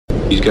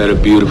He's got a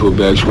beautiful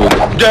backswing.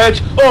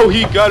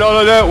 He got all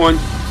of that one.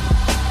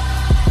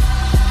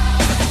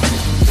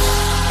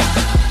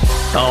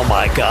 Oh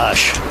my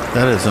gosh.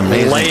 That is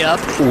amazing.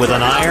 Layup with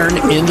an iron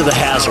into the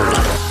hazard.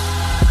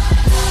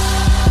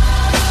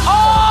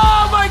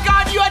 Oh my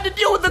God, you had to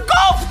deal with the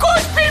golf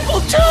course people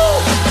too!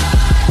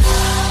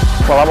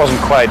 Well, that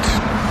wasn't quite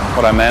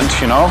what I meant,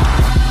 you know.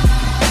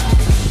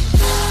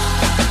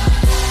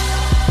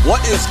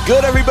 What is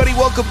good, everybody?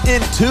 Welcome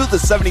into the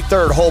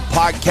 73rd Hole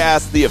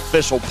Podcast, the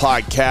official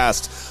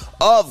podcast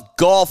of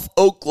Golf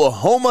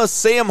Oklahoma.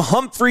 Sam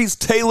Humphreys,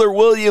 Taylor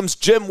Williams,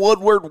 Jim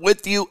Woodward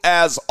with you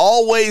as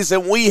always,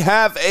 and we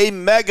have a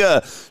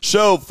mega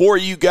show for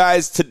you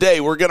guys today.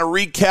 We're going to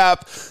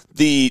recap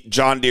the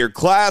John Deere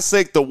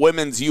Classic, the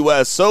Women's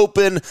U.S.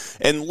 Open,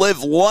 and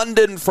Live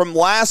London from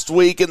last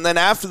week. And then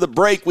after the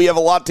break, we have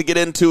a lot to get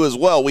into as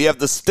well. We have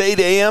the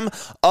State Am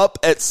up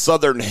at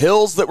Southern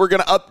Hills that we're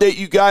going to update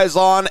you guys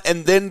on,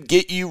 and then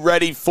get you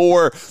ready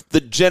for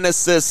the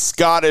Genesis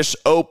Scottish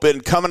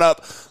Open coming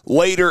up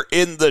later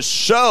in the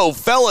show.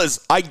 Fellas,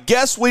 I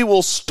guess we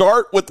will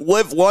start with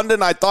Live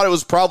London. I thought it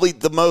was probably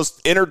the most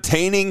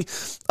entertaining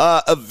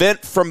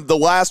event from the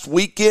last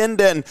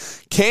weekend, and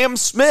Cam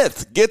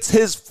Smith gets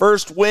his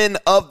first win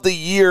of the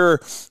year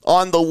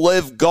on the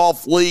Live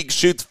Golf League,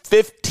 shoots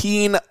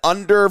 15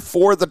 under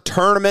for the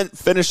tournament,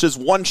 finishes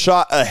one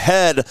shot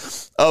ahead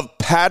of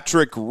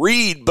Patrick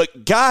Reed.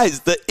 But guys,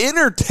 the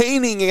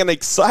entertaining and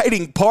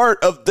exciting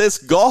part of this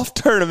golf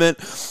tournament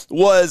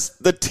was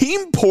the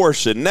team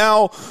portion.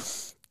 Now,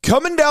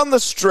 coming down the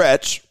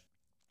stretch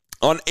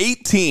on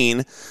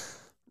 18,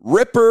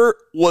 Ripper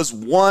was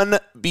one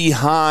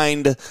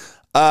behind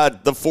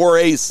the four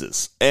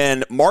aces,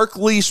 and Mark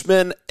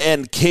Leishman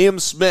and Cam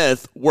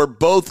Smith were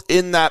both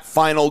in that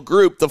final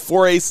group. The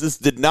four aces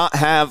did not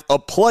have a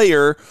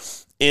player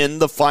in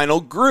the final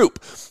group.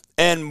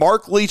 And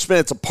Mark Leishman,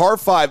 it's a par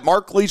 5.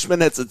 Mark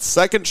Leishman hits its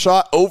second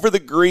shot over the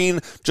green,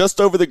 just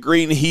over the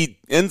green. He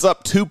ends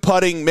up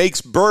two-putting,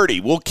 makes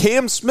birdie. Well,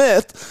 Cam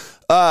Smith,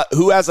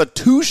 who has a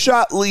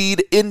two-shot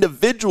lead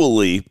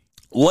individually,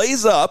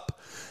 lays up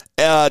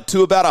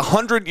to about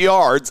 100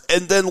 yards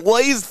and then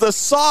lays the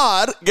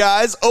sod,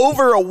 guys,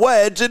 over a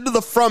wedge into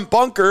the front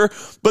bunker,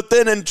 but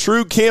then in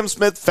true Cam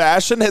Smith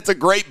fashion, hits a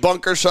great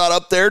bunker shot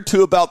up there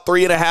to about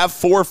 3.5,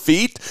 4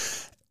 feet,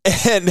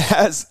 and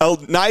has a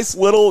nice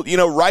little,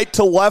 right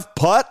to left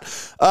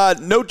putt.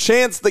 No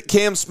chance that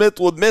Cam Smith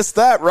would miss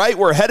that, right?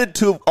 We're headed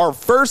to our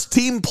first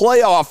team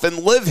playoff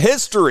in Live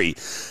history.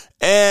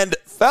 And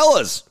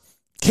fellas,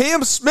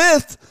 Cam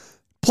Smith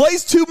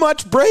plays too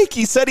much break.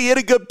 He said he hit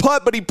a good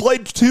putt, but he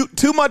played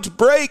too much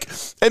break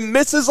and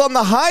misses on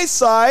the high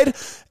side.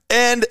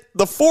 And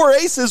the four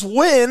aces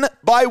win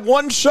by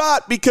one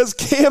shot because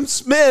Cam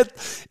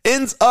Smith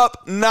ends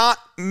up not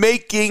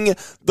making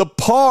the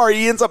par.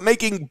 He ends up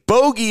making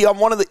bogey on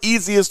one of the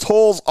easiest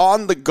holes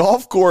on the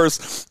golf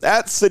course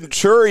at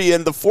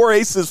Centurion. The four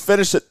aces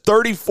finish at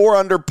 34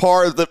 under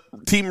par. The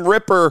Team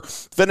Ripper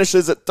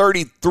finishes at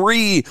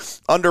 33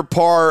 under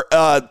par.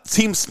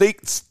 Team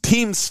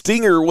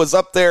Stinger was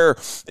up there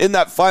in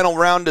that final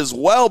round as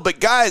well. But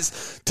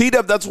guys,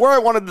 T-Dub, that's where I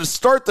wanted to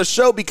start the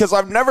show because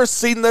I've never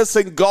seen this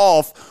in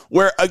golf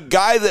where a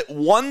guy that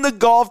won the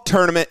golf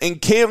tournament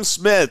and Cam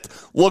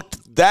Smith looked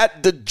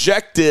that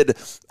dejected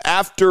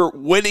after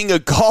winning a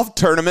golf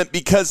tournament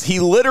because he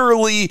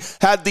literally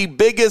had the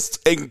biggest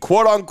and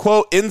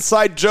quote-unquote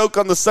inside joke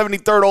on the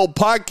 73rd Hole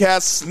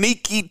Podcast,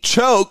 sneaky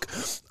choke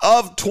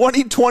of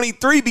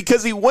 2023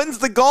 because he wins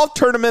the golf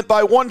tournament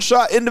by one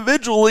shot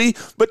individually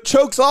but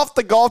chokes off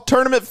the golf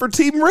tournament for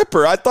Team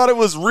Ripper. I thought it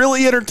was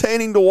really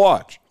entertaining to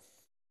watch.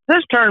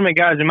 This tournament,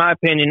 guys, in my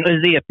opinion,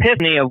 is the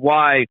epiphany of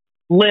why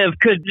Live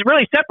could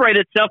really separate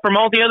itself from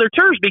all the other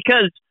tours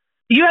because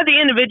you had the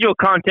individual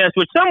contest,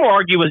 which some will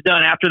argue was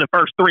done after the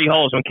first three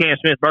holes when Cam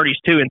Smith birdies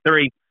 2 and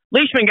 3.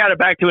 Leishman got it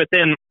back to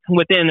within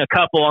a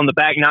couple on the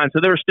back nine,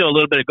 so there was still a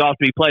little bit of golf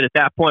to be played at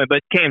that point,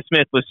 but Cam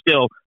Smith was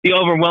still the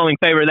overwhelming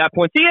favorite at that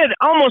point. So he had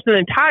almost an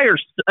entire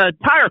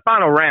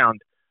final round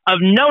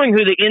of knowing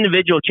who the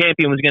individual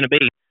champion was going to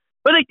be.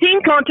 But the team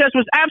contest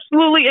was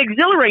absolutely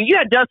exhilarating. You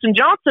had Dustin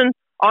Johnson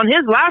on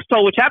his last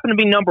hole, which happened to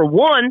be number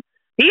 1.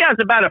 He has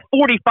about a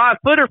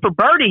 45-footer for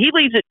birdie. He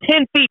leaves it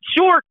 10 feet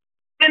short.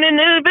 And in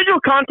the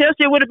individual contest,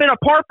 it would have been a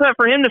par putt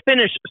for him to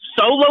finish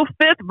solo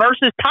 5th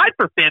versus tied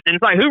for 5th. And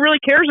it's like, who really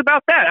cares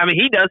about that? I mean,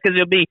 he does because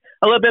it'll be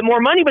a little bit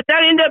more money, but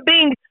that ended up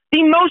being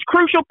the most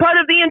crucial putt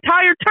of the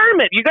entire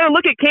tournament. You're going to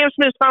look at Cam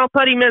Smith's final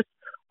putt he missed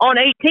on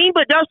 18,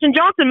 but Dustin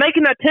Johnson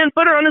making that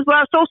 10-footer on his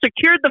last hole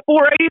secured the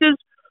four aces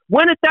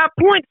win at that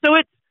point. So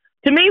it's,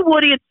 to me,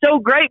 Woody, it's so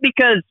great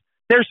because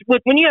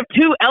when you have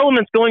two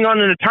elements going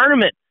on in a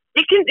tournament,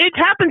 it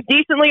happens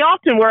decently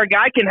often where a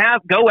guy can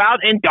go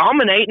out and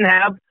dominate and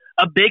have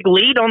a big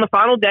lead on the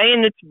final day,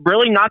 and it's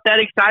really not that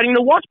exciting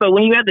to watch. But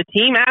when you have the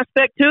team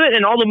aspect to it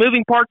and all the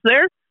moving parts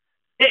there,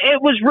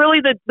 it was really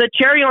the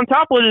cherry on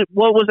top of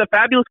what was a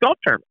fabulous golf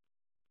tournament.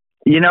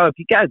 If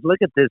you guys look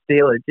at this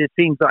deal, it just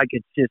seems like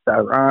it's just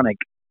ironic.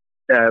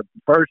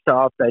 First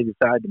off, they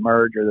decide to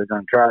merge, or they're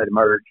going to try to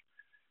merge.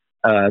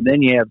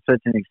 Then you have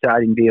such an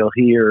exciting deal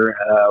here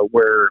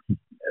where,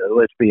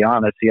 let's be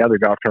honest, the other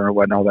golf tournament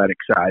wasn't all that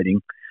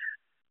exciting.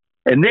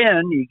 And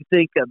then you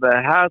think of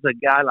how's a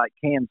guy like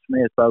Cam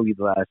Smith bogeyed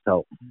the last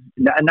hole.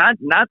 Not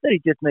that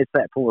he just missed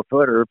that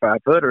 4-footer or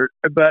 5-footer,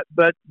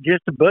 but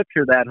just to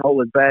butcher that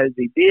hole as bad as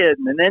he did,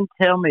 and then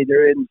tell me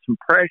there isn't some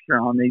pressure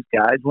on these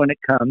guys when it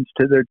comes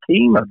to their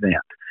team event.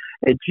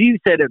 As you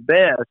said it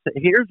best,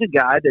 here's a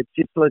guy that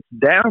just looks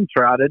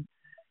downtrodden.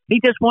 He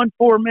just won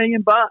 $4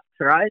 million,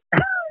 right?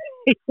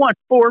 He won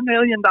 $4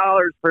 million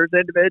for his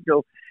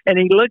individual, and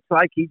he looks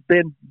like he's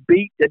been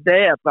beat to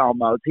death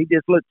almost. He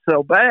just looks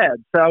so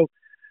bad. So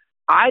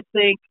I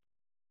think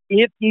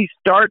if you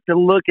start to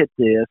look at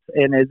this,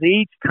 and as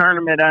each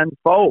tournament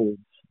unfolds,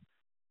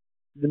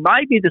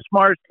 maybe the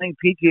smartest thing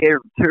PGA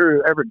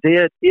Tour ever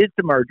did is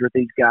to merge with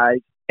these guys.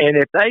 And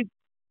if they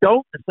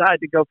don't decide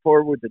to go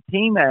forward with the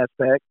team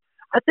aspect,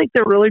 I think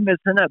they're really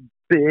missing a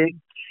big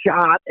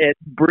shot at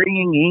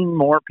bringing in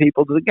more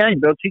people to the game.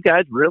 Don't you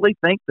guys really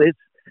think this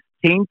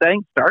team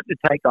thing start to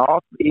take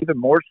off even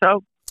more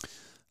so?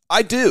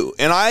 I do,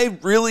 and I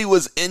really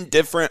was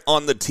indifferent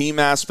on the team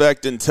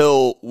aspect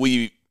until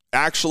we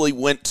actually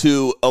went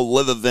to a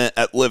live event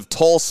at Live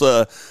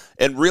Tulsa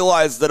and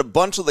realized that a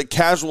bunch of the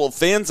casual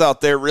fans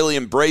out there really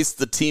embraced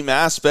the team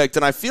aspect.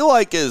 And I feel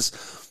like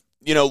as,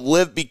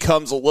 Live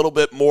becomes a little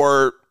bit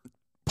more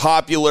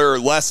popular,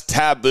 less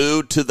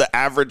taboo to the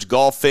average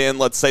golf fan,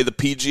 let's say the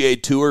PGA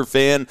Tour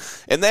fan,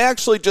 and they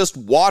actually just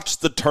watch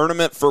the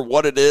tournament for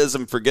what it is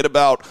and forget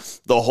about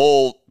the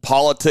whole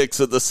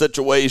politics of the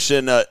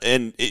situation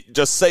and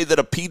just say that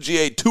a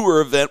PGA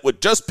Tour event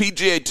with just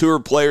PGA Tour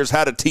players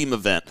had a team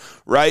event,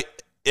 right?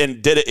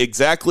 And did it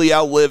exactly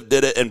how Live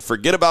did it, and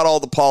forget about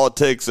all the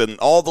politics and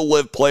all the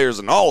Live players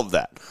and all of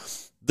that.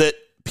 That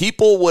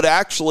people would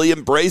actually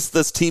embrace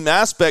this team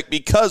aspect,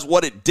 because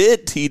what it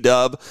did,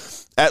 T-Dub,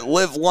 at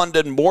Live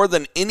London, more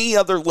than any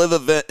other Live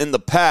event in the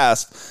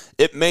past,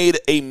 it made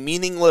a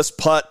meaningless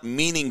putt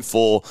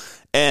meaningful,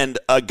 and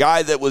a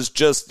guy that was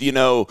just,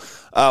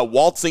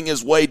 waltzing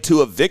his way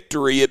to a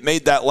victory, it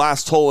made that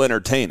last hole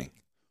entertaining.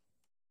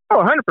 Oh,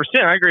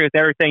 100%. I agree with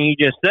everything you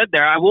just said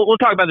there. We'll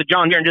talk about the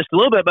John Deere in just a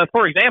little bit, but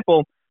for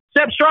example,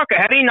 Sepp Straka,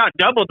 had he not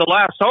doubled the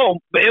last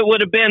hole, it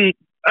would have been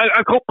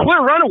a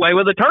clear runaway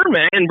with the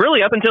tournament, and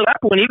really up until that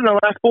point, even the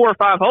last 4 or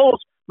 5 holes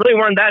really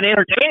weren't that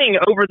entertaining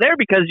over there,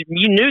 because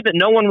you knew that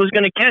no one was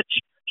going to catch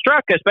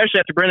Straka, especially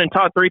after Brendan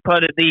Todd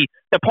 3-putted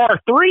the par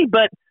 3.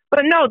 But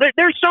no,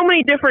 there's so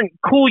many different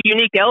cool,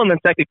 unique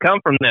elements that could come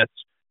from this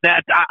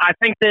that I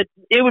think that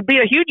it would be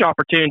a huge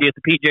opportunity if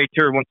the PGA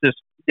Tour, once this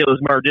deal is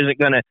merged, isn't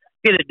going to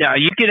get it done.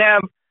 You could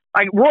have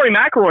like Rory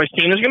McIlroy's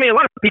team. There's going to be a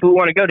lot of people who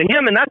want to go to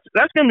him, and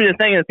that's going to be the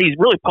thing, that these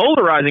really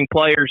polarizing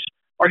players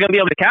are going to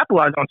be able to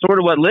capitalize on, sort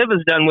of what Liv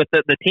has done with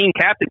the team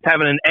captains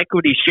having an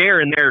equity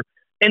share in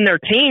their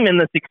team and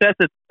the success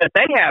that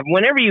they have.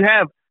 Whenever you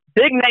have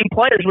big name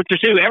players, which is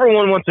who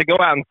everyone wants to go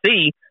out and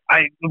see.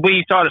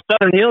 We saw it at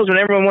Southern Hills when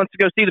everyone wants to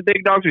go see the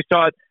big dogs. We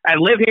saw it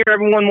at Live here.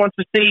 Everyone wants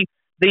to see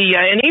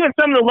and even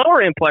some of the lower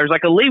end players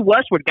like a Lee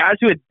Westwood, guys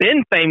who had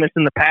been famous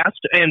in the past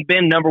and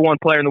been number one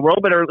player in the world,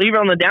 but are even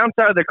on the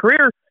downside of their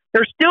career.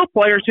 There's still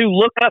players who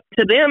look up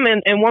to them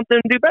and want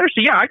them to do better.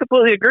 So yeah, I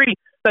completely agree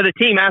that the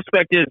team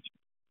aspect is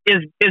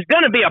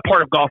going to be a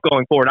part of golf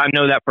going forward. I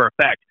know that for a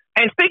fact.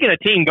 And speaking of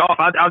team golf,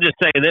 I'll just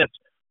say this.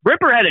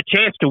 Ripper had a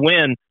chance to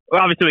win,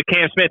 obviously with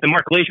Cam Smith and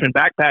Mark Leishman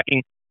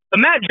backpacking, but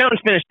Matt Jones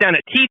finished down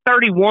at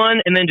T31,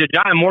 and then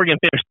Jediah Morgan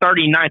finished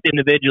 39th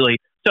individually.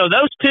 So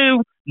those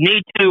two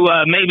need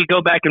to maybe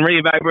go back and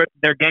reevaluate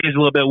their games a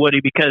little bit,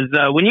 Woody, because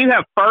when you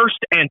have first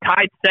and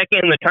tied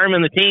second in the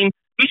tournament in the team,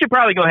 you should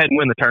probably go ahead and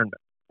win the tournament.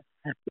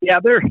 Yeah,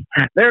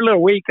 they're a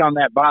little weak on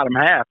that bottom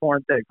half,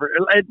 weren't they?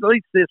 At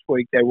least this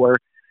week they were.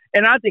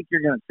 And I think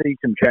you're going to see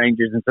some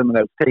changes in some of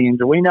those teams.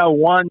 We know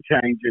one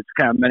change that's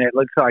coming, it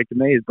looks like to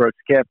me, is Brooks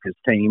Koepka's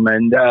team.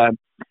 And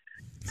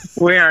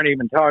we aren't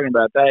even talking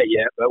about that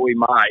yet, but we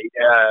might.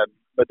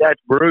 But that's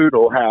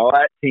brutal how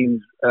that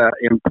team's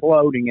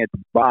imploding at the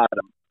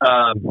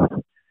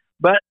bottom.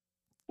 But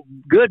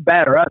good,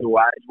 bad, or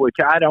otherwise, which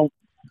I don't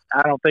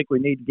think we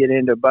need to get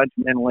into a bunch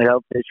of mental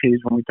health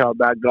issues when we talk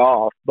about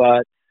golf.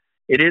 But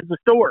it is a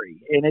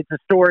story, and it's a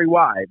story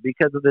why?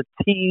 Because of the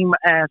team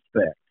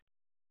aspect.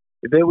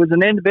 If it was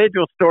an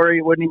individual story,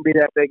 it wouldn't even be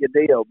that big a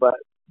deal. But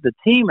the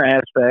team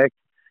aspect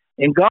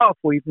in golf,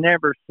 we've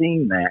never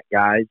seen that,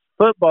 guys.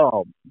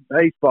 Football,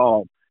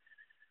 baseball,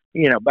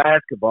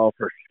 basketball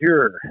for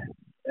sure.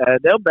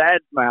 They'll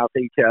badmouth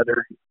each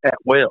other at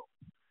will.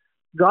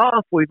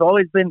 Golf, we've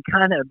always been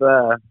kind of,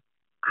 a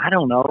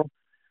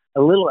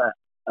little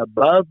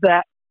above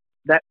that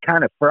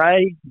kind of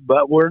fray,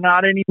 but we're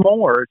not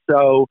anymore.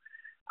 So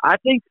I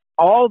think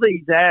all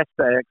these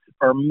aspects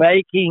are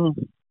making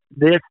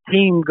this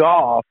team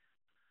golf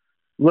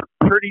look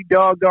pretty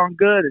doggone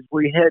good as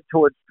we head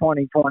towards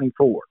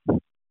 2024.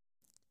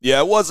 Yeah,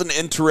 it was an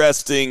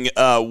interesting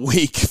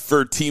week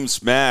for Team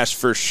Smash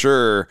for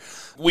sure.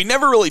 We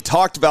never really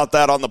talked about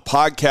that on the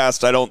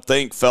podcast, I don't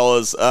think,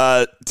 fellas.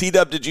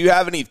 T-Dub, did you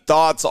have any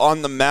thoughts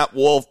on the Matt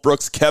Wolff,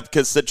 Brooks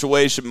Koepka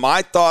situation?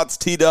 My thoughts,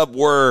 T-Dub,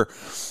 were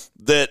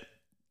that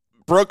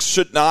Brooks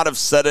should not have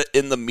said it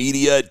in the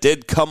media. It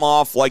did come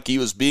off like he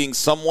was being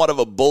somewhat of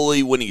a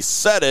bully when he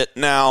said it.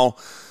 Now,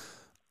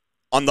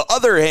 on the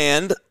other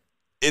hand,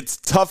 it's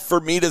tough for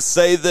me to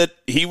say that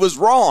he was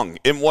wrong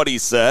in what he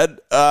said,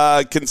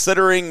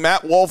 considering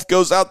Matt Wolff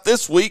goes out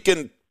this week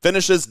and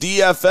finishes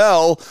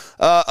DFL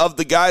of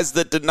the guys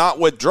that did not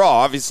withdraw.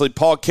 Obviously,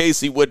 Paul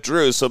Casey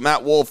withdrew, so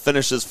Matt Wolff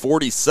finishes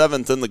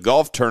 47th in the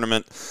golf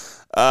tournament.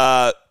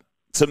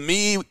 To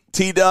me,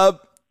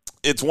 T-Dub,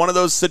 it's one of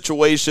those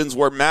situations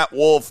where Matt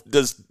Wolff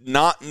does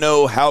not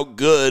know how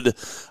good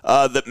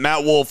that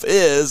Matt Wolff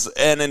is,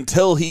 and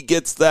until he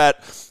gets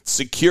that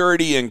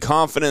security and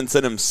confidence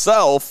in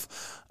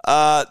himself,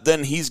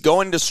 then he's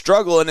going to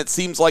struggle, and it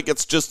seems like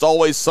it's just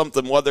always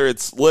something, whether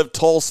it's Liv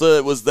Tulsa,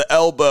 it was the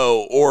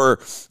elbow, or,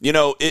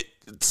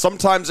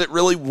 sometimes it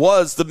really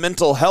was the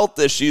mental health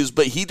issues,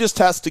 but he just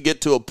has to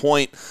get to a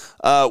point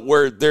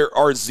where there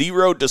are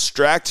zero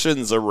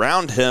distractions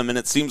around him, and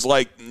it seems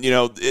like,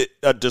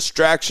 a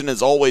distraction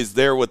is always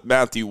there with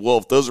Matthew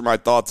Wolff. Those are my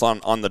thoughts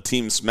on the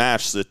Team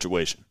Smash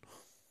situation.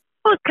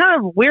 Well, it's kind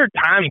of weird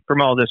timing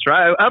from all this,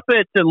 right? Up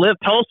at the Liv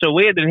Tulsa,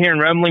 we had been hearing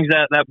rumblings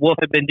that Wolff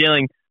had been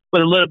dealing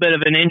with a little bit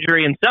of an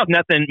injury himself,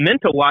 nothing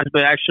mental-wise,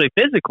 but actually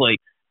physically.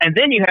 And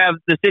then you have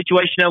the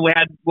situation that we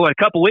had a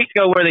couple weeks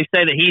ago where they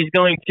say that he's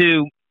going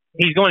to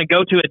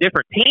go to a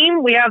different team.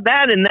 We have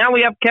that, and now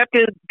we have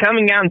Koepka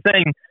coming out and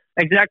saying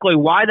exactly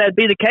why that'd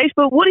be the case.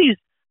 But Woody's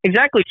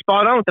exactly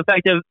spot on with the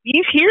fact of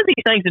you hear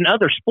these things in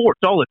other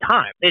sports all the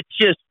time. It's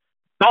just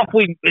golf.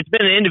 It's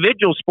been an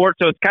individual sport,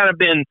 so it's kind of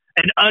been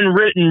an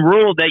unwritten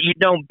rule that you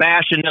don't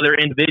bash another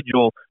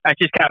individual. That's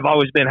just kind of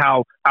always been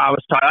how I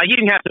was taught. Like, you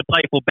can have some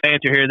playful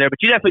banter here and there, but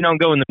you definitely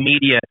don't go in the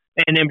media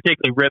and then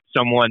particularly rip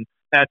someone.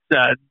 That's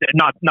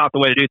not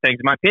the way to do things,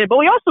 in my opinion.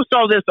 But we also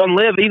saw this on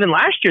Liv even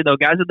last year, though,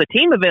 guys. At the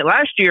team event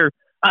last year,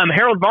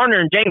 Harold Varner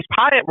and James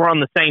Piot were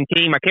on the same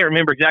team. I can't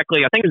remember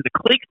exactly. I think it was the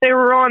cliques they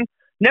were on.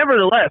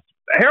 Nevertheless,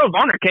 Harold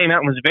Varner came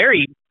out and was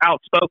very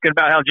outspoken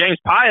about how James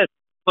Piot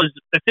was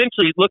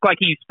essentially looked like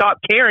he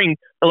stopped caring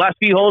the last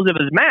few holes of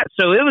his match.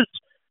 So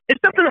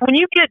it's something that when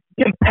you get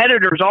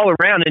competitors all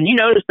around and you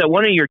notice that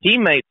one of your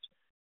teammates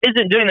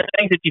isn't doing the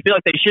things that you feel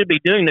like they should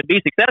be doing to be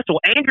successful,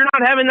 and you're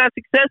not having that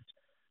success,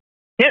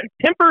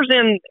 tempers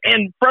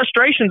and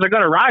frustrations are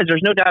going to rise.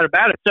 There's no doubt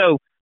about it. So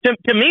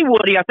to me,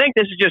 Woody, I think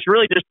this is just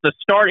really just the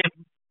start. If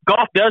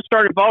golf does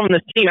start involving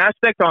this team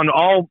aspect in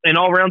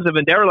all realms of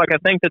endeavor, like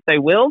I think that they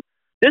will,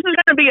 this is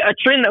going to be a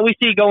trend that we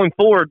see going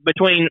forward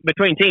between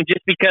teams,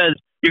 just because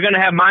you're going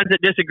to have minds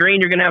that disagree,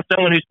 and you're going to have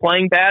someone who's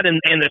playing bad,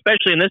 and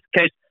especially in this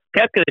case,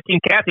 Koepka, the team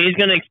captain, he's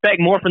going to expect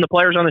more from the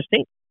players on his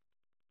team.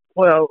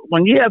 Well,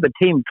 when you have a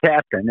team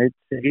captain,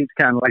 he's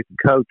kind of like the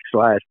coach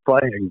 /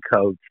 playing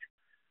coach.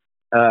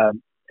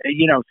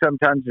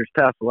 Sometimes there's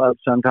tough love,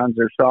 sometimes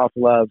there's soft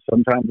love,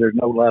 sometimes there's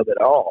no love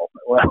at all.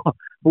 Well,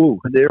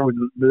 there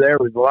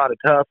was a lot of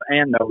tough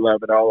and no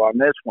love at all on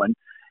this one,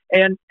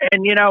 and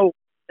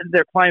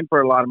they're playing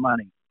for a lot of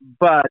money.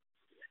 But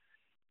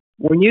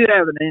when you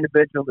have an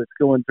individual that's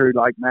going through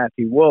like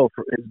Matthew Wolff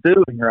is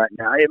doing right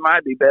now, it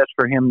might be best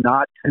for him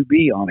not to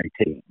be on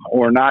a team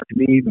or not to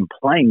be even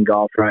playing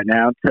golf right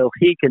now until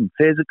he can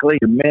physically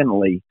and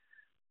mentally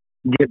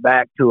get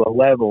back to a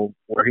level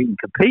where he can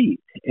compete.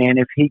 And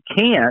if he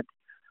can't,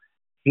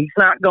 he's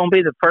not going to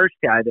be the first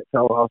guy that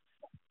fell off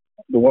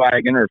the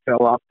wagon or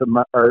fell off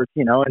the earth,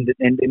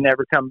 and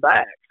never come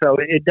back. So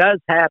it does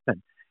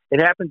happen. It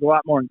happens a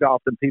lot more in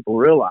golf than people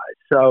realize.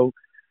 So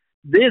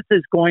this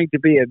is going to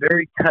be a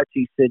very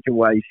touchy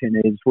situation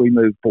as we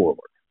move forward.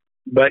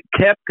 But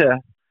Koepka,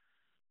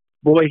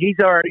 boy, he's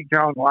already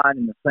drawn a line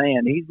in the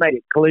sand. He's made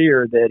it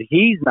clear that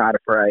he's not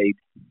afraid,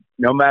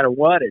 no matter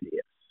what it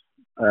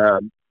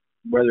is,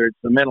 whether it's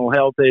the mental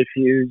health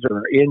issues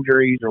or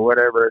injuries or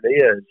whatever it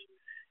is.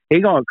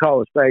 He's going to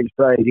call a spade a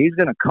spade. He's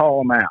going to call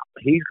them out.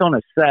 He's going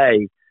to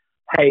say,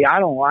 hey, I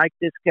don't like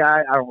this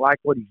guy. I don't like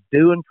what he's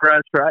doing for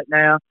us right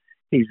now.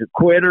 He's a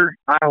quitter.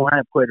 I don't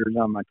have quitters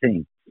on my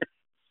team.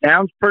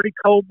 Sounds pretty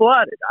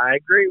cold-blooded. I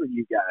agree with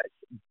you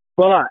guys.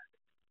 But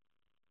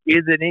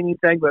is it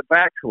anything but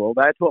factual?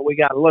 That's what we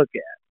got to look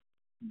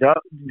at. Don't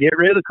get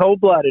rid of the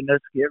cold-bloodedness.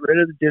 Get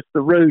rid of just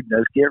the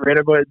rudeness. Get rid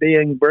of it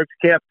being Brooks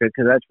Koepka,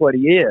 because that's what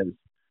he is.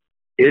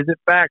 Is it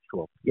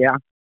factual? Yeah,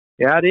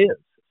 it is.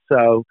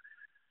 So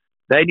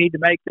they need to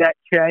make that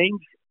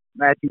change.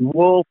 Matthew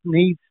Wolff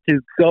needs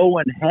to go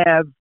and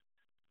have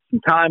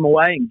some time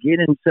away and get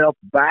himself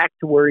back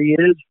to where he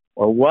is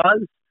or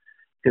was.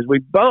 Because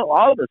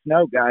all of us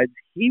know, guys,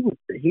 he's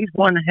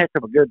one heck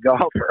of a good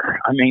golfer.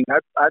 I mean,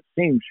 I've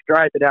seen him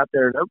stripe it out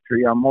there at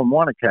Oaktree on more than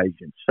one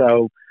occasion.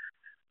 So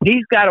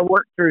he's got to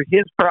work through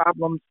his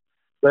problems.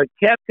 But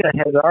Koepka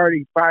has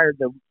already fired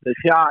the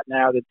shot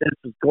now that this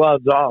is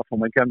gloves off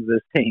when it comes to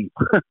this team.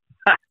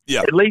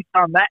 Yeah. At least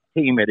on that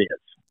team it is.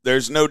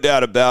 There's no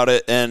doubt about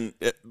it. And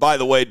by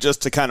the way,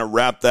 just to kind of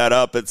wrap that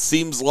up, it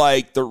seems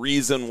like the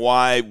reason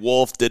why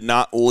Wolf did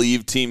not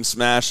leave Team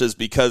Smash is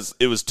because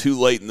it was too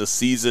late in the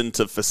season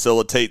to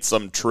facilitate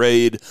some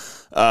trade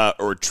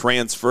or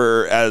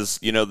transfer, as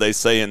you know they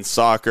say in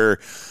soccer.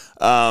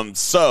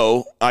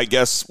 So I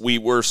guess we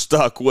were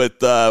stuck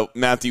with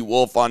Matthew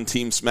Wolf on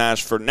Team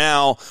Smash for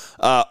now.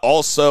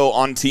 Also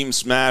on Team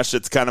Smash,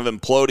 it's kind of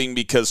imploding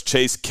because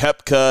Chase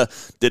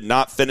Koepka did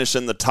not finish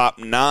in the top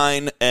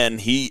 9, and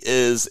he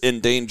is in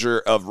danger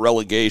of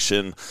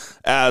relegation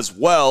as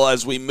well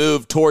as we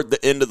move toward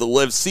the end of the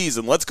LIV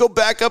season. Let's go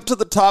back up to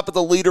the top of the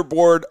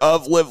leaderboard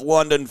of LIV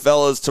London,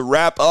 fellas, to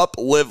wrap up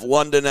LIV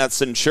London at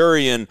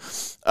Centurion.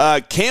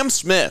 Cam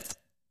Smith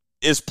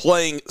is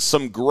playing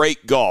some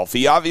great golf.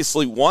 He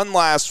obviously won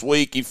last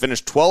week. He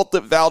finished 12th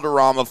at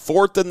Valderrama,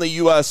 4th in the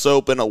U.S.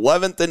 Open,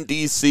 11th in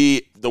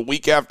D.C. the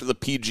week after the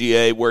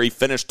PGA, where he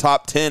finished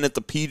top 10 at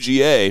the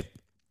PGA.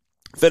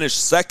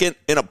 Finished second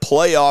in a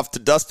playoff to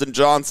Dustin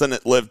Johnson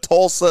at LIV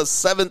Tulsa,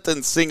 7th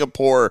in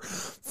Singapore,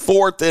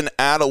 4th in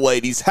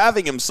Adelaide. He's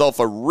having himself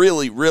a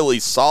really, really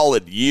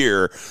solid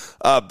year.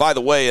 By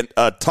the way,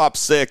 top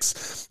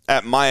 6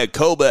 at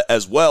Mayakoba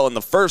as well in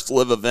the first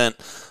LIV event.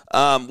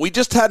 We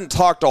just hadn't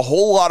talked a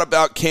whole lot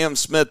about Cam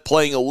Smith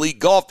playing elite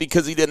golf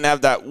because he didn't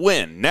have that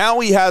win.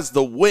 Now he has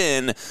the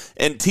win,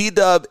 and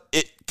T-Dub,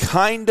 it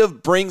kind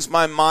of brings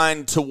my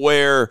mind to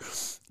where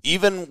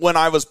even when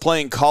I was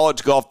playing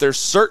college golf, there's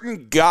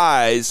certain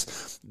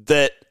guys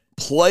that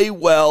play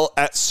well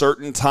at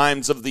certain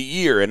times of the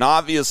year. And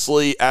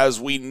obviously, as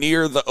we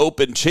near the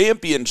Open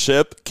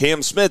Championship,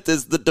 Cam Smith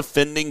is the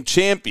defending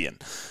champion.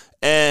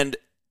 And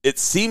it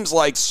seems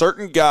like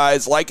certain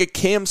guys, like a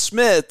Cam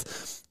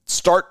Smith,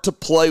 start to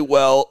play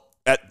well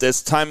at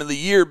this time of the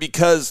year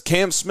because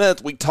Cam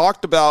Smith, we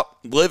talked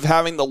about LIV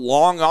having the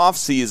long off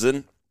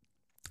season,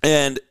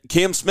 and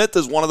Cam Smith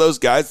is one of those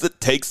guys that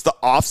takes the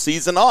off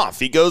season off.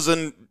 He goes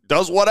and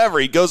does whatever.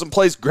 He goes and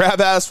plays grab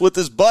ass with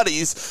his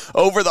buddies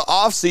over the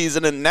off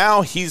season, and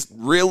now he's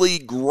really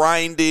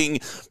grinding,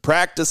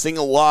 practicing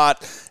a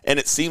lot, and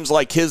it seems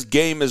like his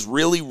game is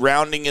really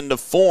rounding into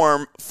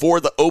form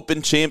for the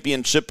Open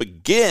Championship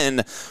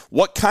again.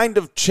 What kind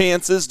of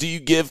chances do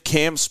you give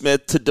Cam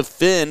Smith to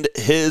defend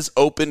his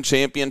Open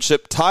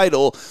Championship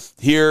title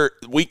here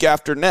week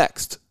after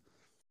next?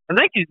 I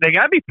think they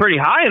got to be pretty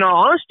high in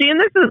all honesty, and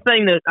this is the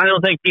thing that I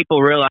don't think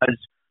people realize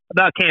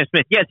about Cam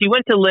Smith. Yes, he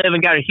went to LIV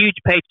and got a huge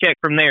paycheck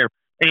from there,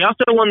 and he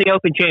also won the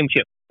Open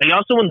Championship. And he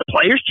also won the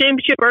Players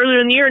Championship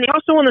earlier in the year, and he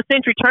also won the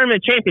Century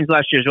Tournament Champions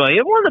last year as well.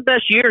 He had one of the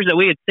best years that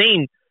we had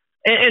seen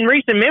in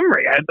recent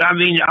memory. I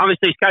mean,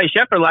 obviously, Scotty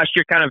Scheffler last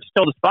year kind of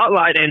stole the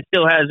spotlight and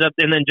still has up,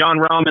 and then John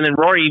Rahm and then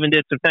Rory even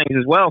did some things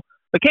as well.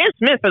 But Cam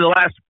Smith for the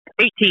last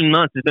 18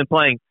 months has been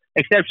playing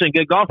exceptionally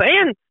good golf,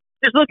 and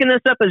just looking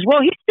this up as well,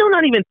 he's still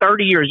not even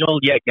 30 years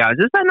old yet, guys.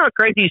 Is that not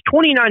crazy? He's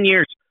 29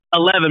 years,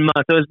 11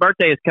 months, so his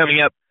birthday is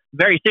coming up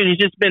very soon. He's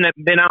just been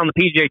out on the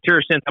PGA Tour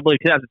since, I believe,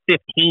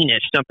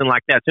 2015-ish, something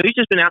like that. So he's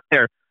just been out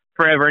there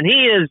forever. And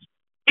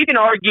you can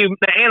argue,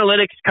 the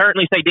analytics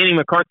currently say Denny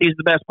McCarthy is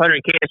the best putter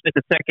and Cam Smith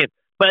is second.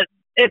 But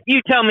if you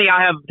tell me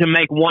I have to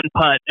make one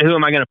putt, who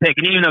am I going to pick?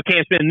 And even though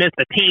Cam Smith missed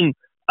a team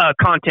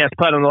contest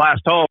putt on the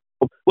last hole,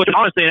 which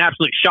honestly an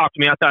absolute shock to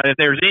me. I thought if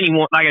there's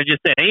anyone, like I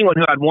just said, anyone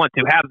who I'd want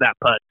to have that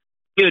putt,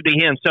 it would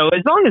be him. So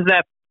as long as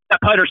that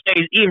putter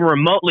stays even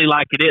remotely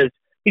like it is,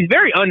 he's a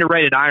very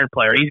underrated iron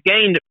player. He's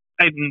gained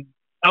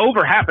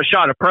over half a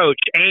shot approach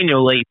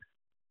annually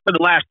for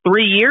the last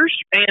 3 years,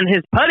 and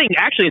his putting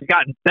actually has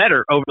gotten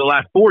better over the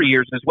last 4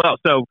 years as well.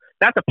 So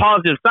that's a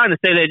positive sign to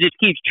say that it just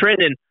keeps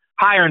trending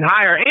higher and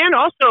higher, and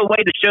also a way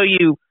to show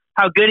you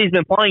how good he's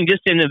been playing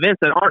just in events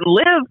that aren't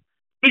LIV.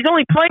 He's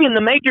only playing in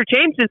the major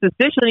championships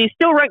essentially, and he's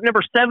still ranked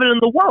number 7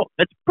 in the world.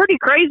 That's pretty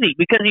crazy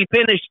because he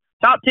finished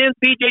top 10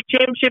 PGA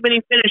Championship and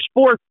he finished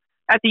 4th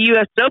at the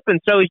U.S. Open.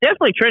 So he's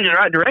definitely trending in the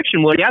right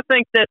direction, Woody. I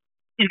think that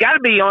he's got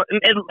to be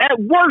at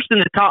worst in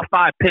the top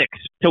 5 picks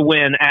to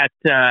win at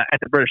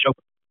the British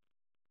Open.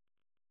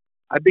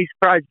 I'd be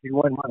surprised if he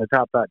wasn't one of the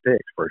top 5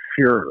 picks for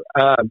sure.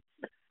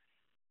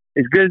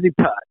 As good as he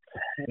putts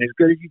and as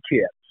good as he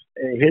chips,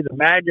 his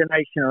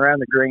imagination around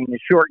the green, his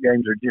short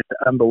games are just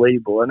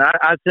unbelievable. And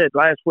I said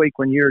last week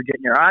when you were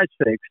getting your eyes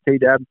fixed,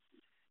 T-Dub,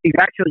 he's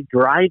actually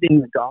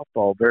driving the golf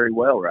ball very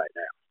well right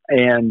now.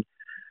 And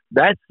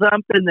that's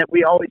something that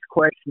we always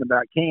question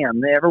about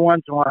Cam. Every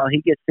once in a while,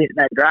 he gets hitting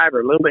that driver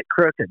a little bit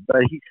crooked,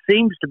 but he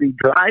seems to be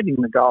driving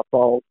the golf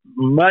ball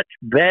much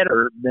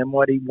better than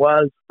what he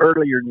was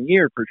earlier in the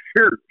year for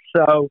sure.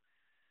 So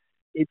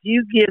if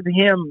you give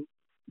him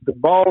the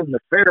ball in the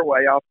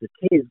fairway off the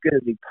tee as good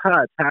as he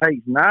putts, how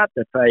he's not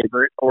the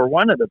favorite or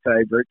one of the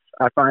favorites,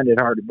 I find it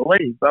hard to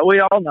believe. But we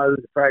all know who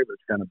the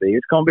favorite's going to be.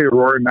 It's going to be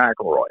Rory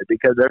McIlroy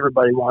because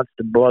everybody wants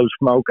to blow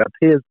smoke up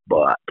his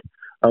butt,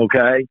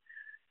 okay?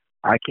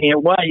 I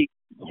can't wait.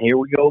 Here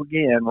we go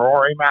again,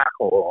 Rory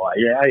McIlroy.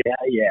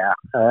 Yeah.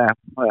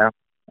 Well,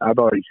 I've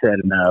already said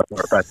enough,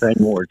 or if I say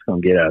more, it's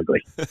going to get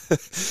ugly.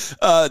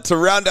 To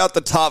round out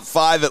the top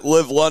 5 at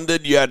Live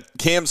London, you had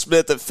Cam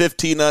Smith at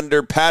 15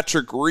 under,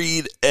 Patrick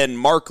Reed and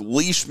Mark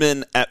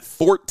Leishman at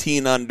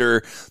 14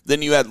 under.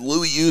 Then you had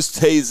Louis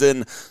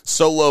Oosthuizen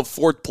solo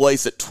 4th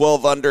place at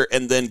 12 under,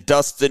 and then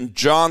Dustin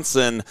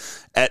Johnson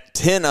at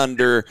 10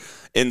 under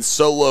in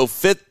solo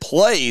 5th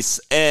place,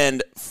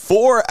 and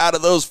 4 out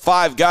of those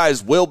 5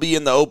 guys will be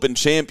in the Open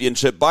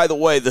Championship. By the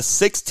way, the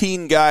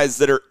 16 guys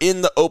that are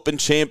in the Open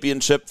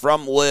Championship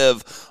from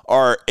Live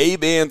are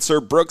Abe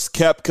Ancer, Brooks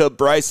Koepka,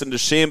 Bryson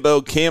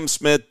DeChambeau, Cam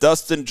Smith,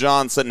 Dustin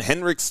Johnson,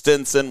 Henrik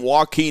Stenson,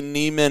 Joaquin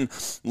Niemann,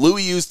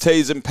 Louis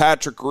Oosthuizen,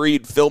 Patrick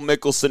Reed, Phil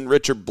Mickelson,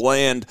 Richard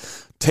Bland,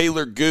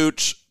 Taylor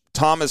Gooch,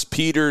 Thomas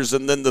Peters,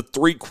 and then the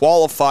 3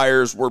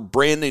 qualifiers were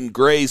Brandon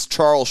Grace,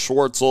 Charles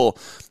Schwartzel,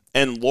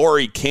 and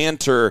Laurie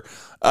Cantor.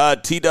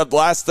 T-Dub,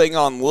 last thing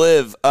on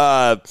Live,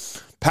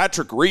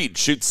 Patrick Reed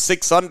shoots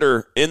 6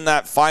 under in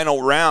that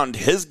final round.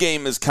 His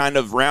game is kind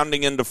of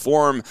rounding into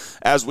form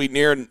as we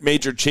near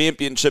major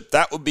championship.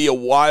 That would be a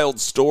wild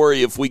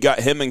story if we got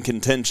him in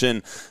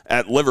contention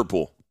at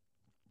Liverpool.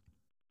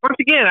 Once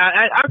again,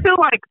 I feel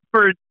like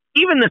for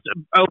even this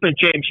Open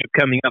Championship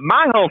coming up,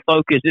 my whole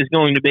focus is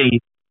going to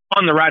be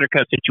on the Ryder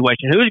Cup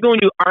situation. Who's going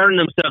to earn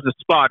themselves a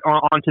spot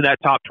onto that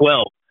top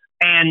 12?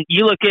 And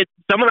you look at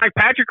someone like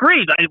Patrick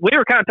Reed. We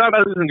were kind of talking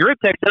about this in group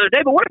text the other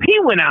day, but what if he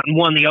went out and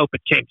won the Open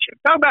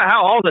Championship? Talk about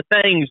how all the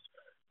things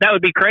that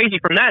would be crazy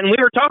from that. And we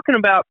were talking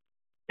about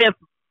if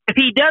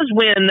he does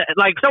win,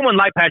 like someone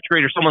like Patrick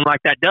Reed or someone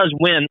like that does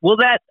win, will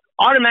that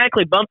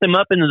automatically bump them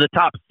up into the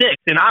top 6?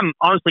 And I'm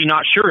honestly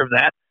not sure of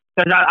that,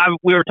 because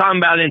we were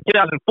talking about in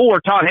 2004,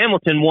 Todd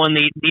Hamilton won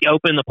the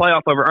Open, the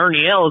playoff over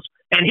Ernie Els,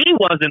 and he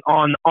wasn't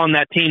on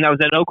that team that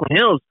was at Oakland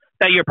Hills.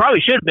 That year probably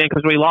should have been,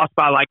 because we lost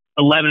by like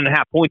 11.5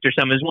 points or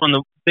something. It was one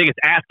of the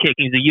biggest ass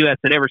kickings the U.S.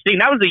 had ever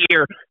seen. That was the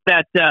year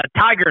that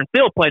Tiger and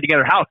Phil played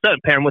together, Hal Sutton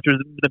pairing, which was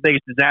the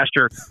biggest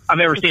disaster I've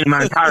ever seen in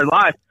my entire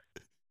life.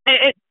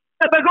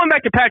 But going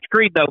back to Patrick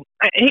Reed, though,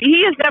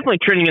 he is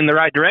definitely trending in the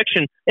right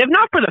direction. If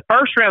not for the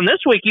first round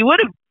this week, he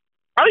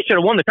probably should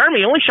have won the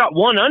tournament. He only shot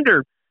 1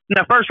 under in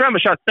that first round,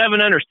 but shot 7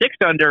 under, 6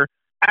 under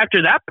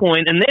after that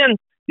point. And then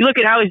you look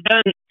at how he's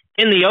done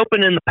in the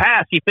Open in the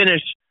past. He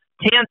finished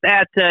 10th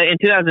in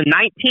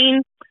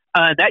 2019.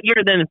 That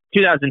year, then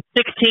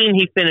 2016,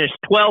 he finished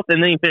 12th,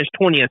 and then he finished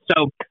 20th.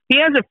 So he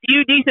has a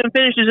few decent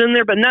finishes in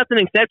there, but nothing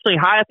exceptionally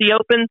high at the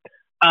Open.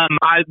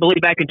 I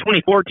believe back in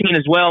 2014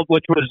 as well,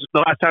 which was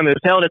the last time it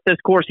was held at this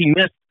course, he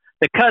missed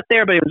the cut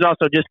there, but he was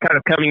also just kind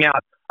of coming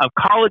out of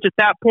college at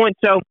that point.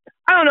 So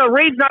I don't know.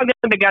 Reed's not going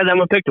to be the guy that I'm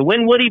going to pick to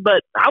win, Woody,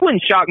 but I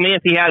wouldn't shock me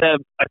if he had a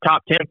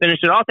top 10 finish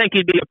at all. I think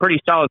he'd be a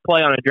pretty solid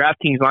play on a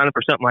DraftKings lineup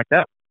or something like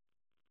that.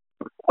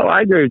 Well,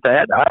 I agree with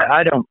that.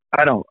 I don't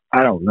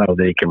know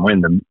that he can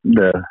win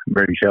the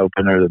British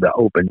Open or the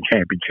Open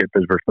Championship,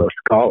 as we're supposed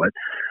to call it.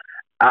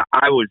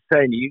 I would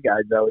say to you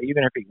guys, though,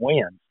 even if he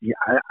wins,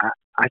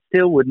 I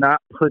still would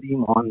not put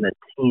him on the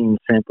team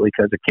simply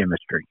because of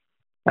chemistry.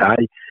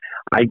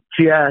 I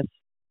just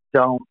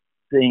don't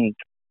think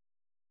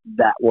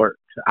that works.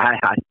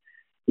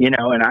 And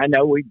I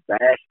know we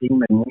bashed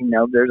him, and we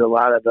know there's a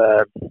lot of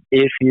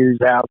issues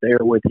out there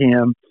with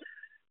him.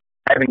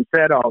 Having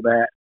said all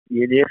that,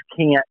 you just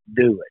can't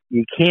do it.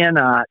 You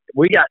cannot.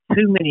 We got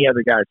too many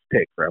other guys to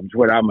pick from, is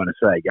what I'm going to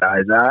say,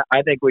 guys.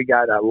 I think we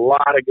got a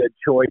lot of good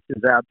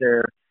choices out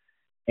there,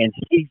 and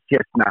he's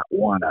just not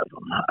one of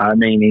them. I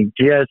mean, he's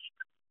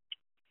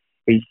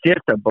just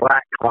a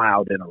black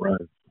cloud in a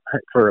room,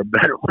 for a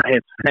better way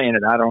of saying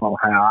it. I don't know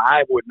how.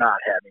 I would not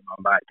have him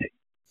on my team.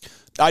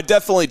 I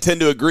definitely tend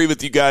to agree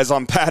with you guys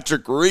on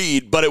Patrick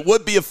Reed, but it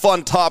would be a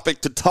fun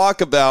topic to talk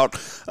about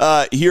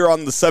here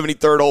on the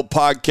 73rd Hole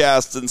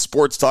Podcast and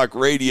Sports Talk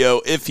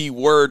Radio if he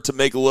were to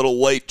make a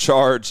little late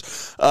charge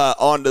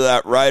onto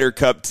that Ryder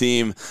Cup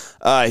team.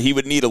 He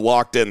would need a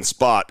locked-in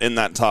spot in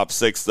that top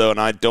 6, though, and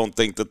I don't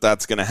think that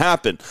that's going to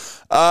happen.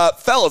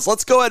 Fellas,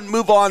 let's go ahead and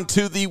move on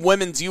to the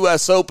Women's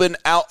U.S. Open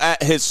out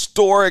at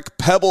historic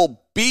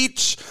Pebble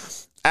Beach.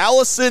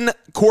 Allisen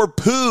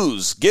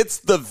Corpuz gets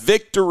the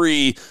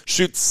victory,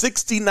 shoots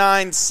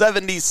 69,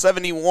 70,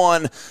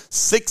 71,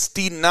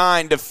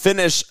 69 to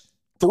finish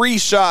 3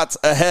 shots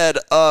ahead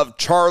of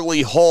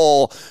Charlie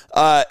Hull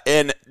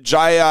and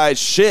Jai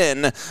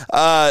Shin.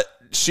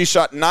 She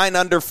shot 9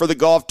 under for the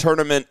golf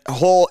tournament.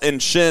 Hull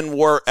and Shin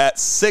were at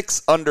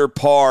 6 under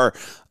par.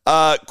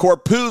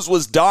 Corpuz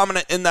was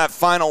dominant in that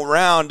final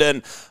round,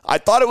 and I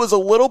thought it was a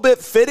little bit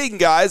fitting,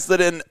 guys,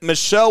 that in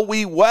Michelle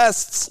Wie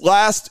West's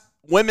last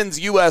Women's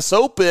U.S.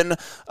 Open,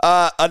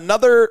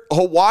 another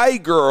Hawaii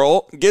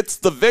girl gets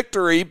the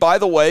victory. By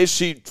the way,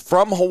 she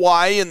from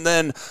Hawaii and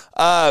then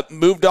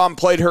moved on,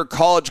 played her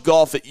college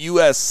golf at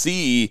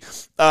USC.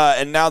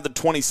 and now the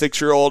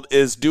 26-year-old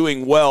is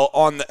doing well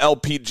on the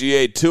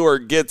LPGA Tour,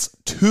 gets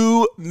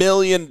 $2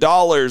 million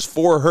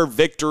for her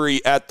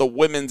victory at the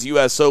Women's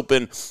U.S.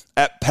 Open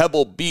at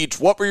Pebble Beach.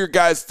 What were your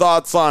guys'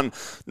 thoughts on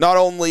not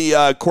only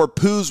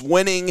Corpuz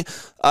winning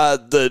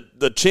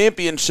the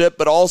championship,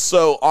 but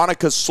also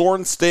Annika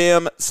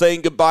Sorenstam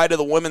saying goodbye to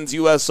the Women's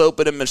U.S.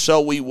 Open and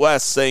Michelle Wie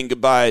West saying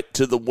goodbye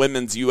to the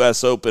Women's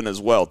U.S. Open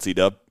as well,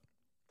 T-Dub? It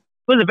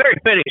was a very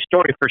fitting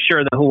story for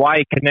sure. The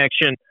Hawaii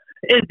connection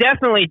is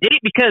definitely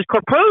deep because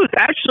Corpuz,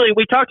 actually,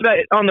 we talked about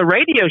it on the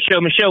radio show.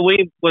 Michelle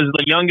Wie was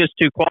the youngest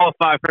to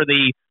qualify for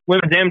the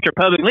Women's Amateur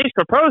Public League.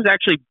 Corpuz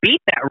actually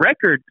beat that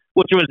record,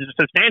 which was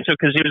substantial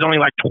because he was only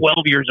like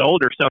 12 years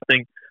old or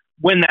something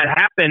when that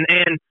happened.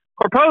 And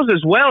Corpuz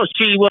as well,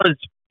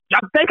 I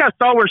think I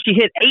saw where she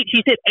hit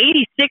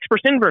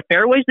 86% of her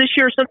fairways this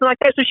year or something like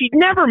that. So she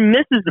never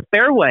misses the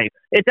fairway.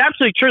 It's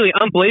absolutely truly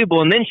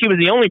unbelievable. And then she was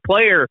the only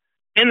player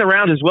in the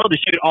round as well to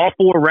shoot all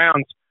 4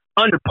 rounds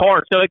under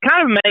par. So it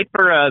kind of made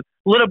for a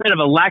little bit of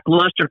a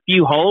lackluster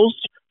few holes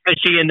as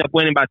she ended up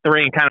winning by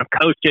 3 and kind of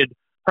coasted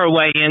her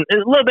way in.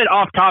 It's a little bit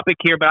off topic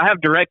here, but I have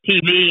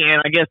DirecTV,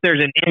 and I guess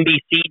there's an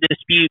NBC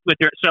dispute with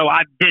her, so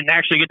I didn't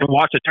actually get to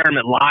watch the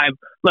tournament live.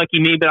 Lucky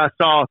me, but I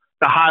saw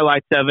the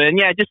highlights of it. And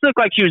yeah, it just looked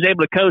like she was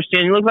able to coast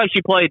in. It looked like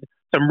she played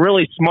some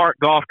really smart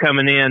golf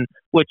coming in,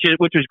 which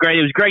was great.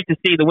 It was great to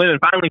see the women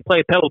finally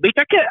play Pebble Beach.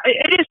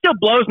 It just still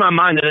blows my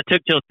mind that it took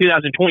till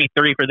 2023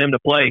 for them to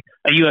play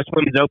a U.S.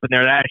 Women's Open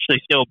there. That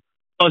actually still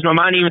blows my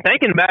mind even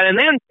thinking about it. And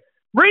then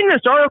reading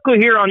this article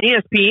here on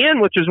ESPN,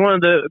 which is one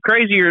of the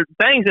crazier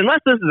things, unless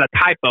this is a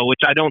typo,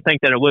 which I don't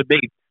think that it would be,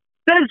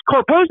 says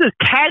Corpuz's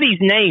caddy's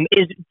name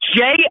is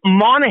Jay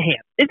Monahan.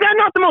 Is that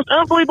not the most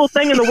unbelievable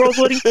thing in the world,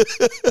 Woody?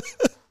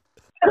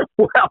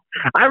 Well,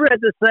 I read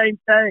the same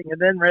thing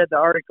and then read the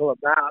article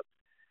about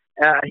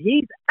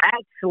he's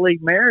actually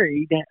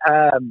married.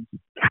 I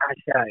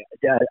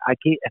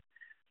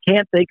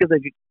can't think of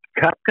the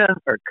Kupka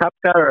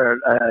or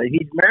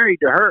he's married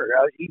to her.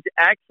 He's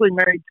actually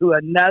married to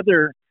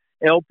another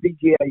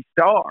LPGA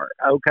star,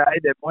 okay,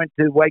 that went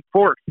to Wake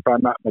Forest, if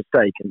I'm not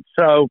mistaken.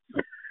 So,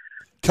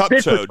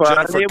 Kupcho,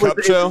 Jennifer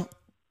Kupcho?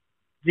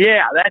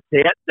 Yeah, that's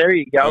it. There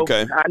you go.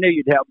 Okay. I knew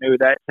you'd help me with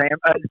that, Sam.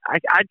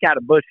 I got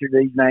to butcher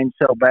these names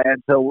so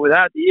bad. So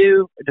without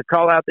you to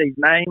call out these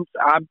names,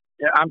 I'm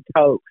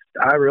toast.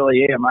 I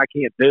really am. I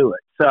can't do it.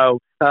 So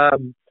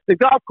the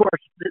golf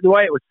course, the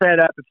way it was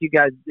set up, if you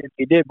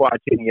did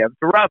watch any of it,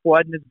 the rough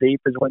wasn't as deep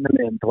as when the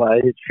men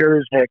played. It sure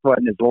as heck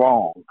wasn't as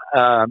long.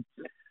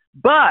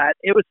 But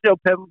it was still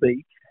Pebble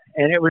Beach,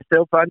 and it was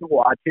still fun to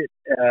watch it.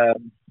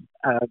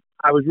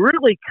 I was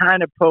really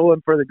kind of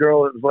pulling for the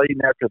girl that was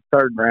leading after the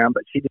 3rd round,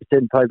 but she just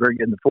didn't play very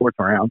good in the 4th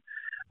round.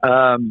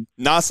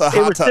 Nasa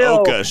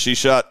Hataoka, she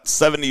shot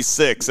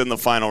 76 in the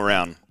final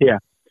round. Yeah.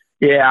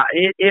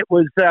 It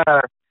was,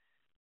 I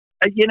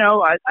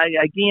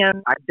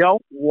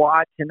don't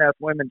watch enough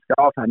women's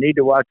golf. I need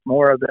to watch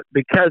more of it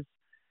because,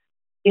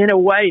 in a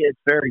way, it's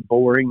very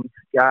boring,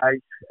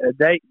 guys.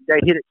 They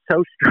hit it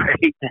so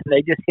straight, and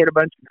they just hit a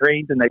bunch of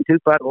greens, and they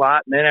 2-putt a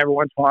lot, and then every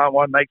once in a while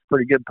one makes a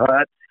pretty good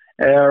putt.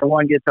 Or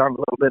one gets on a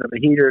little bit of a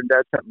heater and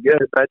does something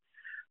good. But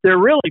they're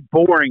really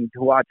boring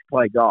to watch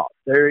play golf.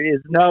 There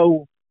is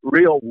no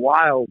real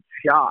wild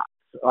shots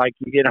like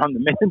you get on the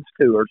men's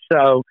tour.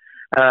 So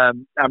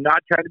I'm not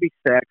trying to be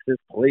sexist.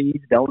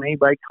 Please don't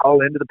anybody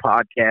call into the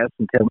podcast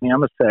and tell me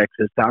I'm a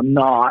sexist. I'm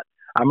not.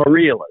 I'm a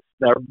realist.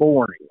 They're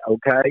boring,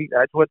 okay?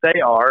 That's what they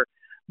are.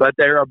 But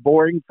they're a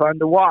boring fun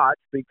to watch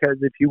because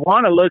if you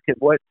want to look at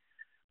what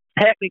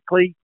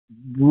technically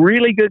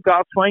really good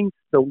golf swings,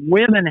 the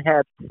women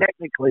have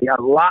technically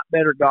a lot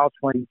better golf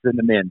swings than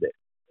the men do.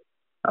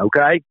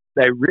 Okay?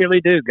 They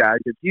really do, guys.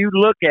 If you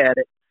look at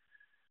it,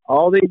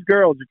 all these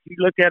girls, if you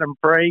look at them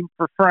frame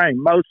for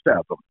frame, most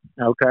of them,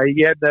 okay?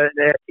 You had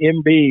that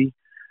MB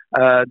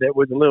that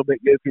was a little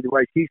bit goofy the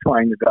way she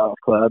swung the golf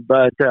club,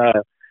 but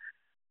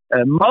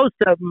most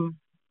of them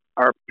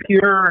are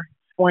pure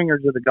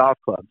swingers of the golf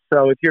club.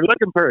 So if you're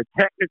looking for a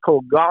technical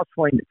golf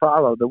swing to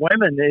follow, the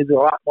women is a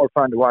lot more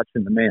fun to watch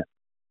than the men.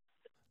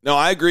 No,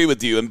 I agree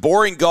with you. And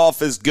boring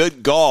golf is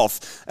good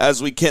golf,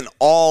 as we can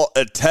all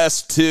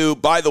attest to.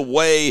 By the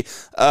way,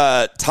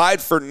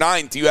 tied for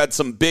 9th, you had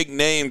some big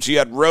names. You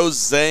had Rose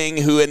Zhang,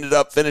 who ended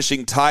up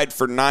finishing tied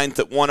for 9th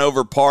at 1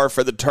 over par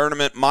for the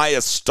tournament.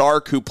 Maya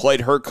Stark, who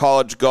played her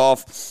college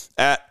golf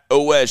at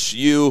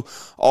OSU,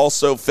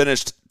 also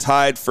finished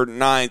tied for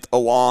 9th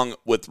along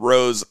with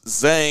Rose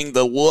Zhang.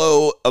 The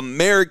low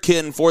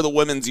American for the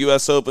Women's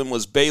U.S. Open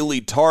was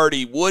Bailey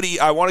Tardy. Woody,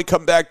 I want to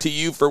come back to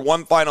you for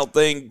one final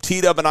thing.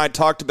 T-Dub and I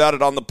talked about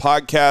it on the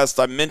podcast.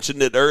 I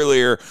mentioned it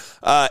earlier.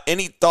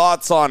 Any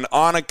thoughts on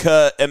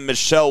Annika and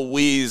Michelle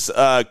Wie's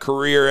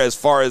career as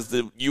far as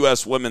the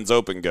U.S. Women's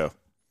Open go?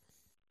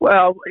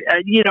 Well,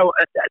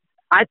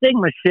 I think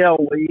Michelle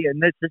Wie, and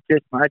this is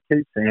just my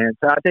 2 cents,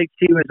 I think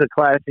she was a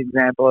classic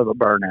example of a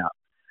burnout.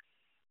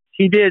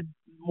 She did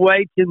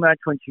way too much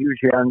when she was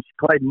young.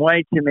 She played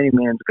way too many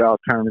men's golf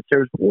tournaments.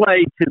 There was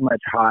way too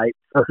much hype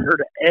for her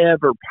to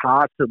ever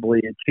possibly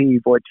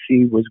achieve what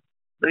she was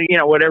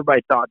what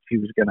everybody thought she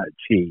was going to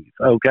achieve.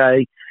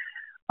 Okay.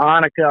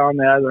 Annika, on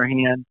the other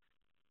hand,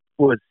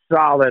 was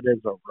solid as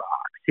a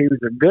rock. She was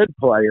a good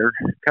player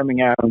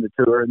coming out on the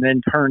tour and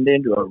then turned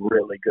into a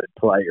really good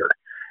player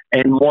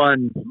and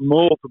won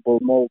multiple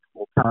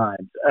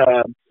times.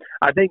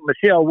 I think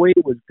Michelle Wie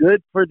was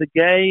good for the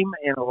game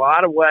in a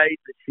lot of ways.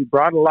 She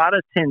brought a lot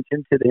of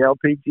attention to the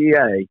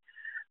LPGA.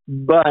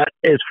 But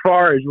as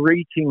far as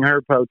reaching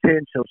her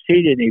potential,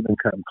 she didn't even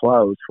come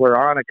close. Where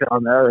Annika,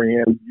 on the other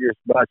hand, just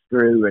bust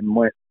through and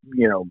went,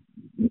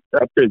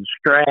 up to the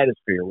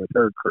stratosphere with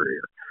her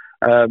career.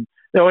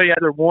 The only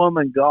other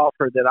woman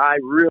golfer that I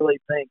really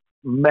think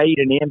made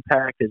an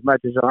impact as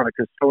much as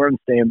Annika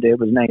Sorenstam did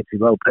was Nancy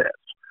Lopez.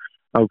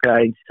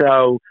 Okay,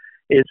 so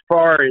as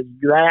far as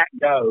that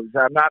goes,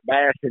 I'm not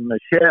bashing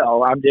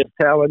Michelle. I'm just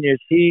telling you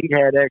she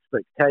had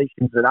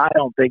expectations that I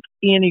don't think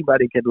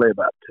anybody could live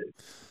up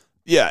to.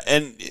 Yeah,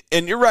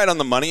 and you're right on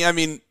the money. I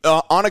mean,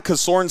 Annika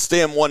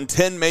Sorenstam won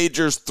 10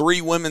 majors, 3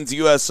 women's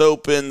U.S.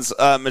 Opens.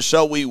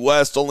 Michelle Wie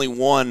West only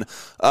won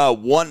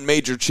one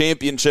major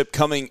championship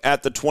coming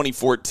at the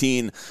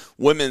 2014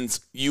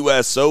 Women's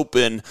U.S.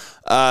 Open.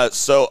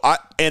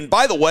 And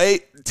by the way,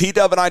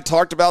 T-Dub and I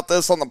talked about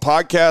this on the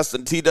podcast,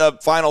 and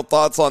T-Dub, final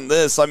thoughts on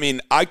this. I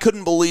mean, I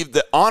couldn't believe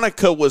that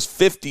Annika was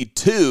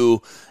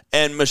 52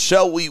 and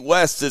Michelle Wie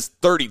West is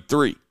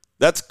 33.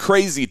 That's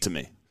crazy to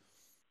me.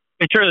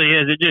 It truly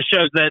is. It just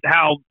shows that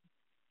how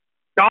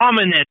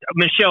dominant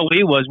Michelle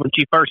Wie was when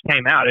she first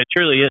came out. It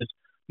truly is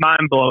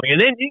mind-blowing. And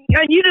then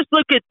you just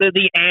look at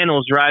the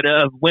annals, right,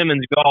 of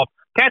women's golf.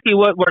 Kathy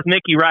Whitworth,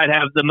 Mickey Wright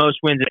have the most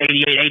wins at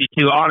 88,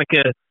 82.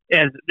 Annika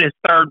is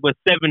third with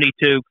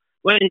 72.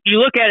 When you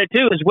look at it,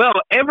 too, as well,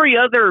 every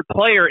other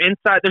player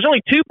inside – there's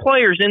only 2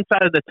 players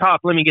inside of the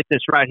top – let me get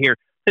this right here.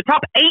 The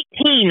top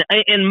 18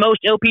 in most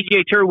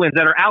LPGA Tour wins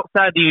that are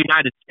outside the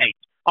United States.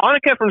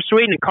 Annika from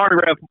Sweden and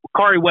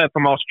Kari Webb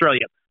from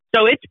Australia.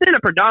 So it's been a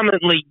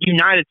predominantly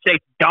United States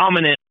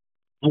dominant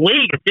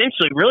league,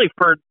 essentially, really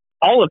for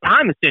all of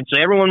time, essentially.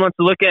 Everyone wants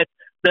to look at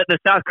the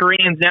South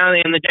Koreans now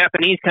and the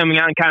Japanese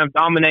coming out and kind of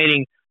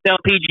dominating the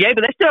LPGA,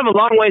 but they still have a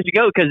long ways to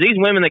go because these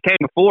women that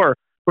came before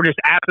were just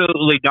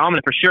absolutely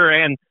dominant for sure.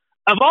 And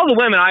of all the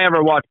women I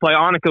ever watched play,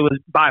 Annika was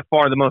by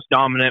far the most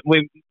dominant.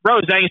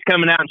 Rose Zane's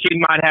coming out, and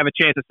she might have a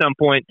chance at some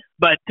point.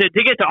 But to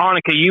get to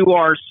Annika, you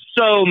are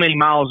so many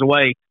miles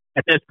away.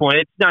 At this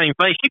point, it's not even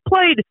funny. She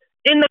played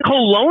in the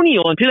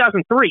Colonial in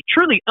 2003.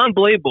 Truly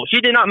unbelievable.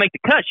 She did not make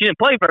the cut. She didn't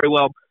play very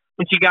well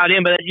when she got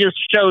in, but it just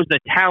shows the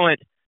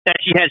talent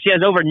that she has. She has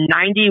over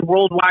 90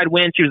 worldwide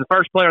wins. She was the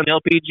first player on the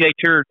LPGA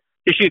Tour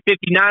to shoot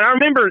 59. I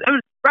remember it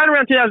was right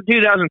around 2002,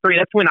 2003.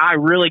 That's when I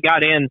really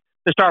got in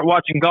to start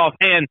watching golf.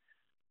 And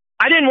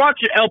I didn't watch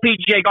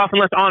LPGA golf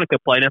unless Annika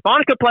played. And if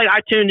Annika played,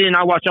 I tuned in.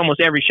 I watched almost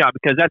every shot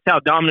because that's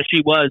how dominant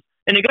she was.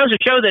 And it goes to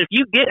show that if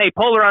you get a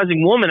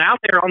polarizing woman out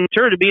there on the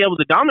tour to be able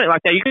to dominate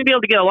like that, you're going to be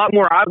able to get a lot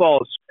more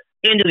eyeballs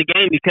into the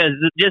game because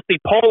just the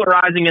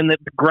polarizing and the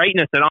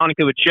greatness that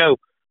Annika would show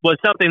was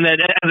something that,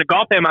 as a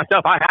golf fan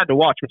myself, I had to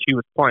watch when she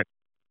was playing.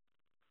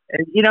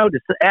 And,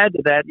 to add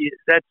to that,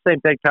 that's the same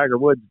thing Tiger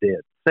Woods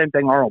did. Same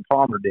thing Arnold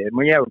Palmer did.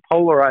 When you have a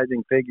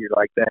polarizing figure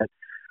like that,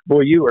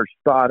 boy, you are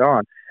spot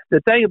on. The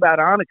thing about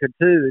Annika,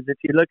 too, is if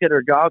you look at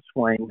her golf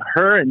swing,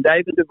 her and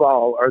David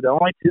Duval are the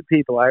only 2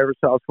 people I ever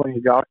saw swing a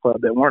golf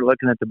club that weren't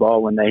looking at the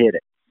ball when they hit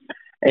it.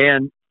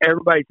 And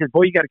everybody says,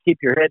 boy, you got to keep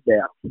your head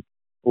down.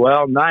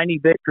 Well,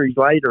 90 victories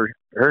later,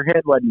 her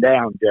head wasn't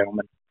down,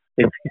 gentlemen.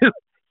 If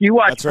you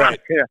watch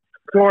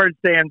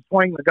Sorenstam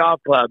swing the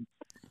golf club,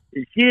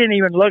 she didn't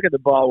even look at the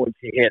ball when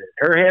she hit it.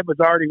 Her head was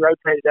already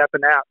rotated up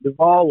and out.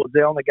 Duval was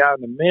the only guy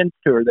on the men's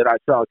tour that I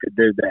saw could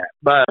do that.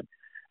 But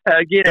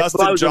again,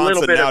 Dustin it blows Johnson a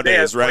little bit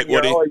nowadays, of right?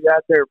 You're always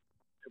out there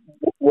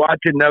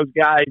watching those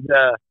guys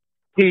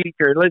teach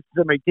or listen to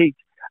somebody teach.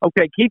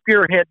 Okay, keep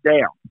your head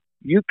down.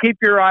 You keep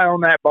your eye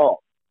on that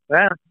ball.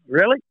 Well,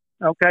 really?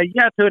 Okay,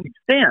 yeah, to an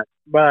extent.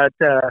 But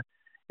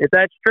if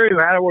that's true,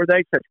 how were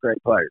they such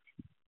great players?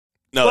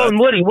 No, well, and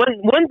Woody,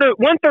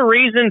 wasn't the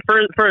reason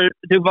for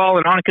Duval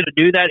and Annika to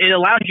do that? It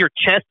allows your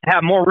chest to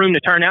have more room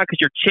to turn out because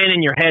your chin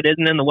and your head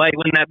isn't in the way.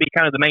 Wouldn't that be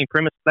kind of the main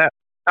premise of that?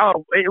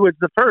 Oh, it was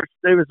the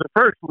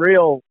first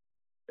real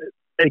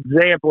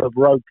example of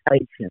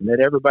rotation that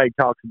everybody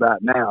talks about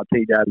now,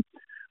 TW.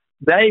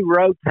 They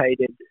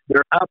rotated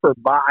their upper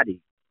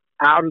body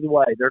out of the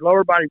way. Their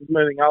lower body was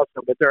moving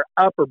also, but their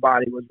upper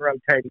body was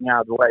rotating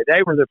out of the way.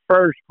 They were the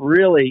first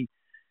really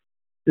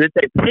that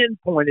they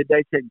pinpointed.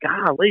 They said,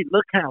 golly,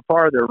 look how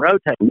far they're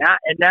rotating.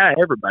 Now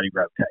everybody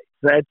rotates.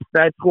 That's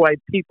the way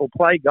people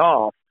play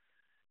golf.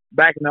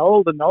 Back in the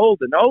olden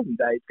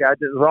days, guys,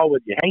 it was all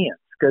with your hands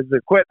because the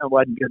equipment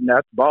wasn't good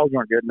enough, the balls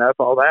weren't good enough,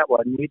 all that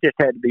wasn't. You just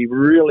had to be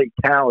really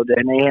talented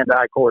and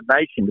hand-eye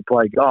coordination to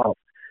play golf.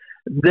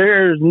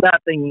 There's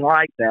nothing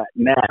like that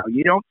now.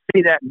 You don't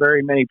see that in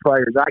very many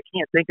players. I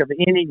can't think of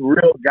any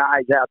real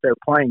guys out there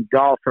playing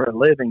golf for a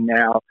living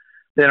now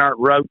that aren't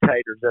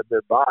rotators of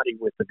their body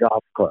with the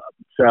golf club.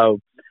 So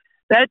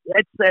that's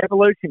the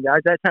evolution,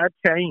 guys. That's how it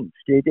changed.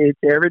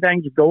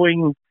 Everything's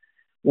going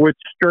with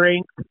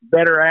strength,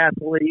 better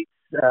athletes,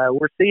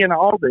 We're seeing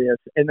all this,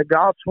 and the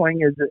golf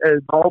swing is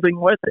evolving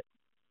with it.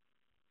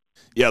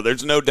 Yeah,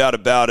 there's no doubt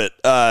about it.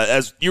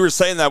 As you were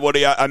saying that,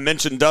 Woody, I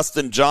mentioned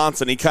Dustin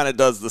Johnson. He kind of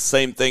does the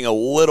same thing a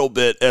little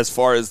bit as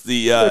far as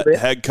the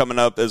head coming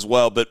up as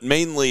well. But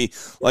mainly,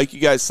 like you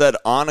guys said,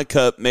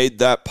 Annika made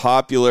that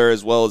popular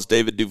as well as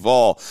David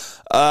Duval.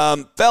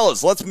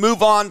 Fellas, let's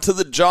move on to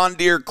the John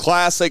Deere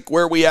Classic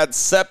where we had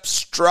Sepp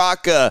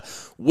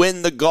Straka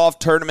win the golf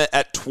tournament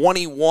at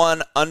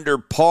 21 under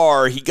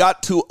par. He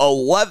got to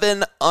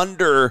 11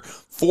 under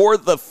for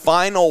the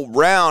final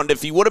round.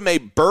 If he would have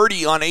made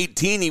birdie on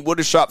 18, he would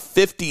have shot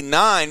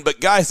 59. But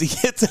guys, he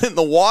hits it in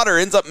the water,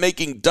 ends up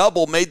making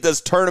double, made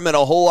this tournament a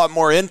whole lot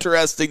more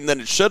interesting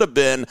than it should have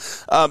been.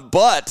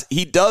 But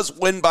he does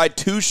win by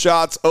 2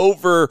 shots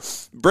over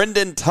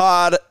Brendan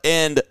Todd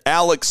and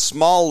Alex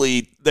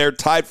Smalley. They're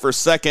tied for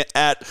second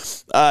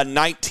at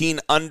 19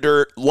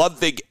 under.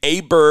 Ludwig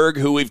Aberg,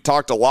 who we've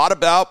talked a lot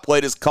about,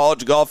 played his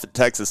college golf at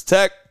Texas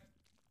Tech.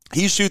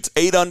 He shoots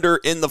 8 under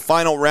in the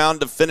final round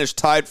to finish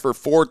tied for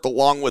fourth,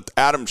 along with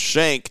Adam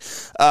Schenk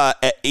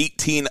at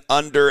 18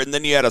 under. And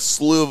then you had a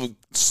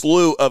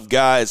slew of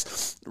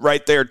guys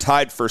right there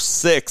tied for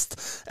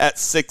sixth at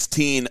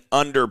 16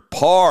 under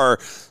par.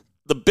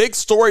 The big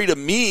story to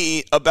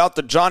me about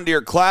the John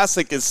Deere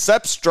Classic is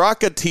Sepp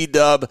Straka,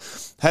 T-Dub,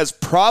 has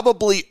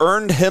probably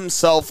earned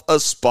himself a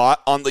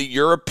spot on the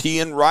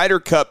European Ryder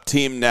Cup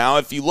team now.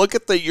 If you look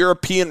at the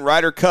European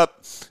Ryder Cup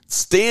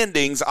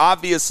standings,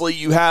 obviously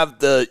you have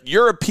the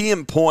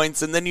European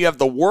points and then you have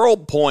the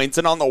world points.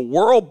 And on the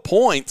world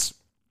points,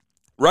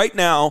 right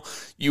now,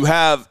 you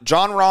have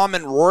Jon Rahm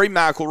and Rory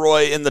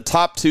McIlroy in the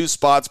top 2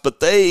 spots, but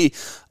they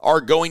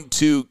are going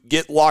to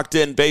get locked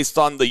in based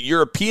on the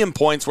European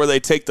points where they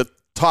take the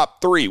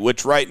top 3,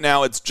 which right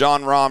now it's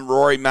Jon Rahm,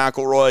 Rory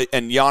McIlroy,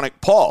 and Yannick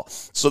Paul.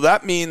 So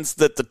that means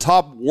that the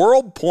top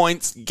world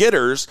points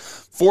getters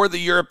for the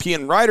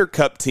European Ryder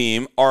Cup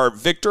team are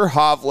Victor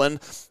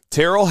Hovland,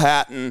 Tyrrell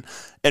Hatton,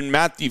 and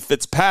Matthew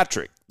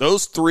Fitzpatrick.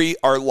 Those 3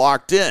 are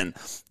locked in.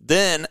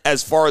 Then,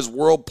 as far as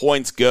world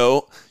points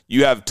go,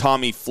 you have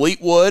Tommy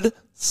Fleetwood,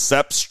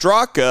 Sepp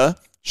Straka,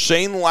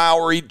 Shane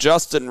Lowry,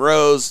 Justin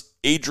Rose,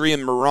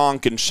 Adrian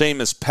Meronk, and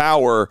Seamus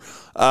Power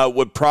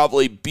would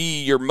probably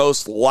be your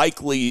most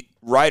likely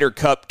Ryder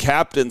Cup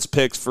captains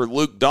picks for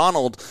Luke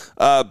Donald.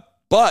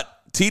 But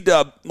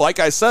T-Dub, like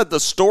I said, the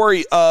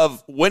story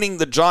of winning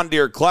the John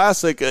Deere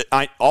Classic,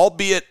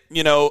 albeit,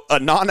 a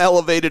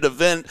non-elevated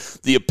event,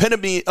 the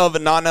epitome of a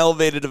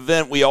non-elevated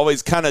event, we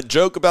always kind of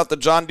joke about the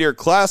John Deere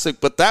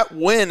Classic, but that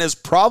win is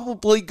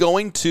probably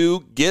going to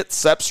get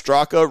Sepp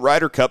Straka a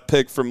Ryder Cup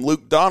pick from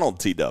Luke Donald,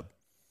 T-Dub.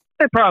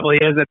 It probably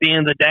is at the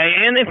end of the day.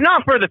 And if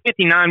not for the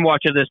 59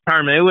 watch of this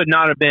tournament, it would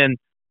not have been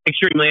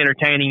extremely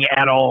entertaining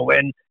at all.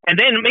 And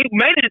then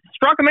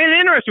Straka made it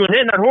interesting with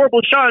hitting that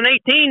horrible shot on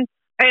 18.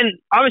 And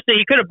obviously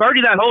he could have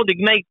birdied that hole to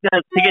get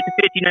to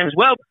 59 as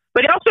well.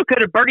 But he also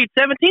could have birdied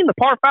 17, the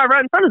par 5 right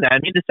in front of that.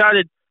 And he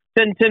decided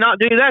to not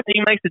do that. So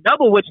he makes a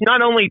double, which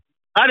not only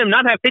let him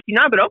not have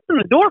 59, but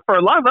opened the door for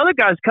a lot of other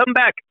guys to come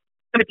back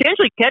and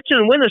potentially catch it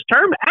and win this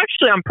tournament.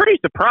 Actually, I'm pretty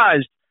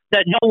surprised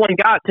that no one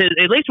got to,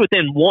 at least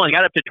within one,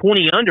 got up to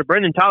 20 under.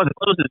 Brendan Todd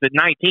closes at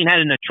 19, had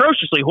an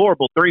atrociously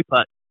horrible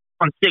 3-putt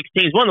on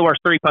 16. It's one of the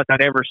worst 3-putts I'd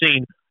ever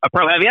seen a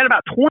pro have. He had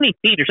about 20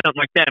 feet or something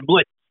like that and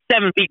blew it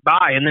 7 feet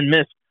by and then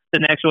missed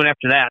the next one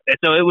after that. And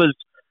so it was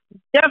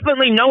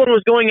definitely no one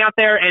was going out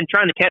there and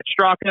trying to catch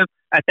Straka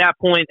at that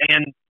point.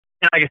 And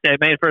like I said,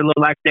 made it for a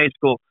little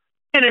lackadaisical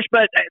finish.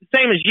 But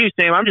same as you,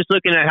 Sam, I'm just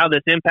looking at how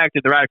this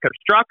impacted the Ryder Cup.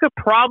 Straka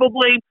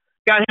probably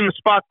got him a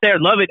spot there.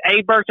 Ludwig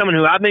Aberg, someone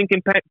who I've been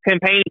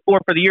campaigning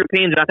for the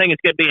Europeans, and I think it's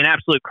going to be an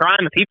absolute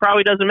crime if he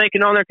probably doesn't make it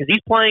on there because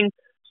he's playing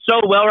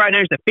so well right now.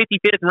 He's the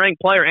 55th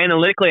ranked player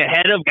analytically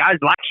ahead of guys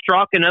like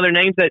Straka and other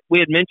names that we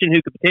had mentioned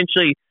who could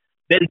potentially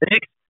been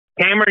picked.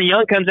 Cameron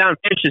Young comes out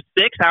and finishes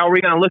 6th. How are we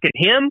going to look at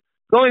him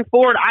going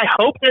forward? I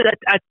hope that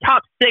a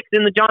top 6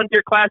 in the John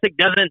Deere Classic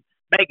doesn't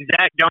make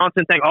Zach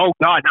Johnson think, oh,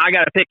 God, now I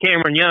got to pick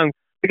Cameron Young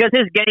because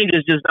his game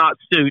just does not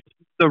suit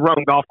the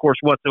Rome golf course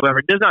whatsoever.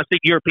 It does not suit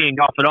European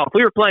golf at all. If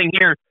we were playing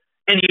here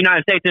in the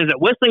United States and it was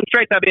at Whistling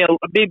Straits, that'd be a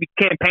big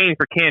campaign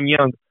for Cam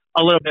Young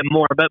a little bit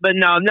more. But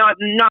no, not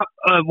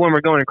when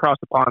we're going across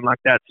the pond like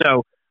that.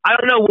 So I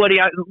don't know,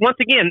 Woody. Once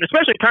again,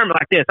 especially a tournament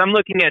like this, I'm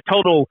looking at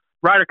total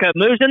Ryder Cup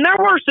moves, and there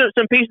were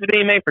some pieces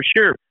being made for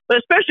sure.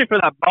 But especially for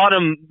the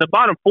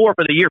bottom 4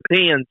 for the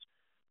Europeans,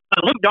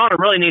 Luke Donald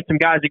really needs some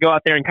guys to go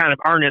out there and kind of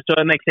earn it,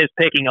 so it makes his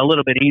picking a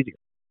little bit easier.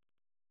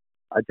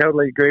 I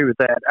totally agree with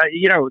that.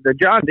 The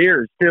John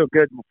Deere is still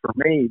good for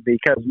me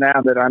because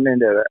now that I'm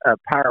into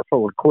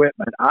powerful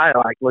equipment, I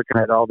like looking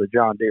at all the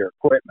John Deere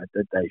equipment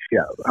that they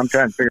show. I'm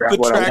trying to figure out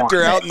what I want. The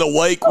tractor out in the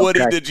lake,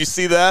 Woody, did you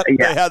see that? Yeah.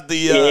 They had the...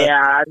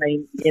 Yeah,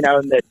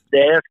 and the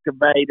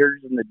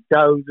excavators and the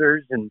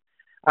dozers. And,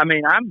 I've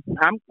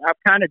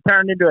kind of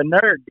turned into a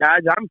nerd, guys.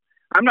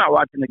 I'm not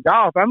watching the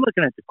golf. I'm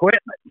looking at the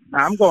equipment.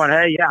 I'm going,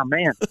 hey, yeah,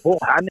 man, boy,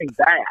 I need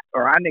that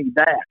or I need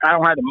that. I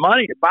don't have the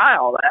money to buy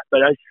all that,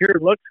 but it sure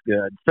looks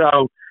good.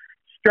 So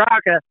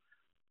Straka,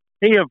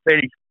 he'll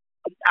finish.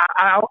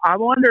 I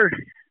wonder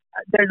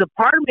there's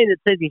a part of me that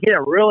says he hit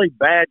a really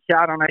bad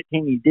shot on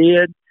 18. He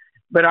did,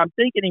 but I'm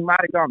thinking he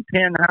might have gone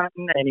pin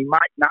hunting, and he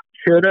might not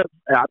should have.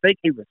 I think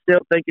he was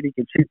still thinking he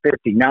could shoot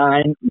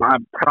 59.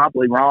 I'm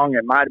probably wrong.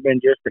 It might have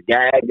been just a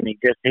gag, and he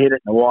just hit it in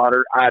the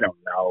water. I don't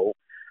know.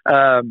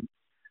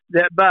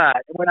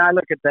 But when I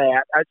look at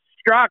that,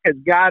 Straka's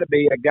got to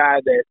be a guy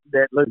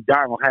that Luke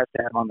Darnell has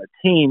to have on the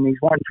team. He's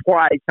won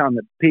twice on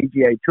the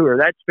PGA Tour.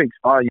 That speaks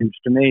volumes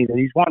to me that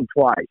he's won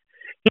twice.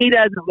 He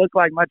doesn't look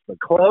like much of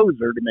a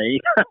closer to me.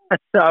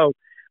 So,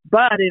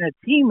 but in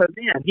a team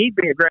event, he'd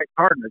be a great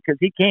partner because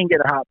he can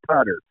get a hot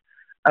putter.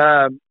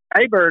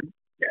 Aberg,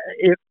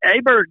 if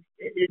Aberg,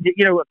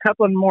 a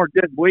couple of more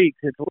good weeks,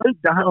 if Luke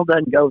Darnell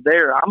doesn't go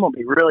there, I'm going to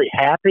be really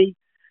happy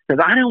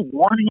because I don't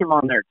want him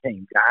on their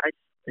team, guys.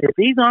 If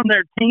he's on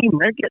their team,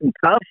 they're getting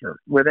tougher.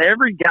 With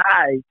every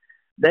guy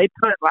they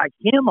put like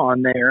him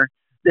on there,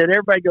 that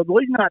everybody goes, well,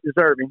 he's not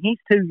deserving. He's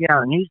too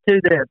young. He's too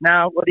this.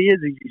 Now, what he is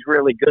he's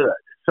really good.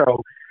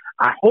 So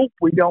I hope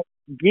we don't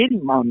get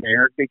him on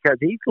there because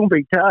he's going to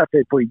be tough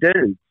if we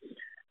do.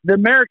 The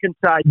American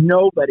side,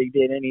 nobody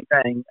did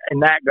anything in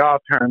that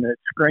golf tournament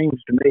that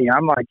screams to me.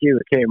 I'm like you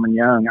with Cameron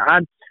Young.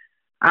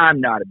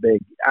 I'm not a big,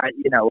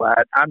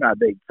 I'm not a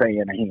big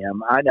fan of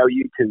him. I know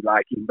you two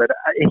like him, but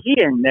he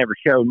ain't never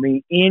showed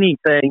me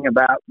anything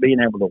about being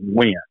able to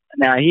win.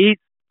 Now, he's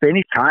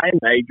finished high in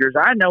majors.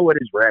 I know what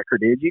his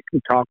record is. You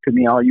can talk to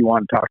me all you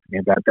want to talk to me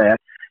about that.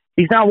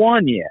 He's not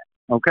won yet,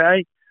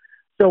 okay?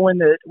 So when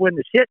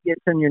the shit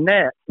gets in your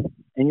neck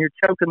and you're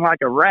choking like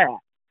a rat,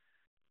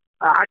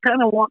 I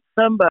kind of want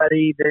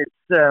somebody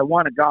that's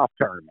won a golf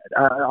tournament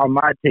on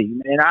my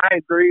team. And I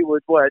agree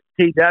with what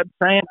T-Dub's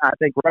saying. I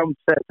think Rome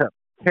sets up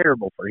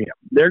terrible for him.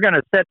 They're going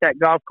to set that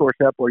golf course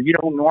up where you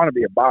don't want to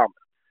be a bomber.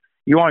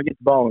 You want to get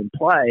the ball in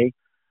play,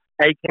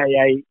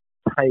 a.k.a.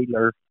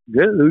 Taylor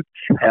Gooch.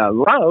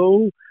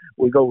 Hello.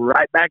 We go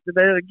right back to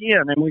that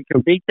again, and we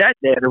can beat that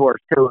dead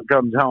horse till it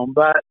comes home.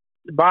 But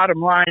the bottom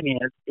line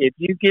is, if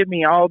you give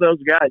me all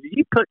those guys, if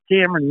you put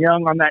Cameron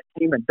Young on that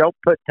team and don't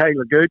put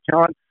Taylor Gooch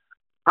on,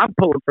 I'm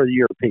pulling for the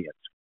Europeans.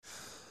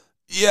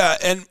 Yeah,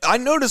 and I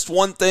noticed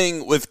one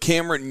thing with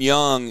Cameron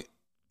Young,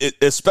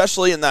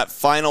 especially in that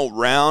final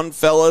round,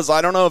 fellas.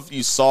 I don't know if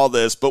you saw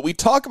this, but we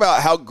talk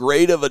about how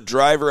great of a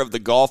driver of the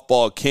golf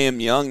ball Cam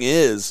Young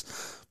is,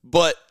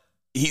 but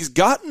he's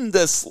gotten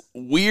this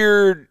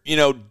weird,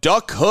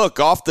 duck hook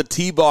off the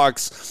tee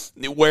box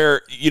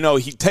where,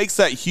 he takes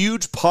that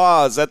huge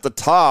pause at the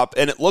top,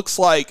 and it looks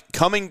like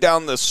coming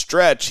down the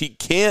stretch, he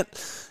can't,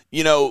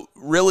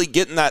 really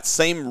get in that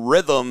same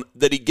rhythm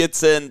that he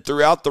gets in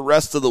throughout the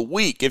rest of the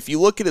week. If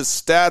you look at his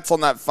stats on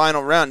that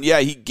final round,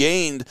 yeah, he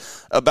gained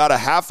about a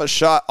half a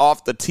shot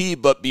off the tee,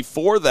 but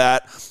before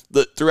that,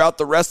 throughout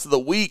the rest of the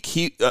week,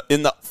 he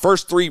in the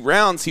first 3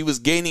 rounds, he was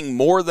gaining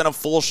more than a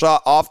full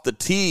shot off the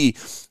tee.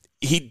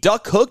 He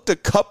duck hooked a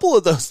couple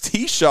of those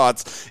tee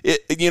shots,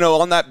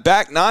 on that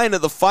back 9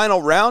 of the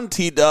final round,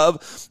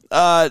 T-Dub.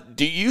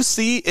 Do you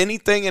see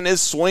anything in his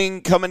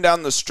swing coming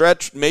down the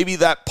stretch, maybe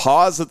that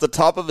pause at the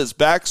top of his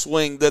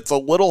backswing that's a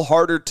little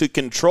harder to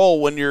control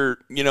when you're,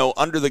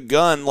 under the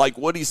gun, like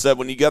Woody said,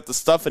 when you got the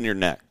stuff in your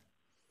neck?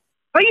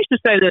 I used to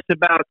say this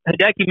about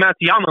Hideki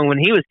Matsuyama when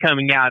he was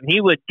coming out, and he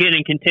would get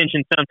in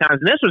contention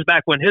sometimes. And this was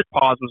back when his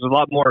pause was a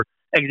lot more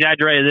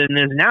exaggerated than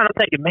it is now. And I'm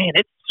thinking, man,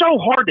 it's so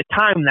hard to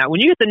time that.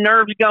 When you get the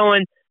nerves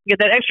going, you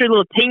get that extra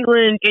little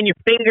tingling in your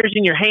fingers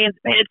and your hands.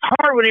 Man, it's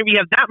hard whenever you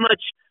have that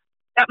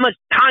much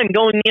time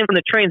going in from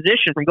the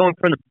transition, from going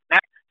from the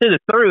back to the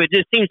through. It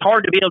just seems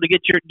hard to be able to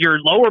get your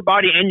lower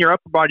body and your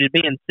upper body to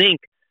be in sync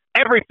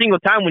every single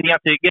time when you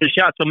have to get a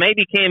shot. So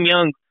maybe Cam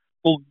Young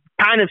will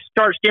kind of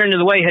start steering to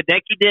the way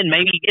Hideki did.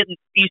 Maybe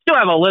you still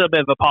have a little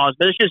bit of a pause,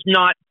 but it's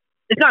not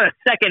a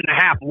second and a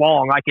half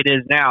long like it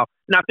is now.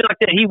 And I feel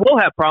like that he will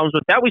have problems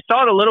with that. We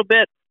saw it a little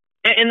bit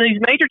in these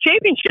major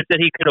championships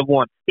that he could have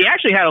won. He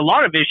actually had a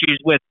lot of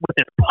issues with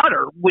his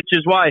putter, which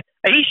is why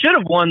he should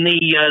have won the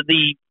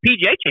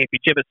PGA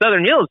Championship at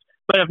Southern Hills.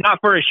 But if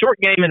not for his short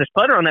game and his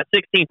putter on that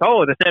 16th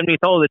hole or the 17th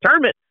hole of the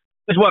tournament,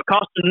 is what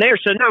cost him there.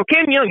 So no,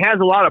 Cam Young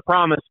has a lot of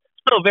promise.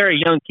 Still a very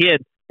young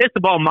kid. Hits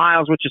the ball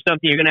miles, which is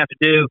something you're going to have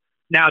to do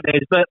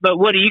nowadays. But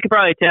Woody, you could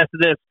probably attest to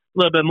this a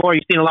little bit more.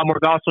 You've seen a lot more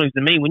golf swings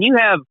than me. When you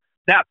have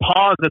that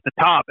pause at the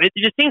top, it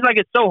just seems like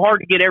it's so hard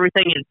to get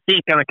everything in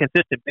sync on a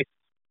consistent basis.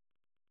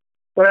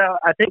 Well,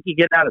 I think you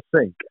get out of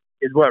sync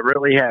is what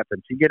really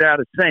happens. You get out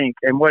of sync,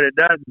 and what it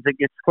does is it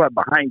gets the club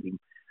behind him.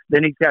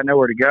 Then he's got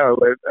nowhere to go.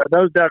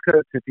 Those duck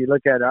hooks, if you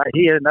look at it,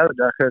 he had another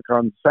duck hook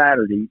on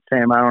Saturday.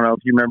 Sam, I don't know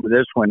if you remember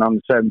this one on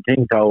the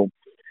 17th hole.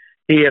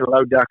 He had a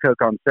low duck hook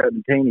on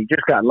 17. He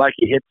just got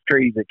lucky, hit the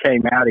trees that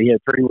came out. He had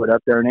 3-wood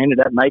up there and ended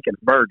up making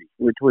a birdie,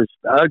 which was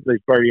the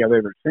ugliest birdie I've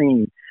ever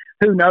seen.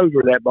 Who knows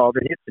where that ball,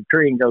 if it hits the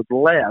tree and goes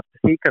left,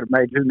 he could have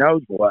made who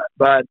knows what.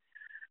 But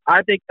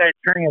I think that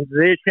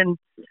transition,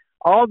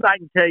 all I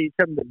can tell you,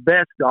 some of the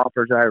best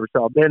golfers I ever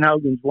saw, Ben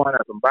Hogan's one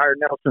of them, Byron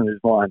Nelson is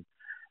one.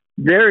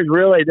 There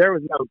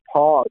was no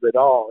pause at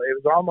all. It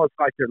was almost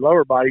like their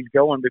lower body's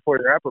going before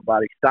their upper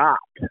body stopped,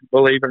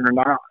 believe it or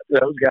not.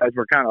 Those guys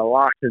were kind of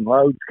locked and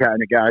loads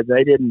kind of guys.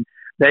 They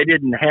They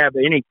didn't have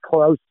any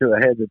close to a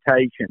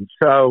hesitation.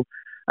 So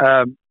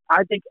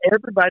I think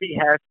everybody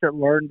has to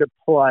learn to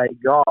play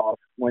golf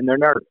when they're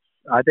nervous.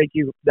 I think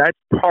that's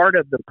part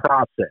of the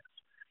process.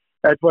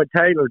 That's what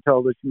Taylor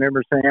told us.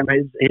 Remember, Sam,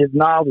 his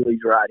novel he's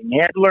writing. He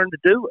had to learn to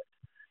do it.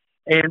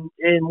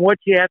 And what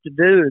you have to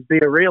do is be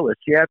a realist.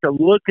 You have to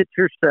look at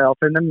yourself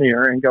in the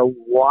mirror and go,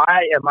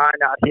 why am I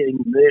not hitting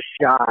this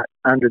shot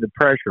under the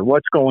pressure?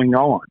 What's going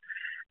on?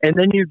 And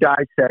then you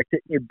dissect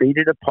it, you beat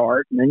it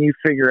apart, and then you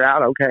figure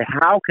out, okay,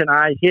 how can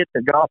I hit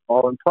the golf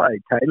ball and play?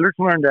 Taylor's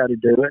learned how to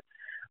do it.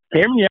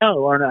 Cam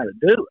Young learned how to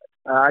do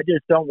it. I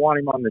just don't want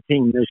him on the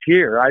team this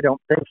year. I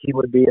don't think he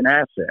would be an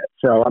asset.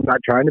 So I'm not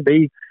trying to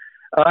be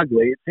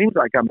ugly. It seems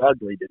like I'm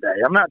ugly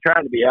today. I'm not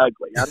trying to be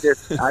ugly. I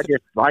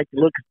just like to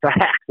look at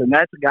facts, and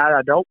that's a guy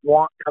I don't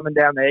want coming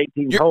down the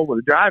 18th hole with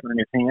a driver in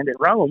his hand at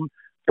Rome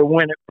to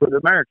win it for the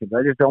Americans.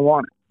 I just don't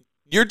want it.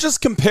 You're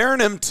just comparing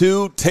him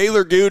to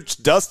Taylor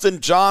Gooch, Dustin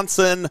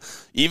Johnson,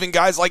 even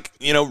guys like,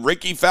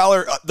 Ricky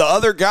Fowler, the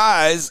other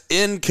guys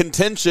in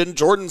contention,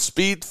 Jordan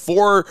Spieth,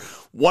 for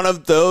one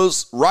of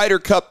those Ryder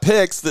Cup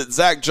picks that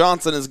Zach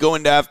Johnson is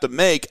going to have to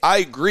make. I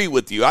agree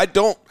with you. I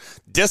don't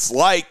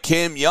dislike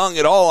Cam Young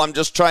at all. I'm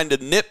just trying to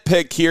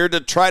nitpick here to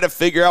try to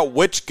figure out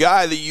which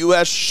guy the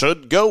U.S.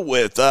 should go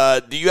with.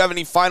 Do you have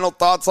any final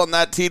thoughts on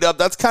that, T-Dub?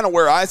 That's kind of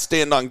where I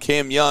stand on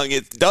Cam Young.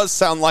 It does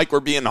sound like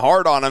we're being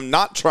hard on him,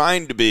 not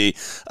trying to be.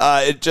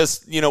 It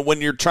just,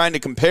 when you're trying to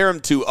compare him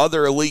to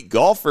other elite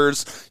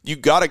golfers, you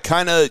got to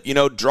kind of,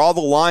 draw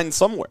the line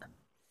somewhere.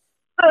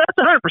 That's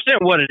 100%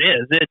 what it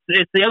is.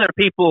 It's the other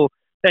people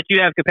that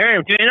you have comparing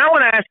him to. And I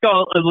want to ask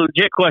y'all a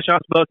legit question. I'll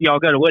both of y'all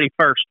go to Woody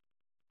first.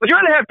 Would you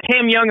rather have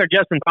Cam Young or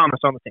Justin Thomas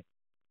on the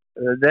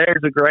team?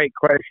 There's a great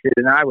question,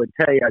 and I would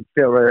tell you I'd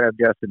still rather have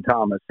Justin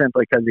Thomas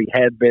simply because he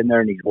has been there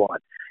and he's won.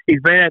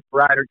 He's been at the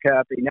Ryder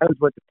Cup. He knows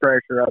what the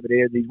pressure of it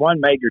is. He's won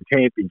major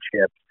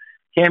championships.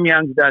 Cam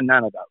Young's done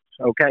none of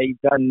those. Okay, he's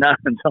done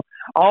nothing. So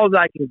all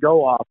I can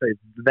go off is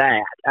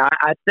that.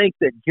 I think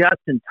that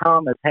Justin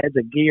Thomas has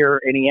a gear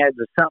and he has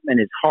something in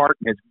his heart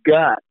and his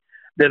gut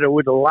that it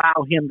would allow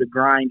him to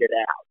grind it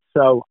out.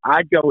 So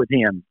I'd go with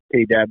him,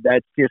 T-Dub.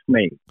 That's just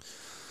me.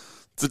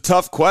 It's a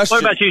tough question.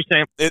 What about you,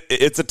 Sam?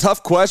 It's a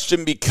tough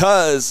question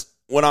because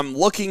when I'm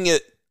looking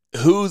at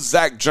who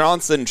Zach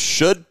Johnson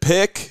should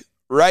pick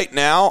right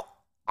now,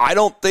 I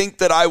don't think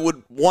that I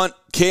would want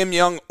Cam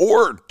Young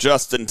or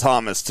Justin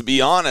Thomas, to be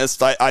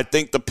honest. I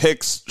think the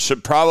picks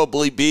should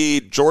probably be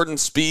Jordan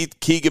Spieth,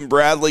 Keegan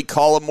Bradley,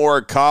 Collin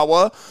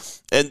Morikawa,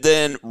 and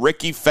then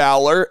Ricky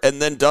Fowler,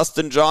 and then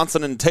Dustin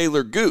Johnson and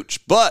Taylor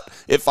Gooch. But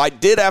if I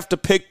did have to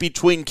pick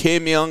between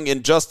Cam Young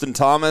and Justin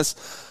Thomas,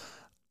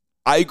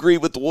 I agree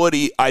with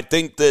Woody. I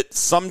think that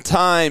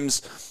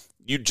sometimes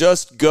you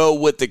just go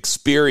with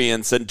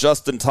experience, and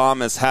Justin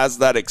Thomas has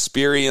that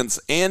experience.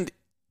 And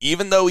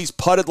even though he's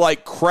putted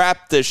like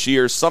crap this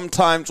year,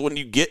 sometimes when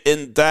you get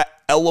in that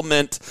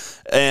element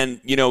and,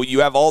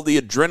 you have all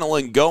the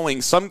adrenaline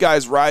going, some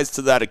guys rise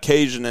to that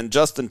occasion, and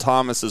Justin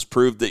Thomas has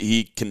proved that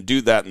he can do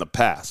that in the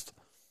past.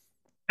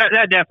 That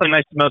definitely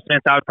makes the most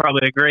sense. I would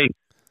probably agree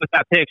with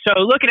that pick. So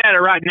looking at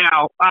it right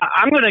now,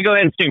 I'm going to go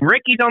ahead and assume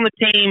Ricky's on the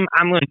team.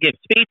 I'm going to give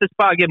Spieth a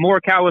spot, give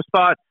Morikawa a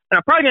spot, and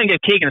I'm probably going to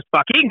give Keegan a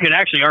spot. Keegan could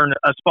actually earn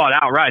a spot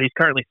outright. He's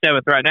currently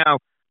 7th right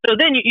now. So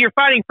then you're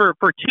fighting for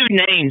two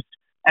names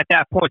at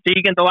that point. So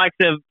you get the likes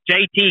of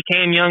JT,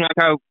 Cam Young,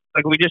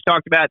 like we just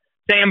talked about,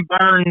 Sam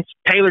Burns,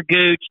 Taylor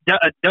Gooch,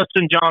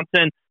 Dustin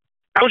Johnson,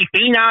 Tony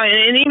Finau,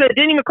 and even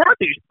Denny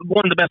McCarthy,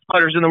 one of the best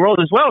putters in the world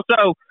as well.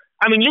 So,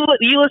 I mean, you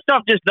list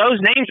off just those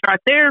names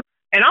right there,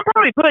 and I'm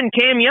probably putting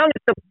Cam Young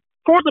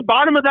towards the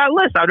bottom of that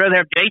list. I'd rather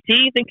have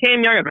JT than Cam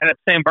Young. I'd rather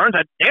have Sam Burns.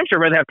 I'd damn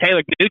sure rather have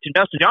Taylor Gooch and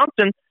Dustin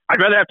Johnson.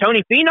 I'd rather have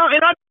Tony Finau,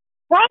 and I'd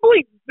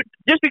probably,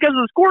 just because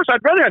of the scores,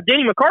 I'd rather have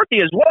Denny McCarthy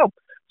as well.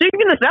 So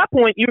even at that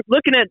point, you're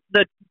looking at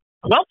the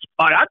 12th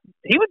spot.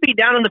 He would be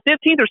down in the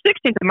 15th or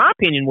 16th, in my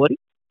opinion, Woody.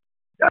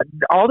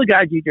 All the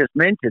guys you just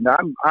mentioned,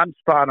 I'm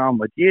spot on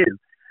with you.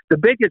 The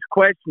biggest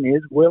question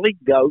is, will he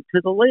go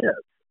to the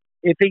Live?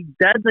 If he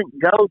doesn't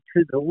go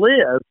to the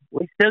Live,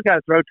 we still got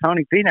to throw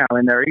Tony Finau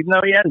in there, even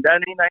though he hasn't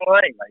done anything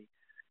lately.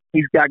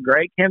 He's got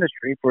great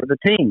chemistry for the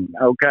team,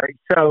 okay?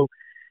 So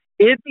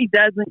if he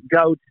doesn't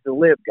go to the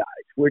Live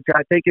guys, which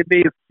I think would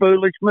be a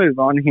foolish move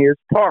on his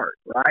part,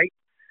 right?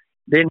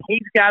 Then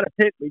he's got to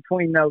pick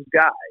between those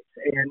guys.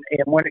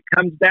 And when it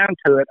comes down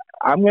to it,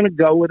 I'm going to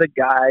go with a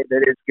guy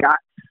that has got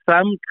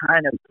some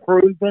kind of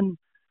proven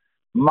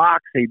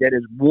moxie, that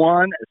has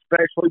won,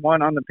 especially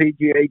one on the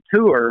PGA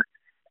Tour.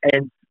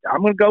 And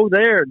I'm going to go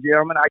there,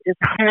 gentlemen. I just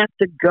have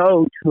to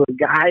go to a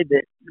guy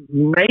that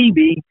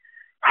maybe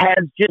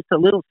has just a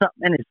little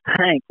something in his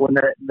tank. When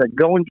the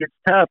going gets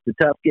tough, the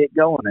tough get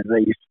going, as they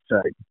used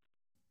to say.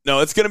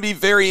 No, it's going to be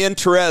very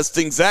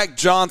interesting. Zach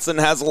Johnson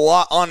has a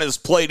lot on his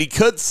plate. He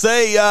could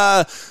say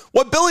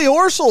what Billy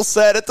Horschel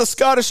said at the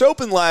Scottish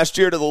Open last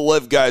year to the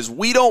Live guys.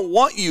 We don't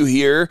want you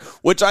here,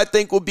 which I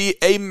think would be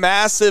a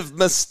massive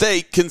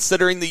mistake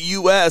considering the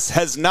U.S.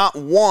 has not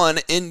won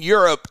in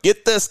Europe.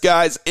 Get this,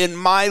 guys, in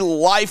my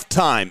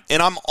lifetime,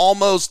 and I'm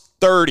almost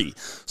 30.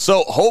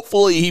 So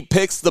hopefully he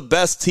picks the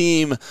best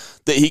team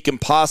that he can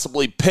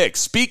possibly pick.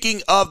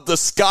 Speaking of the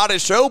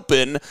Scottish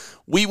Open,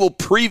 we will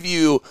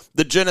preview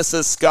the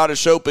Genesis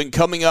Scottish Open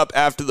coming up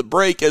after the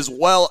break, as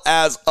well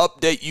as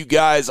update you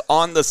guys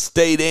on the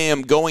State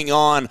Am going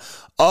on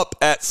up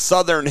at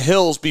Southern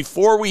Hills.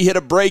 Before we hit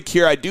a break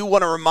here, I do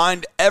want to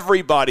remind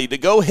everybody to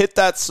go hit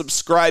that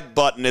subscribe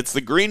button. It's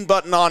the green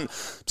button on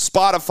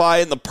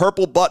Spotify and the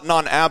purple button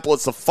on Apple.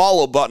 It's the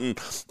follow button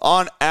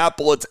on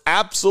Apple. It's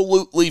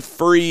absolutely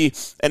free,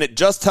 and it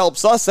just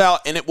helps us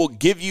out, and it will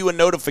give you a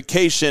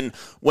notification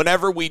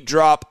whenever we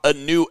drop a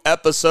new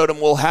episode,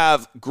 and we'll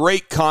have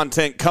great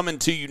content coming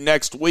to you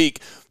next week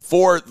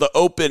for the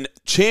Open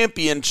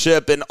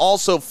Championship. And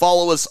also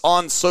follow us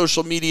on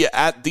social media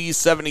at the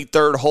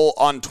 73rd Hole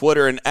on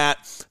Twitter and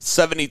at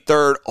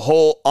 73rd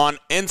Hole on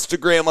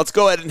Instagram. Let's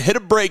go ahead and hit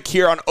a break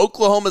here on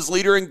Oklahoma's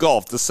leader in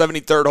golf, the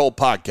 73rd Hole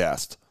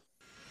podcast.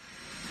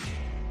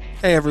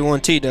 Hey everyone,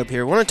 T-Dub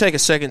here. I want to take a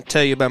second to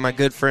tell you about my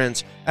good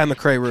friends at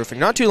McCray Roofing.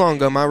 Not too long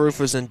ago, my roof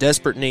was in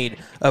desperate need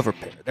of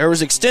repair. There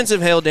was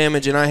extensive hail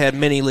damage, and I had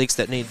many leaks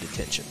that needed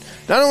attention.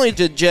 Not only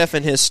did Jeff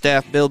and his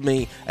staff build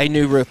me a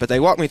new roof, but they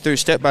walked me through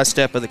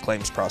step-by-step of the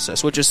claims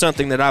process, which is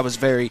something that I was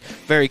very,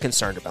 very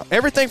concerned about.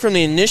 Everything from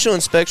the initial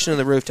inspection of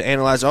the roof to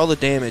analyze all the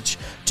damage,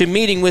 to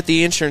meeting with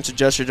the insurance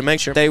adjuster to make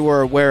sure they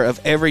were aware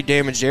of every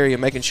damaged area,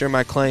 making sure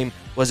my claim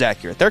was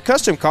accurate. Their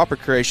custom copper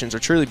creations are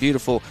truly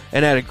beautiful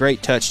and add a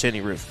great touch to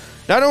any roof.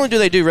 Not only do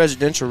they do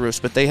residential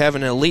roofs, but they have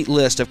an elite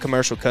list of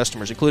commercial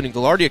customers, including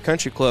Gaillardia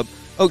Country Club,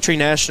 Oak Tree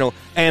National,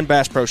 and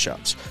Bass Pro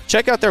Shops.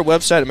 Check out their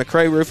website at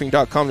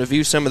McCrayRoofing.com to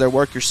view some of their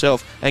work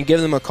yourself and give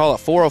them a call at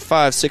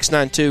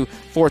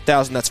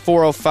 405-692-4000. That's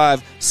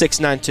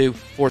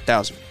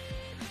 405-692-4000.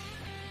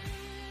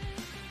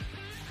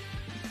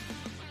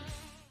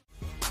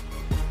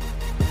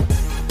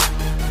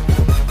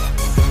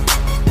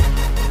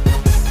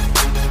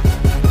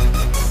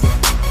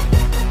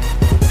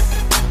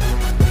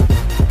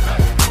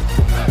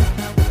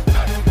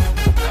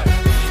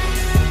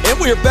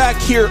 We're back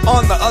here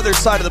on the other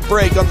side of the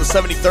break on the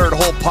 73rd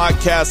Hole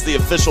podcast, the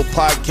official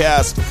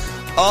podcast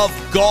of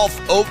Golf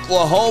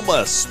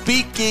Oklahoma.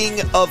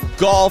 Speaking of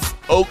golf,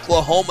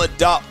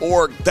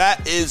 Oklahoma.org,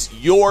 that is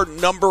your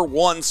number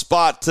one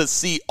spot to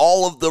see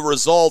all of the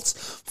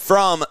results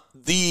from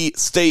the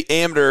State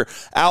Amateur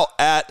out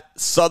at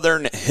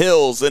Southern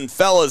Hills. And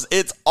fellas,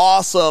 it's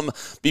awesome,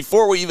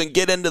 before we even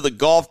get into the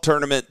golf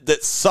tournament,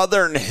 that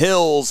Southern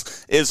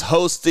Hills is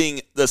hosting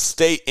the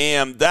State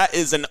Am. That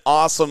is an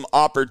awesome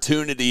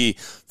opportunity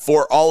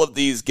for all of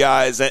these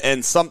guys,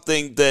 and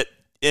something that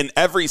in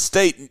every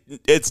state,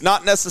 it's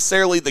not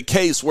necessarily the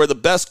case where the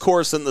best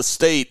course in the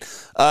state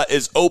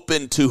is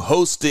open to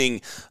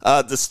hosting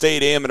the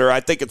State Amateur.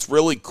 I think it's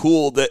really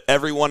cool that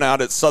everyone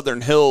out at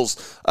Southern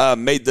Hills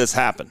made this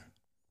happen.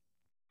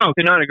 I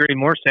could not agree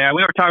more, Sam.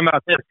 We were talking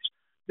about this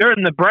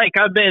during the break.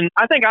 I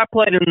think I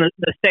played in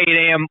the State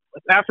Am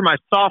after my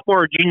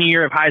sophomore or junior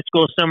year of high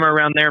school, somewhere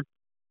around there.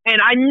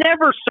 And I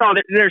never saw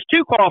that. There's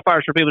two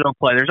qualifiers for people who don't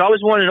play. There's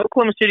always one in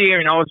Oklahoma City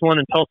area and always one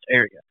in Tulsa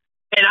area.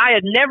 And I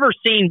had never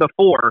seen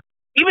before,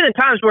 even in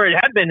times where it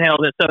had been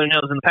held at Southern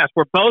Hills in the past,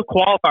 where both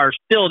qualifiers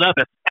filled up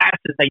as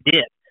fast as they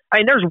did. I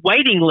mean, there's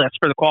waiting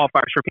lists for the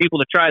qualifiers for people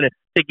to try to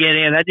get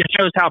in. That just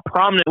shows how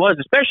prominent it was,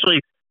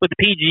 especially with the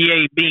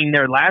PGA being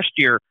there last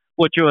year,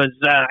 which was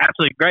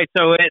absolutely great.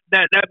 So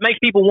that makes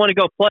people want to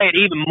go play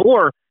it even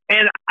more.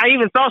 And I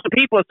even saw some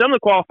people at some of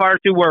the qualifiers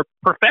who were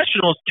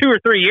professionals 2 or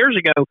 3 years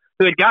ago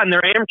who had gotten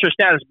their amateur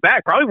status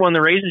back. Probably one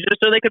of the reasons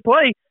just so they could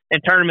play in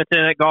tournaments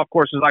and at golf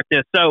courses like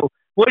this. So,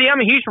 Woody,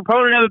 I'm a huge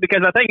proponent of it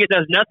because I think it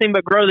does nothing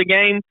but grow the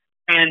game.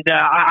 And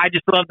I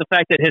just love the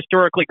fact that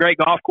historically great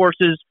golf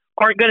courses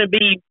aren't going to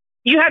be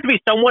 – you have to be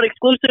somewhat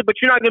exclusive, but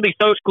you're not going to be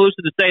so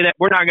exclusive to say that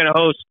we're not going to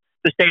host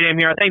the State Am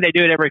here. I think they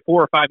do it every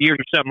 4 or 5 years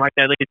or something like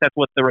that. At least that's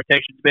what the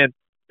rotation's been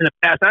in the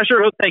past. I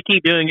sure hope they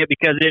keep doing it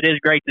because it is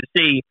great to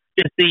see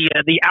just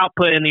the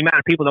output and the amount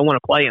of people that want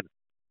to play in it.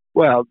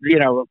 Well, you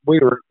know, we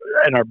were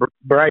in our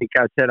break.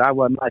 I said I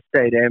won my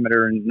State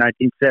Amateur in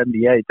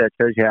 1978. That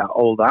shows you how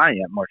old I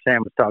am. Or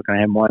Sam was talking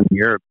to him 1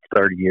 year,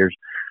 30 years.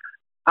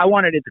 I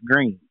won it at the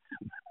greens.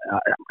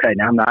 Okay,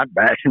 now I'm not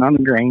bashing on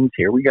the greens.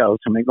 Here we go.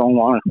 Somebody's going to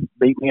want to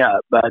beat me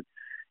up. But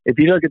if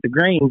you look at the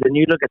greens and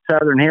you look at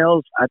Southern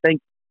Hills, I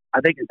think I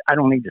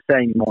don't need to say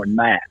any more than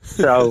that.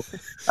 So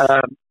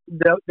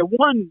the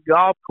one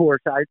golf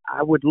course I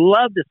would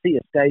love to see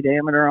a State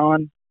Amateur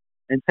on,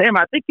 and Sam,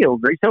 I think you'll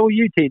agree, so will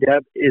you,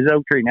 T-Dub, is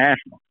Oak Tree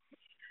National.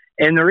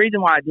 And the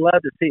reason why I'd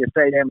love to see a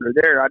State Amateur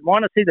there, I'd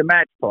want to see the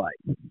match play.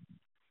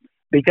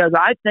 Because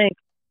I think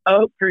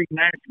Oak Tree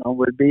National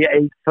would be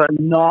a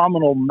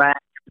phenomenal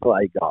match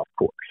play golf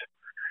course.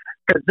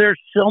 Because there's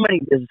so many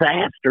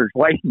disasters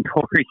waiting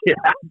for you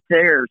out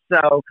there.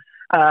 So,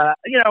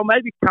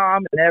 maybe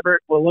Tom and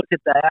Everett will look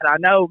at that. I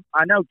know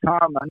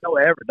Tom, I know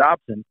Everett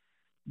Dobson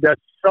does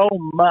so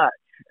much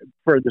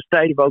for the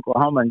state of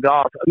Oklahoma and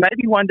golf.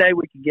 Maybe one day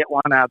we could get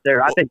one out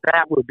there. I think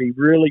that would be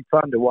really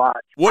fun to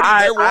watch. Woody,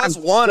 there was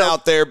one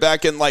out there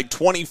back in like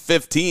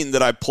 2015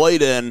 that I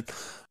played in.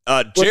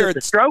 Jared, was it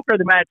the stroke or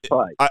the match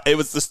play? It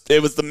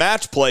was the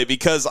match play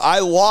because I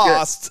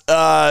lost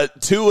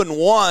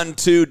 2-1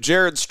 to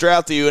Jared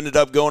Strouthey, who ended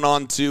up going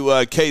on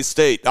to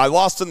K-State. I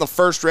lost in the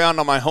first round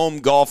on my home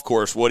golf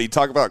course. Woody,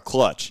 talk about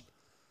clutch.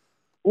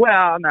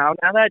 Well, now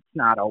that's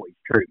not always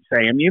true,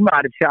 Sam. You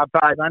might have shot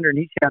 500 and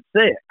he shot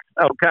 6.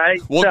 Okay,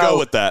 we'll go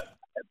with that.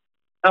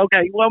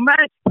 Okay, well,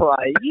 match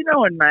play.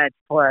 In match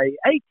play,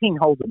 18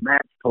 holes of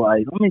match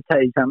play. Let me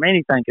tell you something.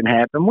 Anything can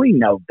happen. We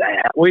know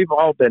that. We've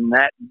all been in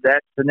that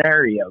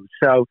scenario.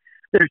 So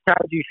there's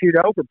times you shoot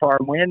over par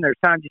and win. There's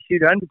times you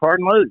shoot under par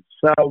and lose.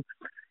 So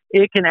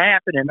it can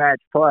happen in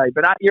match play.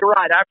 But you're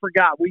right. I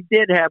forgot. We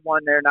did have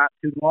one there not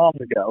too long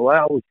ago.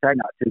 Well, we say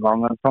not too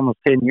long. It's almost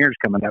 10 years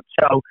coming up.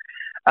 So,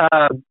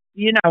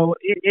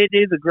 it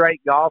is a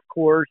great golf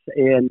course,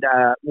 and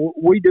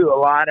we do a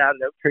lot out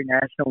at Oak Tree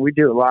National. We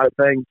do a lot of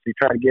things to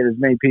try to get as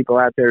many people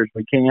out there as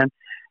we can.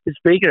 And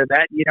speaking of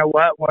that, you know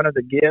what? One of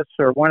the gifts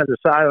or one of the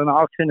silent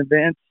auction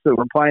events that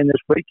we're playing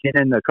this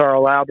weekend in the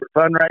Carl Albert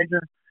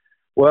fundraiser,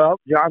 well,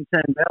 John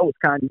Sandell was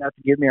kind enough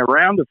to give me a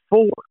round of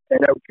 4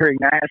 at Oak Tree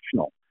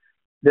National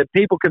that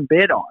people can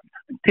bid on.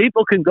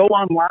 People can go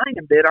online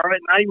and bid on it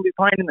and not even be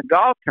playing in the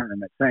golf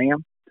tournament,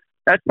 Sam.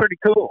 That's pretty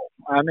cool.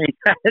 I mean,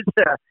 it's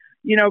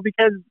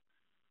because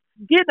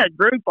getting a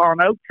group on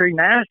Oak Tree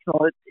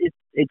National,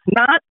 it's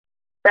not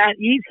that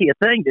easy a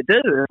thing to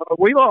do.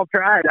 We've all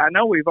tried. I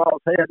know we've all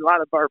said, a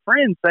lot of our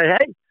friends say,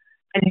 hey,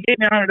 can you get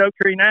me on at Oak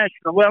Tree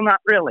National? Well,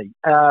 not really.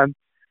 I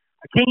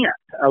can't,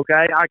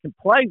 okay? I can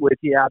play with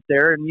you out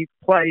there and you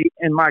can play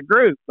in my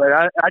group, but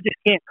I just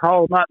can't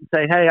call them up and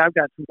say, hey, I've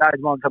got some guys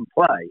who want to come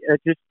play.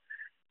 It's just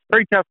a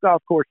pretty tough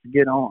golf course to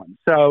get on.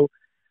 So,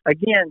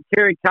 again,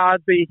 Kerry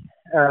Cosby,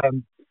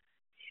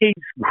 he's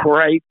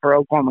great for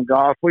Oklahoma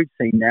golf. We've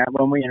seen that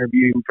when we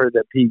interviewed him for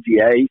the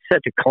PGA. He's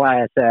such a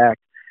class act.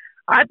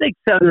 I think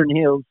Southern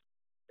Hills,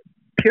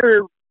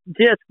 pure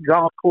disc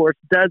golf course,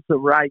 does the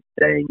right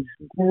things.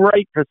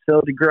 Great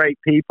facility, great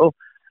people.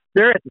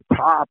 They're at the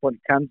top when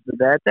it comes to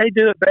that. They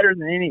do it better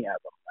than any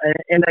of them.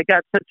 And they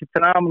got such a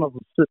phenomenal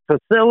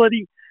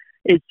facility.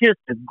 It's just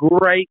a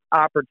great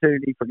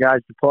opportunity for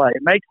guys to play.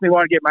 It makes me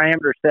want to get my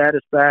amateur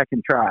status back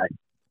and try.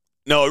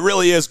 No, it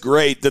really is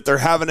great that they're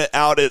having it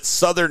out at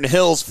Southern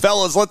Hills.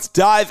 Fellas, let's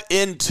dive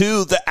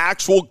into the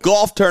actual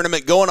golf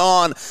tournament going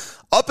on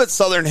up at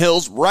Southern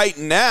Hills right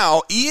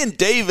now. Ian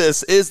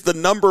Davis is the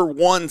number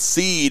 1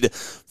 seed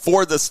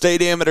for the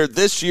State Amateur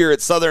this year at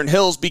Southern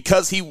Hills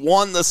because he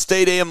won the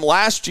State Am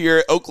last year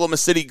at Oklahoma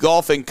City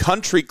Golf and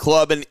Country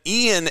Club, and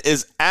Ian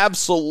is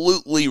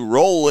absolutely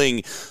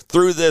rolling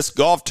through this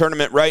golf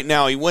tournament right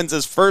now. He wins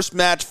his first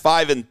match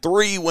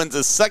 5-3, wins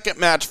his second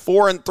match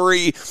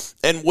 4-3,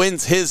 and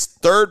wins his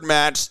third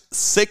match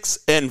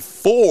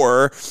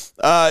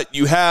 6-4.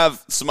 You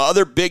have some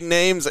other big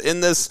names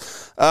in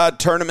this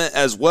tournament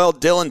as well.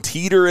 Dylan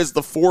Teeter is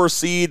the 4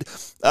 seed.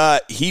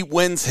 He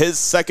wins his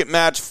second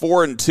match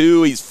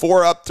 4-2. He's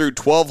 4 up through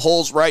 12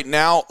 holes right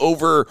now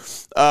over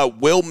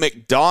Will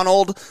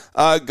McDonald.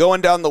 Going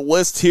down the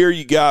list here,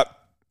 you got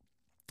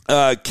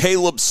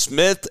Caleb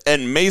Smith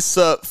and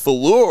Mesa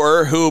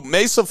Falur,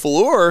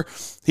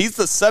 he's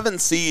the 7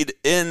 seed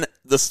in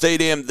the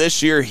State Am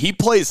this year. He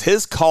plays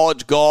his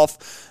college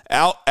golf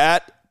out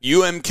at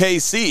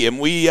UMKC, and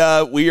we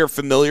are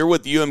familiar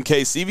with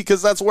UMKC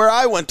because that's where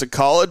I went to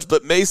college,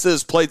 but Mesa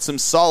has played some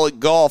solid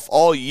golf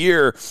all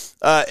year,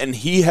 and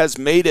he has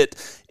made it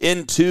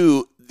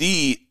into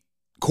the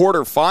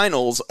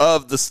quarterfinals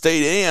of the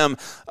State Am.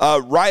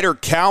 Ryder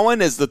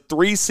Cowan is the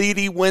 3 seed.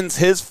 He wins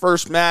his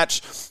first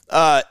match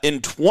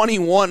in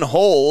 21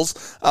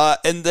 holes,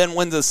 and then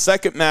wins the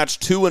second match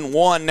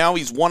 2-1. Now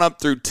he's 1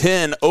 up through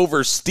 10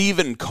 over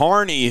Stephen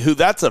Carney, who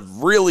that's a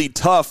really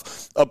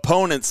tough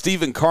opponent.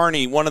 Stephen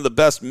Carney, one of the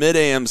best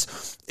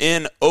mid-ams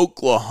in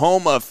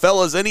Oklahoma.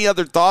 Fellas, any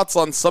other thoughts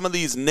on some of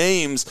these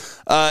names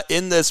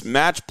in this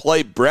match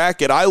play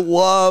bracket? I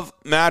love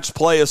match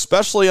play,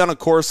 especially on a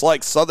course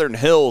like Southern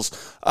Hills.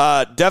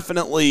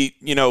 Definitely,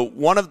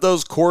 one of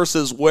those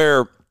courses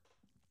where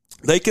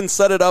they can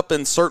set it up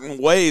in certain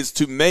ways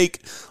to make,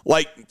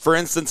 like, for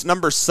instance,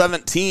 number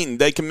 17,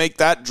 they can make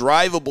that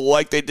drivable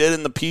like they did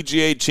in the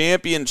PGA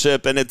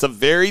Championship, and it's a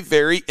very,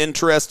 very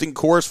interesting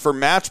course for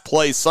match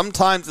play.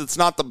 Sometimes it's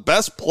not the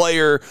best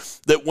player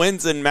that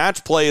wins in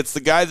match play. It's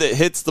the guy that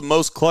hits the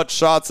most clutch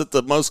shots at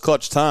the most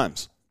clutch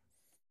times.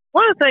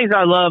 One of the things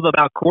I love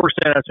about course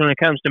setups when it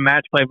comes to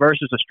match play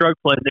versus a stroke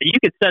play is that you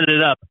can set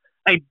it up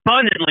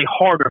abundantly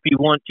harder if you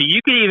want to. You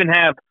can even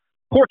have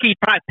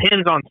porky-type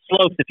pins on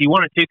slopes if you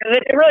wanted to, because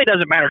it really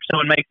doesn't matter if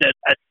someone makes it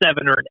a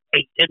 7 or an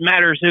 8. It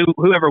matters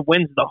whoever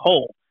wins the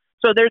hole.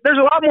 So there's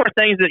a lot more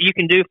things that you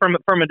can do from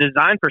a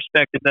design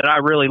perspective that I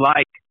really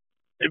like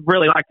to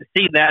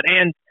see that.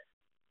 And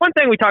one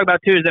thing we talk about,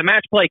 too, is that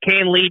match play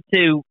can lead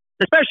to,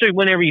 especially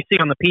whenever you see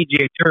on the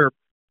PGA Tour,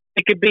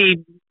 it could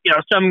be,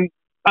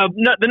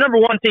 the number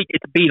 1 seed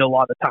gets beat a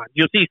lot of times.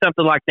 You'll see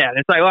something like that.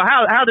 It's like, well,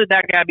 how did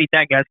that guy beat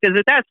that guy? Because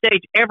at that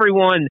stage,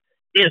 everyone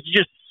is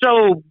just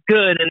so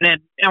good, and then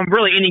on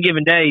really any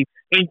given day,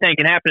 anything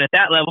can happen at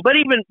that level. But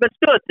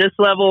still at this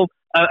level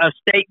of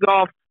state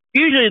golf,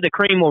 usually the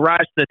cream will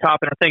rise to the top,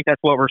 and I think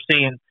that's what we're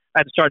seeing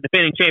at the start.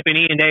 Defending champion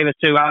Ian Davis,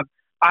 who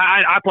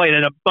I played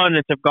an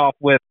abundance of golf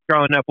with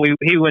growing up.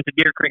 He went to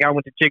Deer Creek, I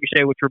went to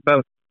Chickasha, which were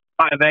both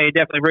 5A.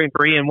 Definitely rooting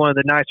for Ian, one of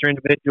the nicer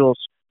individuals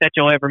that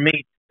you'll ever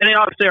meet. And then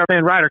obviously our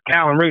man Ryder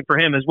Cowan, rooting for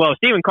him as well.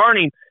 Stephen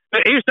Carney,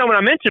 here's someone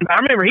I mentioned.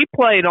 I remember he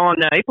played on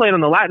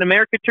the Latin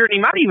America tour, and he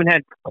might have even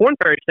had Corn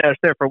Ferry status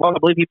there for a while. I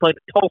believe he played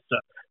at Tulsa.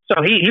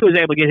 So he was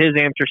able to get his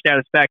amateur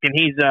status back, and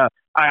he's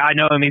I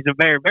know him. He's a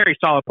very, very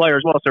solid player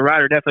as well. So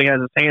Ryder definitely has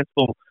his hands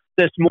full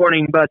this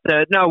morning. But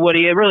no,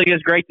 Woody, it really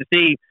is great to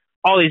see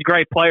all these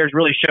great players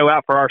really show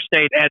out for our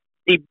state at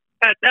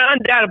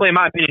undoubtedly, in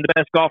my opinion, the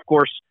best golf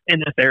course in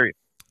this area.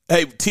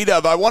 Hey,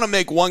 T-Dub, I want to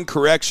make one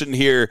correction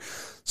here.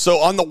 So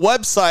on the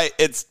website,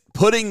 it's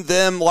putting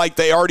them like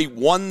they already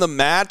won the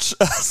match.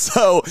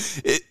 So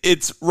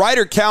it's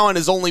Ryder Cowan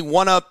is only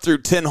 1 up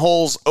through 10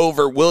 holes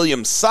over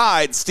Williams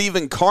Side.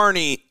 Stephen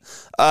Carney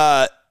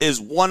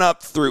is 1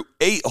 up through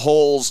 8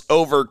 holes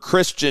over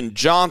Christian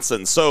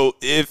Johnson. So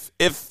if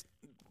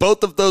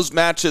both of those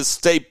matches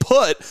stay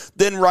put,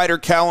 then Ryder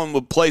Cowan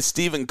would play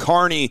Stephen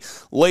Carney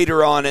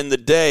later on in the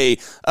day.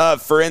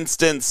 For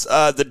instance,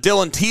 the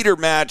Dylan Teeter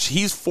match,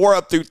 he's 4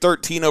 up through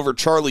 13 over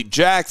Charlie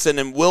Jackson,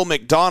 and Will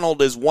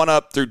McDonald is 1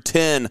 up through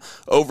 10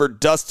 over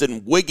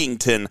Dustin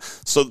Wigington.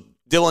 So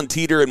Dylan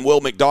Teeter and Will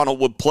McDonald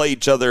would play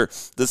each other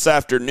this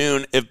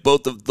afternoon if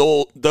both of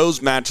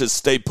those matches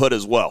stay put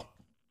as well.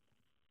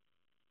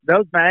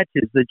 Those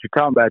matches that you're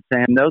talking about,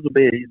 Sam, those will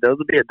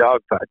be a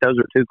dogfight. Those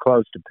are too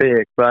close to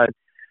pick, but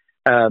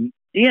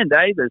Ian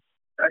Davis,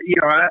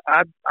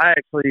 I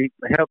actually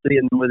helped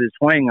Ian with his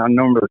swing on a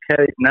number of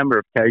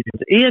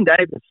occasions. Ian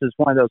Davis is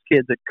one of those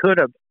kids that could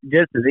have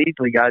just as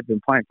easily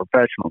been playing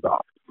professional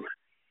golf.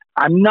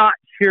 I'm not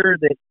sure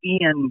that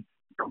Ian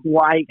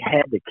quite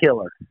had the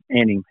killer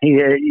in him.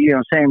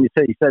 Sam, you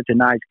said he's such a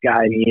nice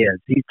guy. He is.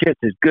 He's just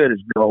as good as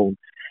gold.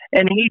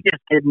 And he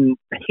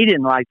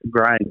didn't like the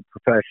grind of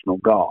professional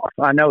golf.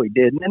 I know he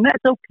didn't, and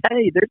that's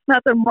okay. There's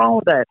nothing wrong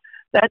with that.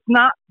 That's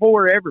not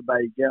for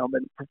everybody,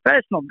 gentlemen.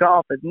 Professional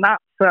golf is not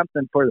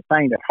something for the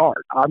faint of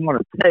heart. I'm going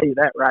to tell you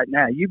that right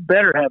now. You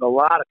better have a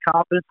lot of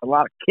confidence, a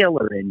lot of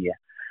killer in you.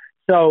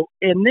 So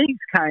in these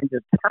kinds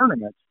of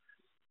tournaments,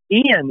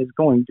 Ian is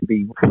going to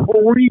be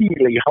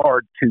really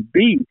hard to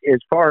beat as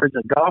far as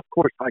a golf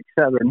course like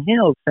Southern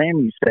Hills. Sam,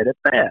 you said it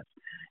best.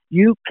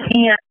 You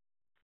can't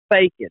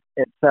fake it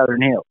at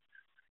Southern Hills.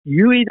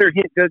 You either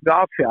hit good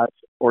golf shots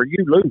or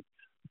you lose.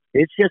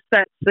 It's just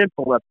that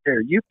simple up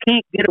there. You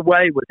can't get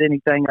away with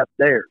anything up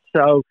there.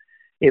 So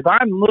if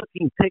I'm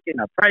picking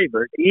a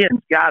favorite,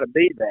 Ian's got to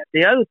be that.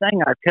 The other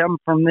thing I come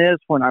from this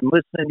when I'm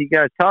listening to you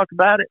guys talk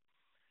about it,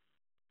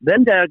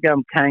 them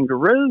daggum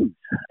kangaroos.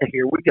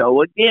 Here we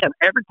go again.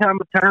 Every time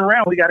we turn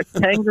around, we got a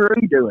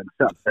kangaroo doing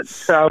something.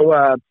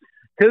 So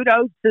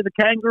kudos to the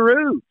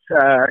kangaroos.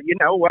 How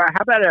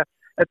about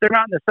if they're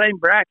not in the same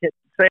bracket,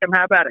 Sam,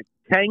 how about a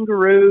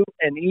kangaroo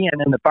and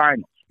Ian in the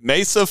finals?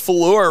 Mesa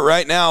Fleur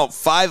right now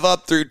 5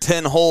 up through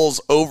 10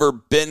 holes over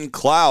Ben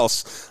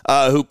Klaus,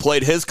 who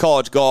played his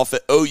college golf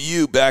at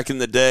OU back in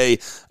the day.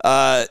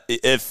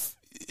 If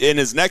in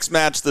his next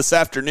match this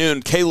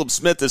afternoon, Caleb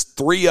Smith is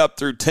 3 up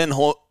through 10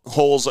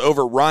 holes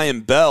over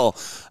Ryan Bell.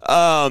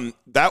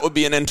 That would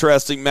be an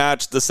interesting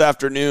match this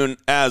afternoon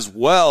as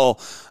well.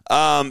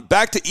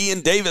 Back to Ian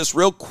Davis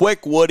real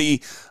quick,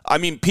 Woody. I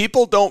mean,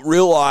 people don't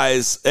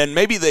realize, and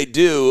maybe they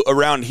do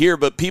around here,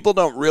 but people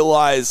don't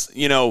realize,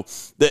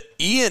 that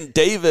Ian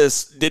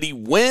Davis, did he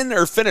win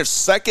or finish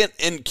second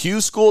in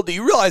Q School? Do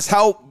you realize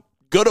how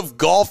good of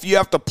golf you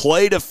have to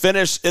play to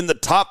finish in the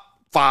top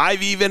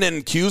 5 even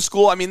in Q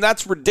School? I mean,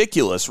 that's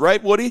ridiculous,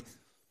 right, Woody?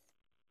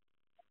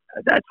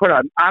 That's what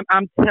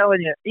I'm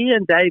telling you.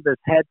 Ian Davis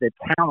had the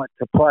talent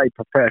to play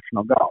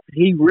professional golf.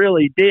 He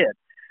really did.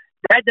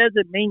 That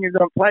doesn't mean you're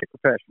going to play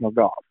professional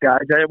golf, guys.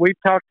 We've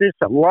talked this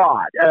a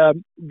lot.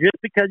 Just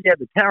because you have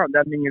the talent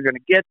doesn't mean you're going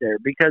to get there,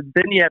 because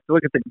then you have to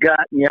look at the gut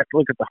and you have to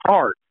look at the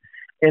heart.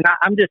 And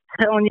I'm just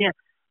telling you,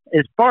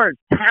 as far as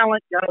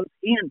talent goes,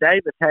 Ian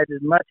Davis had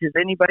as much as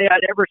anybody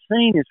I'd ever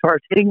seen as far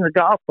as hitting the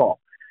golf ball.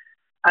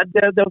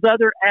 Those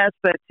other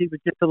aspects he was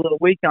just a little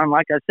weak on.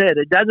 Like I said,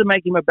 it doesn't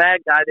make him a bad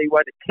guy that he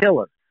wasn't a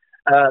killer.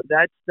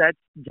 That's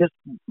just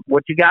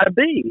what you got to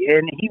be,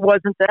 and he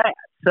wasn't that.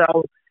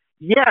 So,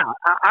 yeah,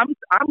 I'm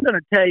going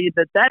to tell you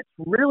that that's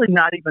really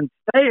not even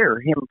fair,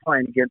 him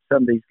playing against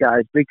some of these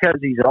guys, because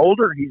he's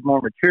older, he's more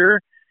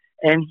mature,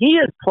 and he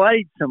has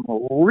played some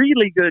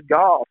really good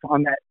golf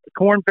on that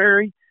Corn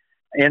Ferry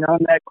and on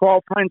that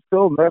qualifying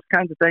school and those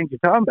kinds of things you're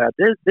talking about.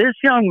 This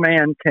young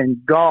man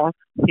can golf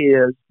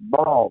his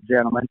ball,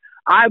 gentlemen.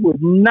 I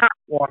would not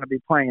want to be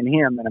playing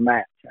him in a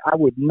match. I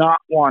would not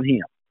want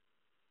him.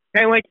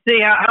 Can't wait to see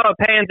how it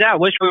pans out.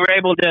 Wish we were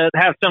able to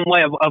have some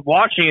way of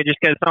watching it, just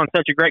because it's on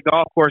such a great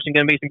golf course and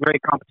going to be some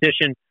great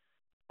competition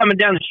coming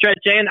down the stretch.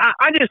 And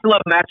I just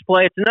love match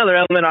play. It's another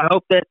element. I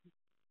hope that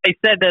they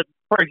said that,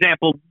 for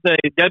example, the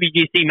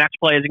WGC match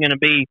play is going to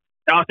be,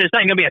 it's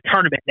not going to be a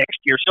tournament next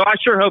year. So I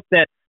sure hope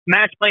that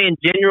match play in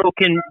general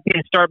can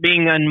start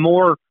being a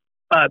more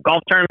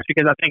golf tournaments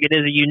because I think it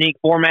is a unique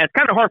format. It's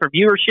kind of hard for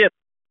viewership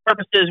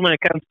purposes when it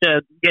comes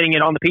to getting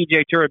it on the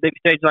PGA Tour, a big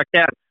stage like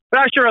that.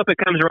 But I sure hope it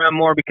comes around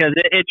more because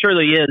it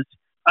truly is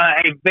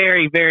a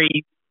very,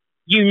 very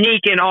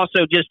unique and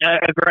also just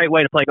a great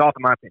way to play golf,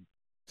 in my opinion.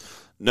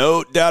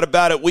 No doubt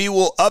about it. We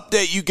will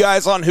update you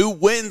guys on who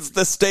wins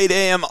the State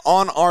Am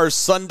on our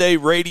Sunday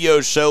radio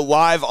show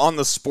live on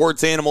the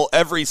Sports Animal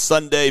every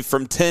Sunday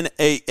from 10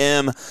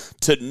 a.m.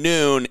 to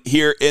noon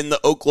here in the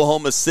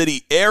Oklahoma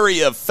City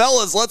area.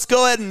 Fellas, let's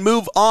go ahead and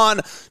move on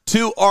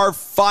to our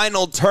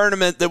final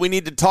tournament that we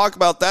need to talk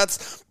about.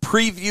 That's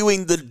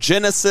previewing the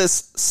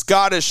Genesis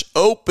Scottish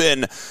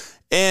Open.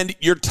 And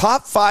your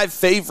top 5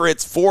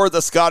 favorites for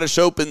the Scottish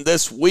Open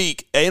this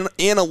week,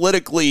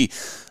 analytically,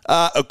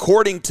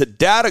 according to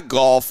Data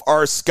Golf,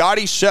 are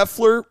Scottie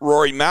Scheffler,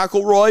 Rory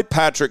McIlroy,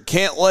 Patrick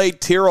Cantlay,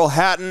 Tyrrell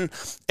Hatton,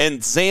 and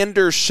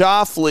Xander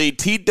Schauffele.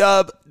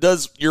 T-Dub,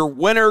 does your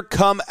winner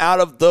come out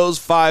of those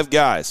 5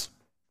 guys?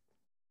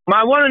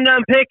 My one and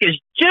done pick is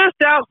just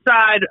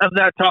outside of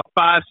that top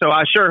 5, so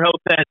I sure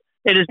hope that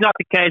it is not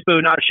the case, but it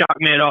would not shock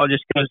me at all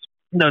just because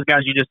those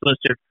guys you just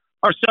listed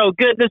are so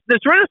good.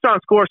 This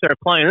Renaissance course they're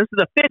playing, this is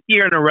the 5th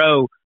year in a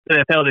row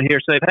that they've held it here,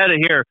 so they've had it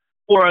here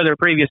 4 other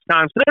previous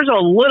times. So there's a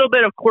little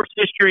bit of course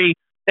history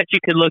that you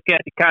could look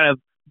at to kind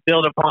of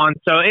build upon.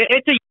 So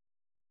it's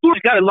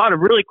got a lot of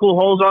really cool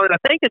holes on it.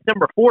 I think it's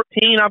number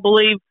 14, I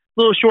believe. A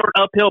little short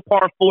uphill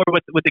par 4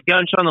 with the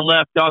gunch on the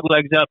left, dog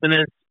legs up, and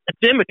then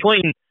it's in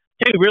between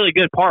 2 really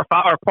good par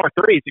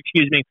 3s,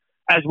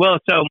 as well.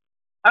 So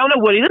I don't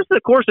know, Woody. This is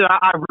a course that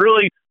I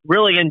really,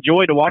 really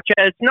enjoy to watch.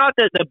 It's not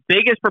the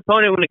biggest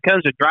proponent when it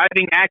comes to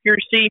driving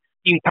accuracy.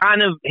 You can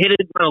kind of hit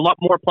it in a lot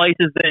more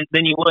places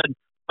than you would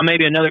on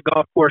maybe another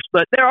golf course.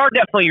 But there are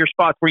definitely your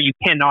spots where you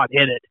cannot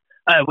hit it,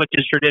 which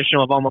is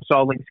traditional of almost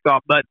all links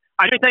golf. But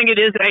I do think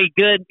it is a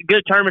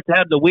good tournament to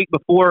have the week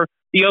before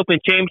the Open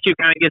Championship.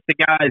 Kind of gets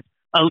the guys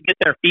get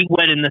their feet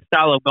wet in the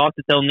style of golf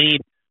that they'll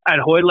need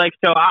at Hoyle Lake.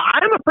 So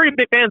I'm a pretty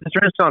big fan of this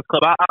Renaissance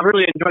Club. I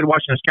really enjoyed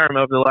watching this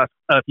tournament over the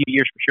last few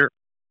years for sure.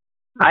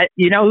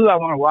 You know who I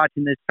want to watch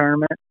in this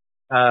tournament?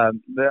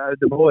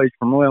 The boys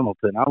from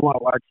Wilmington. I want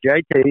to watch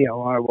JT. I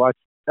want to watch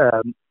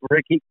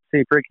Ricky, see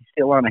if Ricky's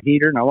still on a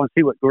heater, and I want to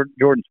see what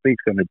Jordan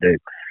Spieth's going to do.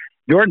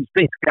 Jordan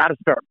Spieth's got to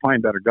start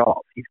playing better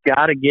golf. He's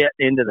got to get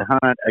into the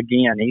hunt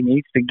again. He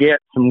needs to get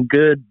some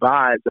good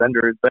vibes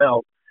under his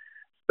belt,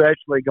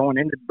 especially going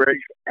into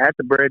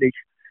the British.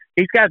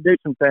 He's got to do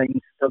some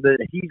things so that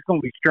he's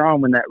going to be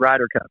strong when that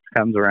Ryder Cup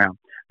comes around.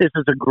 This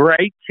is a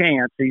great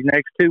chance these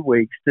next 2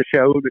 weeks to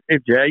show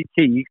if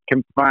JT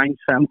can find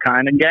some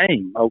kind of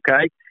game,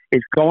 okay?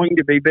 It's going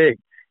to be big.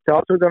 It's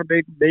also going to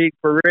be big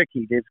for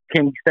Ricky.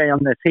 Can he stay on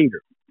this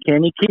heater?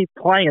 Can he keep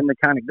playing the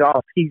kind of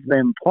golf he's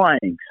been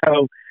playing?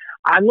 So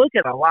I look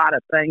at a lot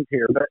of things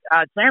here. But,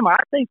 Sam, I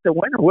think the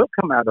winner will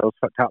come out of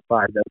those top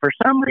 5, though. For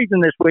some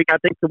reason this week, I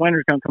think the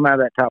winner's going to come out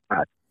of that top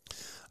 5.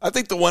 I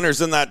think the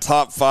winner's in that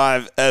top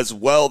 5 as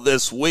well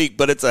this week,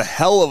 but it's a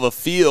hell of a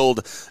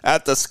field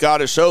at the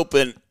Scottish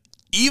Open.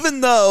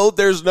 Even though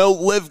there's no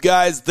LIV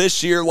guys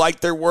this year like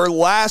there were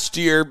last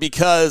year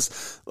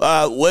because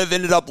LIV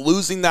ended up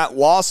losing that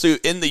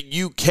lawsuit in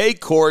the UK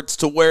courts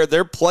to where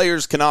their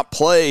players cannot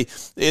play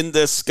in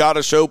this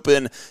Scottish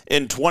Open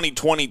in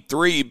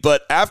 2023.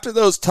 But after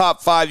those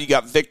top 5, you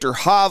got Victor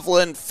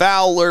Hovland,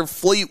 Fowler,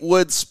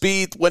 Fleetwood,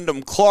 Spieth,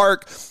 Wyndham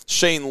Clark,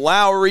 Shane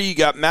Lowry. You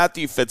got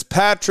Matthew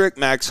Fitzpatrick,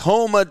 Max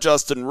Homa,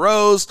 Justin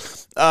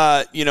Rose,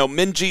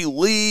 Minjee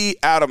Lee,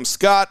 Adam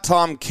Scott,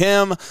 Tom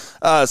Kim,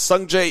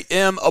 Sungjae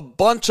Im, a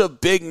bunch of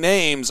big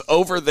names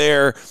over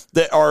there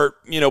that are,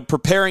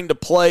 preparing to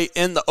play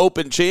in the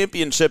Open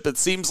Championship. It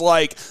seems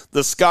like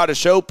the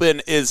Scottish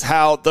Open is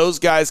how those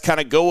guys kind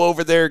of go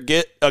over there,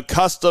 get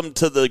accustomed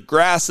to the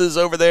grasses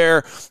over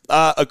there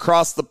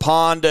across the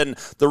pond, and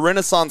the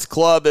Renaissance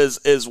Club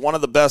is one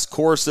of the best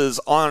courses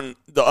on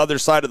the other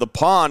side of the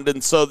pond,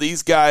 and so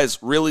these guys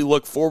really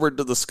look forward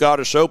to the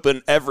Scottish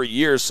Open every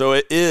year. So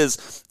it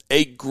is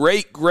a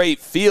great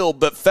field.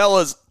 But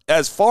fellas,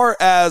 as far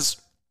as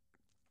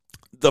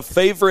the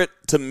favorite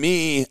to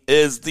me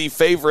is the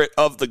favorite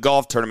of the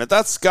golf tournament,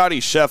 that's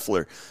Scottie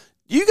Scheffler.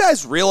 You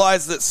guys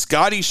realize that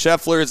Scottie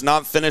Scheffler has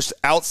not finished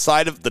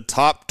outside of the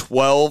top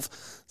 12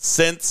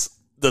 since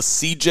the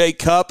CJ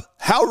Cup?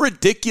 How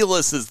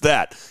ridiculous is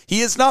that?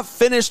 He has not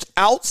finished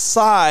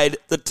outside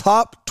the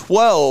top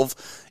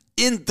 12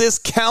 in this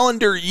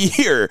calendar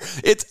year.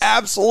 It's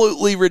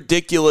absolutely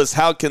ridiculous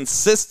how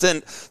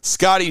consistent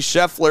Scottie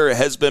Scheffler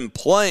has been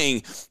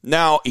playing.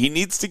 Now, he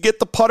needs to get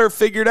the putter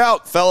figured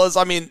out, fellas.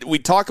 I mean, we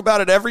talk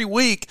about it every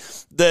week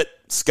that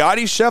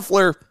Scottie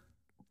Scheffler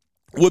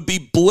would be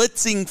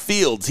blitzing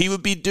fields. He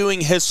would be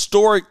doing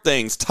historic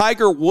things,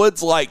 Tiger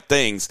Woods-like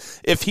things,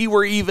 if he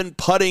were even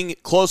putting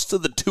close to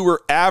the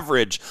tour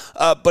average.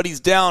 But he's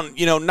down,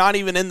 not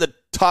even in the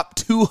top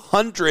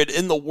 200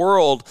 in the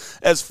world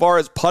as far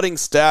as putting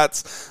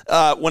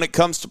stats when it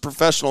comes to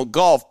professional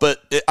golf. But,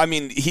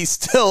 he's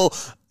still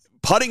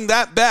putting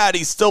that bad.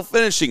 He's still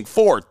finishing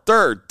fourth,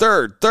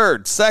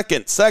 third,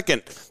 second,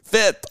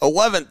 5th,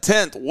 11th,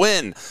 10th,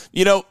 win.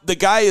 You know, the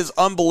guy is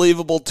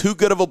unbelievable, too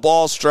good of a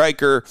ball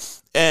striker,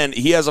 and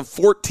he has a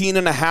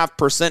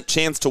 14.5%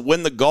 chance to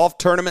win the golf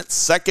tournament.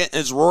 Second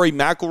is Rory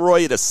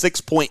McIlroy at a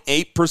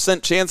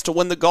 6.8% chance to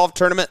win the golf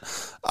tournament.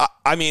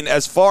 I mean,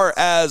 as far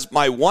as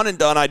my one and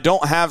done, I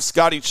don't have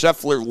Scotty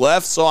Scheffler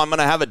left, so I'm going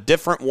to have a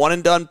different one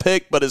and done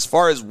pick. But as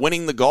far as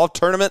winning the golf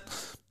tournament,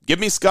 give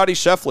me Scotty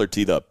Scheffler,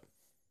 T-Dub.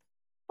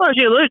 Well, as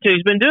you alluded to,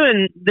 he's been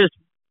doing this,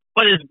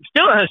 but is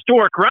still a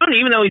historic run,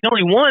 even though he's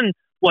only won,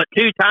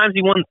 2 times.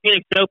 He won the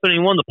Phoenix Open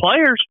and he won the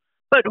Players.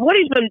 But what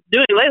he's been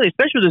doing lately,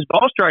 especially with his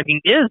ball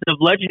striking, is of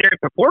legendary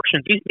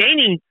proportions. He's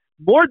gaining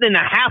more than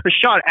a half a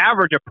shot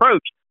average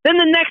approach than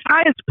the next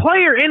highest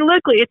player in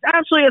Lickley. It's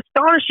absolutely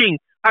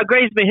astonishing how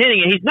great he's been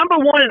hitting it. He's number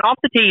 1 in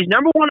off the tee, he's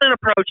number 1 in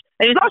approach,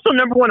 and he's also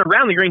number 1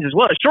 around the greens as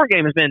well. His short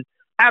game has been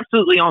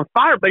absolutely on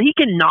fire, but he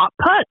cannot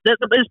putt.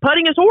 His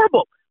putting is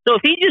horrible. So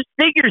if he just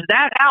figures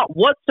that out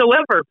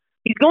whatsoever,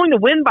 he's going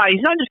to win by,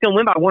 he's not just going to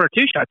win by 1 or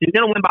 2 shots, he's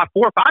going to win by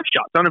 4 or 5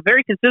 shots on a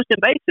very consistent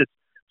basis.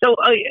 So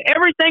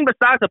everything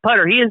besides the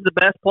putter, he is the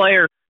best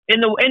player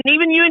and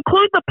even you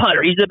include the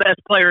putter, he's the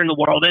best player in the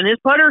world. And his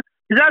putter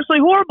is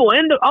absolutely horrible.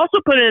 And to also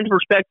put it into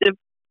perspective,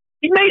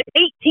 he's made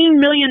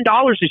 $18 million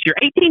this year,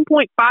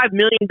 $18.5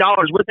 million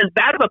with as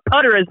bad of a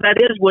putter as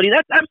that is, Woody.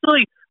 That's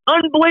absolutely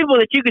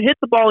unbelievable that you can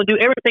hit the ball and do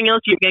everything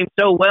else in your game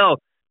so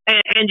well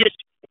and just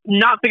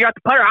not figure out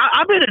the putter.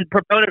 I've been a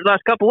proponent the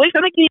last couple of weeks.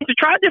 I think he needs to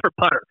try a different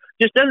putter.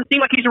 Just doesn't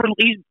seem like he's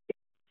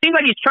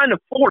trying to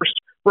force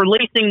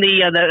releasing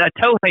the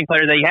toe hang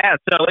player that he has.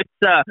 So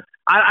it's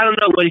I don't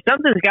know, but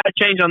something's got to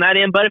change on that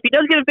end. But if he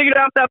does get it figured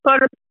out, that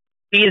putter,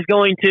 he is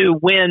going to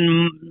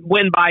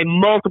win by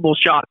multiple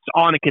shots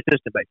on a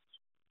consistent basis.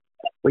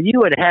 Well, you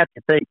would have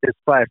to think this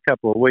last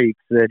couple of weeks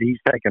that he's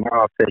taken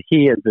off, that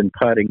he has been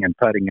putting and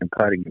putting and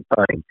putting and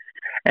putting.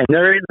 And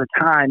there is a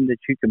time that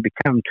you can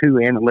become too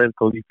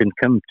analytical. You can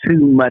become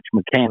too much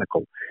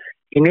mechanical.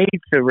 He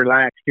needs to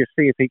relax, just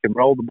see if he can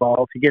roll the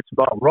ball. If he gets the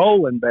ball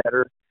rolling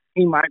better,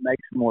 he might make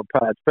some more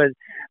putts. But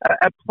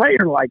a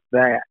player like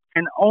that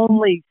can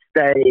only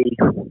stay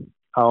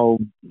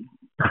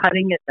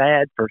putting it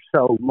bad for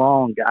so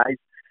long, guys.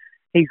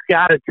 He's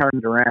got to turn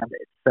it around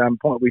at some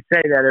point. We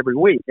say that every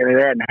week, and it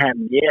hasn't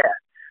happened yet.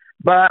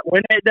 But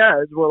when it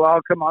does, we'll all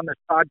come on this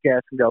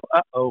podcast and go,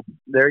 uh-oh,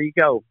 there you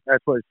go.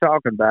 That's what it's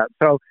talking about.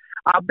 So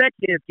I'll bet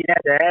you if you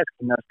had to ask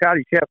him,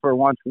 Scotty Scheffler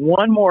wants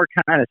one more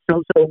kind of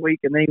so-so week,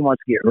 and then he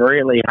wants to get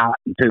really hot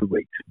in 2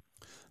 weeks.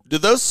 Do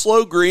those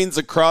slow greens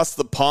across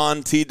the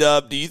pond,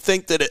 T-Dub, do you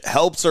think that it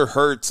helps or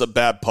hurts a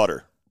bad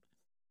putter?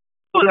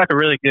 Oh, that's a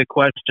really good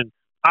question.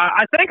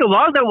 I think a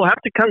lot of that will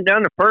have to come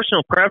down to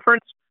personal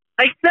preference.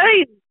 They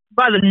say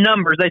by the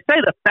numbers, they say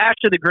the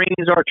faster the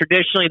greens are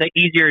traditionally, the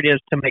easier it is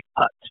to make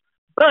putts.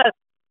 But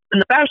when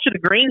the faster the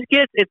greens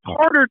get, it's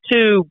harder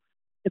to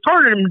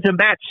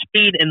match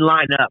speed and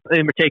line up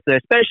in particular,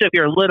 especially if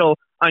you're a little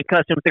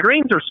unaccustomed. If the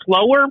greens are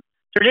slower,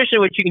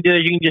 traditionally what you can do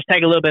is you can just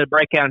take a little bit of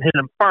breakout and hit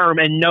them firm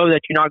and know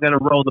that you're not going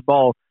to roll the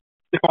ball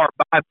too far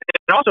by.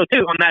 And also,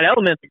 too, on that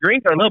element, the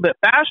greens are a little bit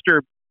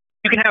faster.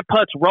 You can have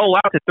putts roll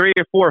out to 3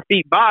 or 4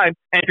 feet by.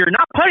 And if you're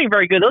not putting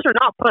very good, those are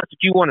not putts that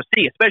you want to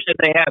see, especially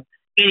if they have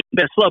any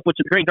bit of slope, which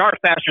the greens are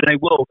faster,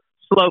 they will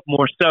slope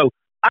more. So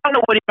I don't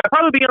know what I'd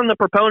probably be on the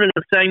proponent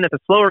of saying that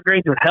the slower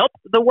greens would help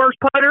the worst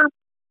putter.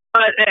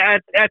 But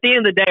at the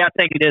end of the day, I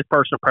think it is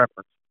personal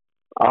preference.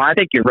 Oh, I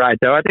think you're right,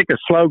 though. I think a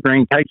slow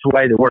green takes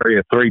away the worry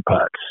of 3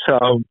 putts.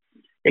 So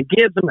it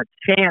gives him a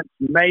chance,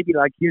 maybe,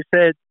 like you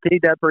said,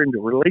 teed up for him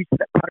to release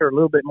that putter a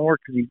little bit more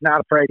because he's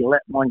not afraid to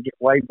let one get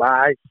way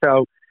by.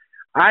 So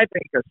I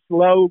think a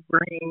slow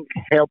green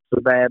helps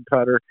a bad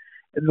putter.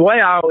 The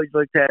way I always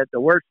looked at it, the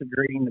worse the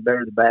green, the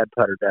better the bad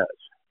putter does.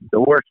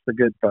 The worse the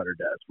good putter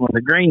does. When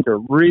the greens are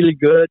really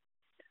good,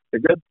 you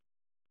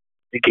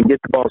can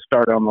get the ball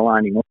started on the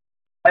line.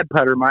 Bad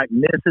putter might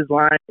miss his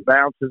line,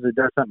 bounces, it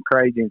does something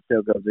crazy and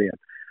still goes in.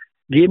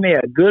 Give me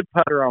a good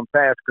putter on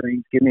fast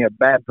greens. Give me a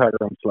bad putter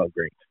on slow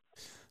greens.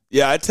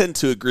 Yeah, I tend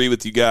to agree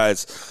with you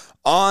guys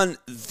on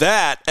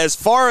that. As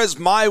far as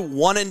my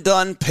one and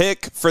done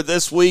pick for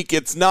this week,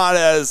 it's not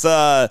as,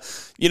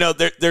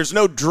 there's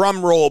no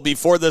drum roll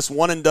before this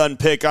one and done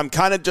pick. I'm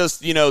kind of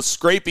just,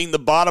 scraping the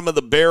bottom of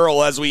the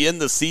barrel as we end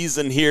the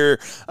season here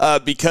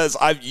because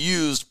I've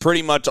used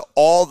pretty much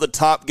all the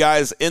top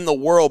guys in the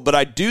world. But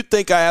I do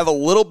think I have a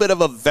little bit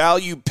of a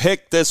value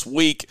pick this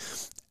week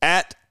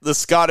at the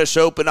Scottish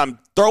Open. I'm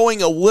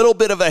throwing a little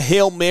bit of a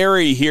Hail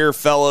Mary here,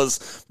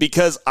 fellas,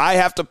 because I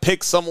have to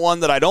pick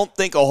someone that I don't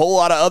think a whole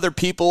lot of other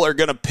people are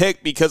going to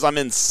pick because I'm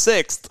in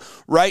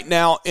 6th right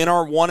now in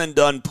our one and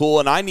done pool,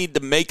 and I need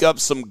to make up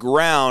some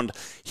ground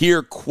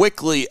here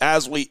quickly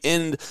as we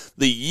end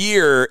the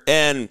year.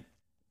 And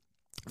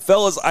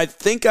fellas, I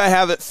think I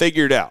have it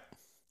figured out.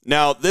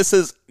 Now,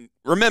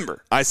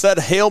 remember, I said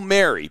Hail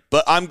Mary,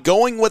 but I'm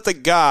going with a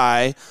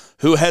guy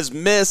who has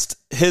missed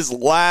his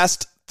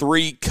last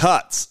 3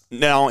 cuts.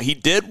 Now, he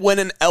did win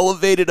an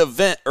elevated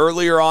event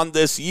earlier on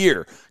this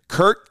year.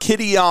 Kurt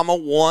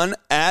Kitayama won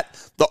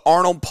at the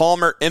Arnold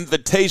Palmer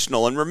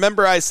Invitational. And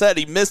remember, I said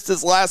he missed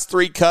his last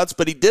 3 cuts,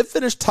 but he did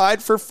finish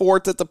tied for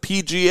 4th at the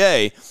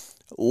PGA.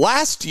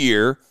 Last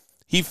year,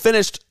 he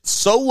finished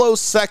solo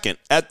second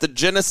at the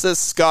Genesis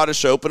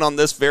Scottish Open on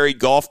this very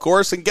golf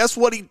course. And guess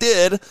what he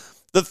did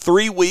the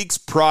 3 weeks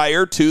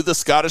prior to the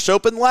Scottish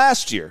Open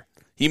last year?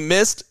 He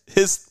missed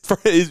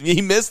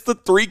the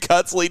 3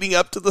 cuts leading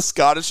up to the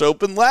Scottish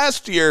Open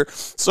last year.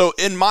 So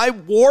in my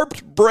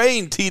warped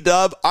brain,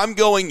 T-Dub, I'm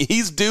going,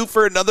 he's due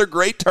for another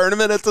great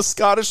tournament at the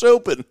Scottish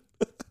Open.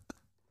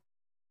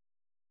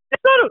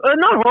 It's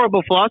not a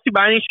horrible philosophy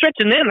by any stretch.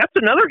 And then that's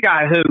another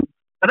guy who,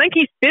 I think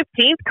he's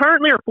 15th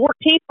currently or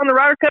 14th on the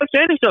Ryder Cup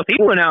standing. So if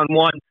he went out and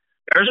won,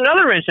 there's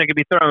another wrench that could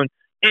be thrown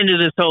into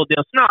this whole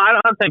deal. So no,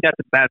 I don't think that's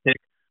a bad pick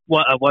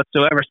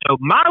whatsoever. So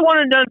my one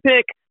and done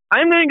pick,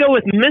 I'm going to go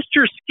with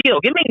Mr.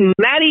 Skill. Give me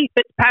Matty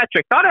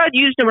Fitzpatrick. Thought I'd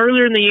used him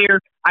earlier in the year.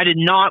 I did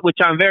not,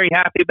 which I'm very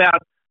happy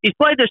about. He's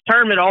played this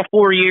tournament all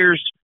 4 years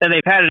that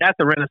they've had it at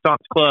the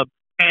Renaissance Club.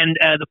 And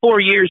the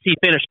 4 years he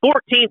finished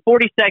 14th,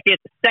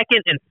 42nd,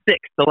 2nd, and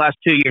 6th the last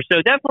 2 years.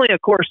 So definitely a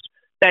course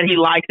that he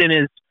likes and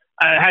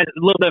has a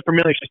little bit of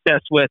familiar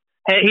success with.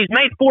 He's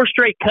made 4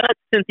 straight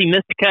cuts since he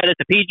missed a cut at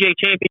the PGA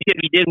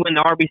Championship. He did win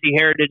the RBC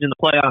Heritage in the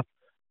playoff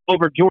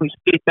over Jordan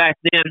Spieth back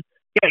then.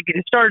 Yeah,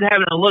 it started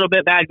having a little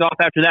bit bad golf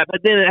after that,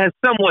 but then it has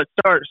somewhat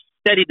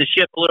steadied the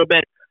ship a little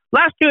bit.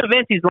 Last 2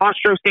 events, he's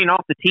lost strokes getting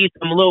off the tee,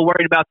 so I'm a little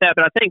worried about that,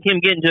 but I think him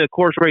getting to a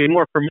course where he's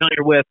more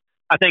familiar with,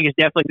 I think is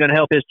definitely going to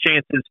help his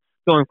chances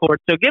going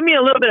forward. So give me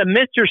a little bit of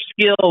Mr.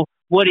 Skill,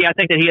 Woody. I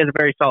think that he has a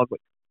very solid week.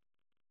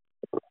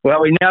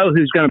 Well, we know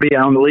who's going to be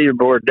on the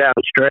leaderboard down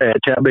the stretch.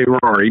 That'll be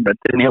Rory, but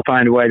then he'll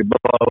find a way to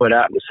blow it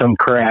out into some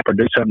crap or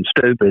do something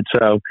stupid.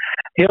 So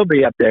he'll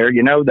be up there.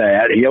 You know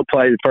that. He'll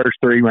play the first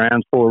 3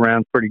 rounds, 4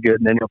 rounds pretty good,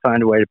 and then he'll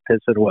find a way to piss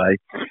it away.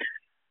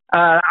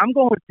 I'm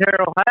going with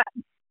Tyrrell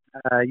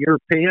Hatton,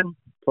 European.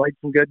 Played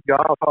some good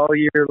golf all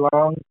year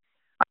long.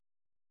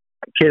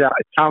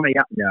 Tommy,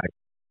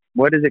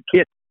 what is it?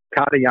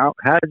 Kitayama.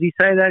 How does he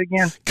say that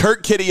again?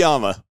 Kurt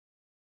Kitayama.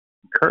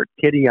 Kurt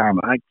Kitayama.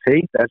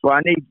 See, that's why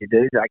I need you,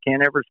 dude. I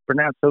can't ever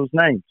pronounce those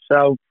names.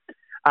 So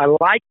I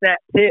like that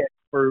pick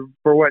for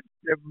what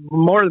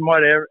more than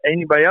whatever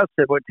anybody else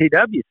said, what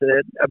TW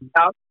said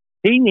about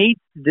he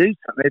needs to do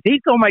something. If he's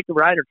going to make the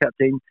Ryder Cup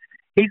team,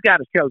 he's got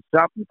to show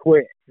something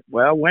quick.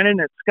 Well, winning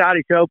at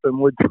Scottish Open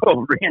would throw a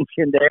wrench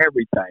into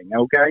everything,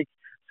 okay?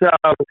 So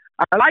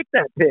I like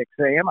that pick,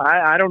 Sam.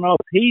 I don't know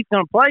if he's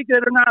going to play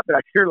good or not, but I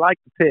sure like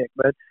the pick.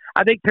 But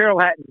I think Tyrrell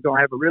Hatton's going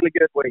to have a really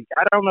good week.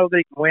 I don't know if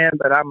he can win,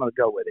 but I'm going to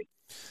go with him.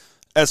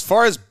 As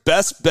far as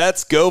best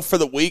bets go for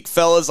the week,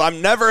 fellas,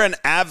 I'm never an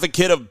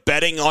advocate of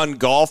betting on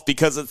golf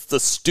because it's the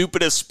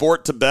stupidest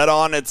sport to bet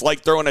on. It's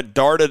like throwing a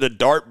dart at a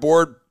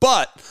dartboard.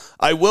 But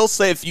I will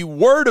say if you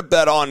were to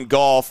bet on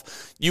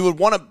golf, you would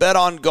want to bet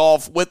on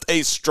golf with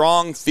a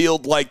strong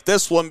field like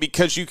this one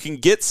because you can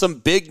get some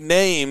big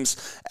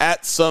names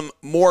at some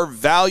more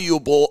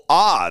valuable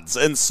odds.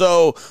 And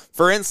so,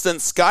 for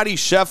instance, Scotty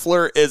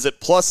Scheffler is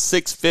at plus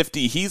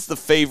 650. He's the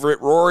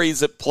favorite.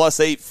 Rory's at plus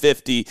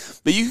 850.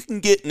 But you can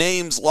get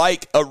names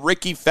like a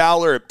Ricky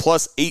Fowler at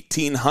plus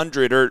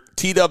 1800 or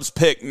T-Dub's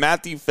pick,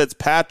 Matthew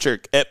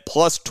Fitzpatrick at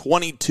plus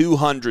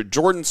 2200.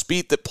 Jordan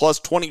Spieth at plus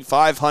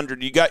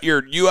 2500. You got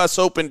your U.S.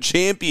 Open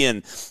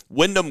champion,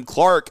 Wyndham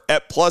Clark,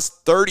 at plus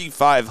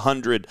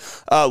 3,500.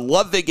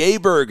 Ludwig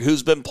Aberg,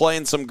 who's been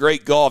playing some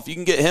great golf, you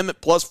can get him at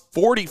plus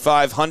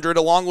 4,500,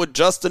 along with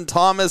Justin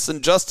Thomas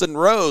and Justin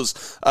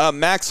Rose.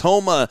 Max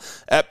Homa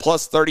at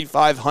plus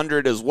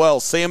 3,500 as well.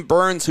 Sam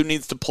Burns, who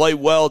needs to play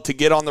well to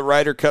get on the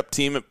Ryder Cup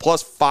team, at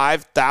plus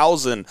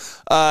 5,000.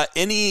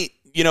 Any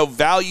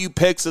value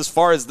picks as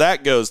far as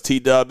that goes,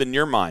 T-Dub, in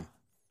your mind?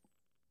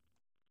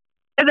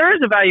 And there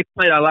is a value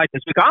play that I like this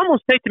week. I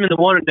almost picked him in the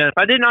one and done. If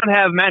I did not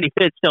have Matty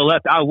Fitz still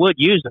left, I would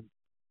use him.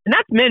 And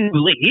that's Min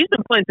Woo Lee. He's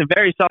been playing some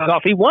very solid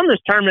golf. He won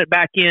this tournament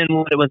back in,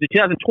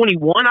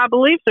 2021, I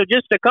believe. So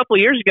just a couple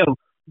of years ago,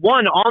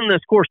 won on this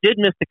course, did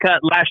miss the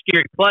cut last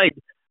year. He played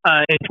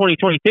in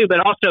 2022,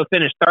 but also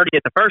finished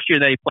 30th the first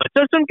year that he played.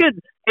 So some good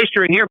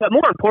history here. But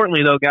more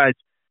importantly, though, guys,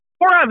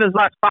 4 out of his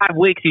last 5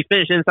 weeks, he's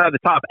finished inside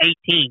the top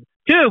 18.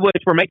 2 of which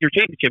were major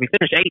championship. He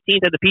finished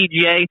 18th at the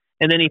PGA,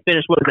 and then he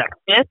finished,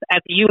 5th at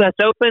the U.S.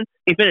 Open.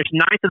 He finished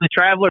 9th at the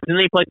Travelers, and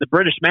then he played the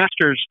British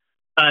Masters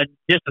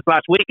just this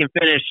last week and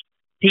finished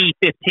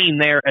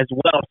T15 there as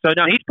well. So,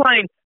 no, he's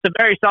playing some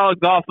very solid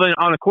golf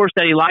on a course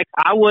that he likes.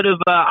 I would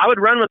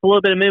run with a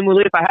little bit of Min Woo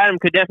Lee if I had him.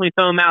 Could definitely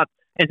throw him out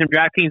in some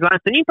DraftKings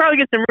lines. And you probably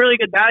get some really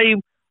good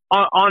value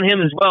on him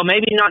as well.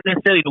 Maybe not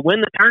necessarily to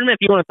win the tournament.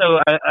 If you want to throw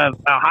a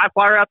high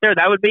flyer out there,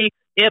 that would be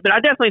it. But I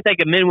definitely think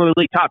a Min Woo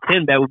Lee top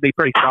 10 bet would be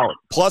pretty solid.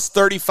 Plus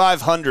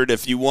 3,500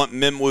 if you want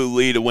Min Woo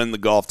Lee to win the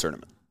golf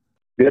tournament.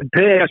 Good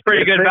pick. That's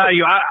pretty good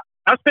value.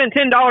 I spent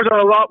 $10 on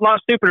a lot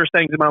stupider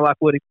things in my life,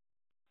 Woody.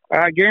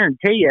 I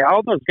guarantee you,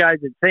 all those guys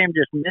that Sam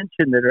just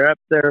mentioned that are up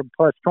there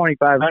plus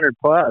 2,500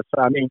 plus.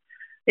 I mean,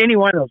 any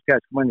one of those guys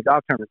can win the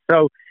golf tournament.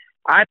 So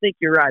I think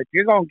you're right. If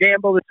you're going to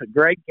gamble, it's a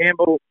great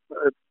gamble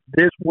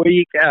this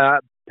week.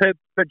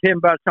 put $10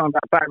 on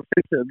about 5 or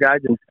 6 of those guys,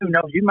 and who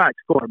knows, you might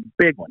score a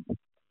big one.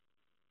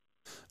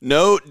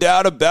 No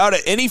doubt about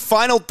it. Any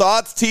final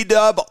thoughts,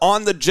 T-Dub,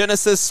 on the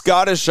Genesis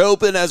Scottish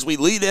Open as we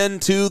lead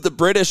into the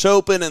British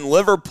Open in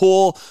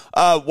Liverpool?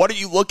 What are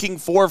you looking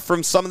for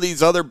from some of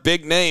these other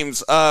big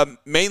names,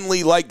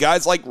 mainly like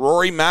guys like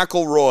Rory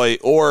McIlroy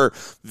or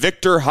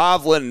Victor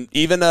Hovland,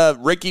 even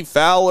Ricky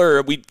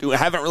Fowler? We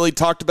haven't really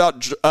talked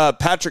about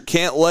Patrick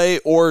Cantlay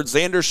or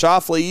Xander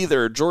Schauffele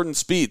either, Jordan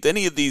Spieth.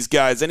 Any of these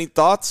guys, any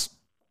thoughts?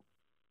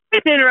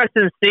 It's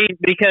interesting to see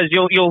because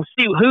you'll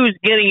see who's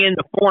getting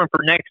into form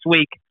for next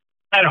week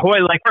at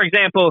Hoyle. Like, for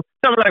example,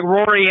 someone like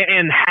Rory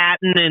and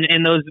Hatton and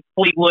those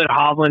Fleetwood,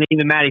 Hovland,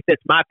 even Matty Fitz,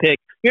 my pick.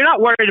 You're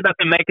not worried about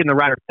them making the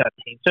Ryder Cup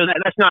team. So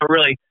that's not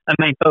really a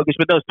main focus.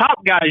 But those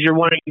top guys, you're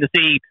wanting to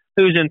see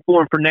who's in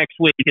form for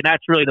next week, and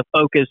that's really the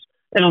focus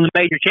and on the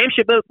major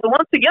championship. But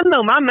once again,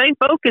 though, my main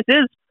focus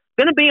is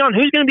going to be on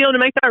who's going to be able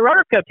to make that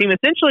Ryder Cup team.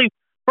 Essentially,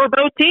 for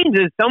both teams,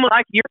 is someone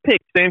like your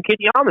pick, Sam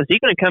Kitty-Yamas. He's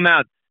going to come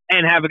out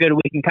and have a good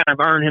week and kind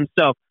of earn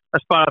himself a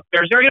spot up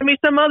there. Is there going to be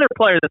some other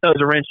player that throws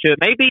a wrench to it?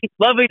 Maybe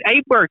Ludwig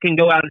Aberg can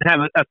go out and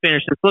have a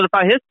finish and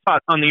solidify his spot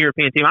on the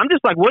European team. I'm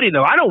just like Woody,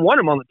 though. I don't want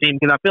him on the team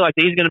because I feel like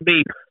he's going to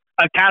be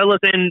a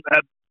catalyst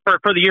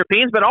for the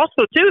Europeans, but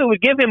also, too, it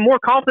would give him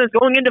more confidence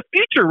going into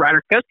future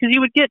Ryder Cups because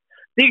he would get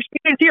the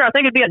experience here. I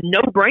think it'd be a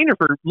no-brainer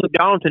for Luke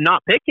Donald to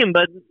not pick him,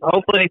 but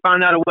hopefully they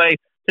find out a way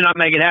to not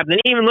make it happen.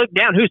 Then even look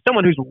down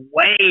someone who's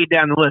way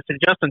down the list, and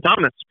Justin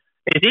Thomas.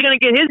 Is he going to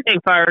get his game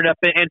fired up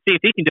and see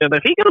if he can do it? But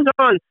if he goes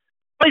on,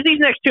 plays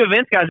these next two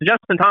events, guys,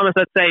 Justin Thomas,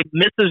 let's say,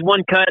 misses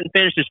one cut and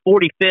finishes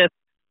 45th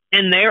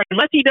in there,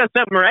 unless he does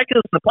something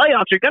miraculous in the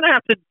playoffs, you're going to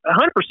have to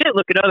 100%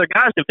 look at other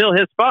guys to fill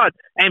his spot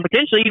and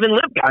potentially even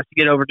live guys to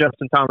get over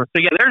Justin Thomas.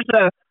 So, yeah, there's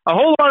a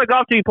whole lot of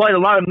golf to be played,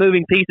 a lot of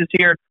moving pieces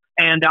here,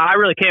 and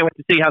I really can't wait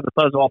to see how the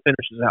puzzle all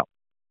finishes out.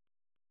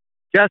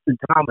 Justin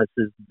Thomas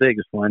is the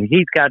biggest one.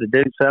 He's got to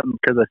do something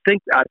because I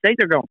think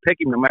they're going to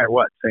pick him no matter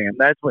what, Sam.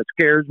 That's what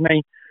scares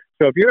me.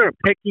 So if you're going to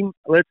pick him,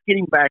 let's get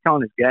him back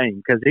on his game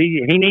because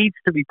he needs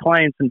to be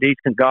playing some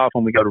decent golf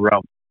when we go to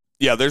Rome.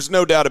 Yeah, there's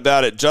no doubt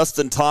about it.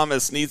 Justin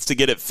Thomas needs to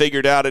get it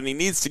figured out, and he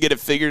needs to get it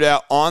figured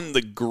out on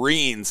the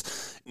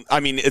greens. I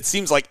mean, it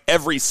seems like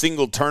every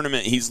single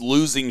tournament he's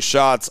losing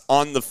shots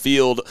on the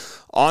field,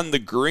 on the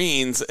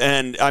greens,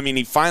 and, I mean,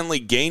 he finally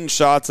gained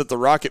shots at the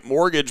Rocket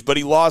Mortgage, but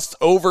he lost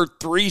over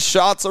 3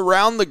 shots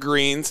around the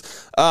greens.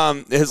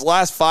 His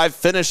last 5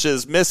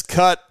 finishes,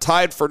 miscut,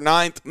 tied for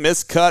 9th,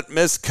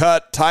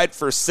 miscut, tied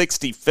for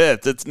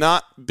 65th. It's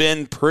not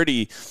been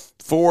pretty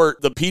for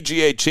the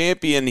PGA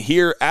champion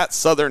here at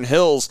Southern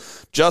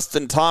Hills,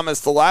 Justin Thomas.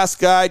 The last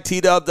guy,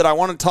 T-Dub, that I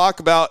want to talk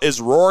about is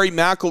Rory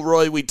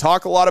McIlroy. We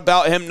talk a lot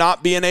about him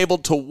not being able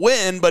to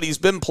win, but he's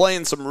been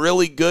playing some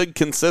really good,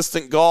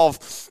 consistent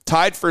golf.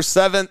 Tied for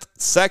 7th,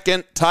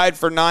 2nd, tied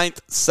for 9th,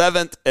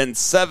 7th, and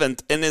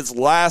 7th in his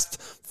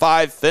last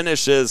 5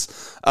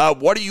 finishes.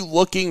 What are you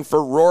looking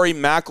for Rory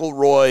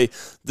McIlroy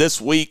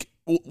this week?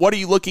 What are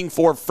you looking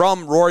for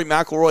from Rory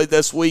McIlroy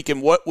this week,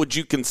 and what would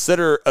you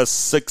consider a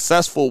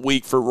successful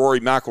week for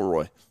Rory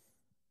McIlroy?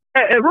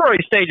 At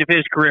Rory's stage of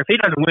his career, if he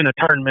doesn't win a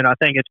tournament, I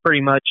think it's pretty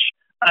much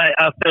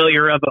a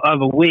failure of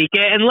a week,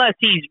 unless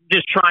he's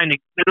just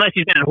unless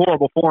he's been in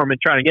horrible form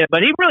and trying to get it.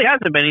 But he really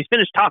hasn't been. He's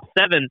finished top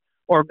 9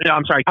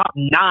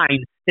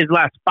 his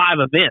last 5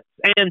 events.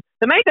 And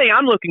the main thing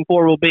I'm looking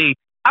for will be,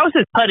 how is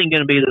his putting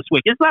going to be this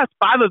week? His last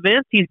 5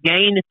 events, he's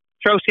gained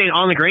strokes gained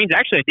on the greens,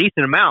 actually a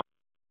decent amount.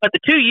 But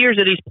the 2 years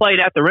that he's played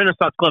at the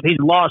Renaissance Club, he's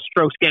lost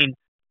strokes gained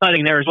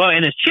putting there as well.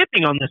 And his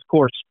chipping on this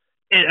course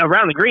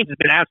around the greens has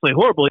been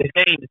absolutely horrible. He's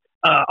gained,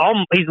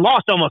 he's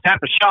lost almost half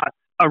a shot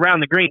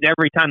around the greens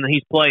every time that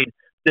he's played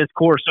this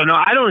course. So, no,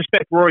 I don't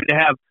expect Rory to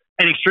have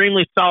an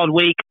extremely solid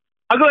week.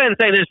 I'll go ahead and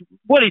say this.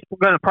 Woody's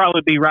going to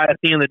probably be right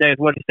at the end of the day,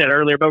 is what he said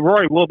earlier. But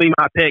Rory will be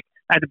my pick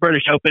at the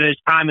British Open. His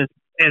time has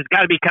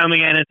got to be coming,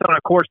 and it's on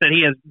a course that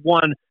he has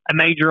won a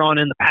major on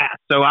in the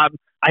past. So,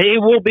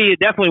 it will be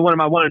definitely one of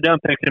my one-and-done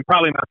picks and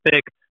probably my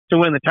pick to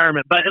win the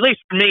tournament. But at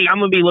least for me,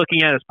 I'm going to be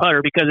looking at his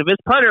putter, because if his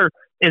putter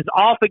is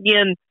off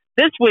again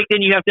this week,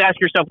 then you have to ask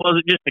yourself, was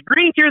it just the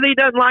greens here that he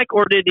doesn't like,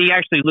 or did he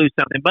actually lose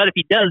something? But if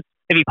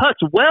he putts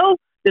well,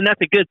 then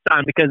that's a good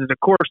sign, because it's a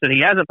course that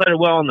he hasn't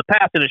putted well in the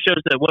past, and it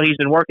shows that what he's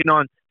been working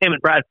on, him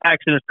and Brad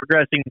Paxton, is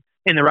progressing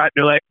in the right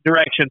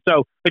direction.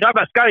 So we talk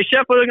about Scotty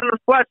Scheffler looking at the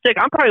flat stick.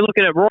 I'm probably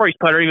looking at Rory's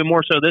putter even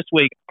more so this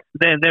week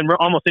than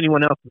almost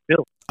anyone else in the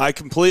field. I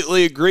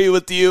completely agree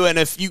with you. And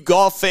if you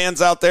golf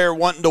fans out there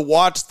wanting to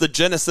watch the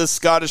Genesis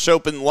Scottish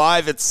Open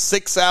live, it's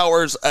 6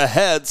 hours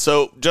ahead.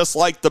 So just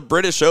like the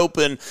British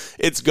Open,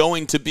 it's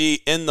going to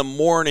be in the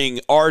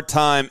morning, our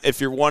time, if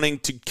you're wanting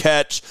to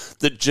catch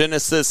the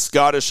Genesis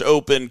Scottish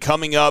Open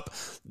coming up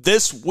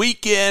this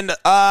weekend.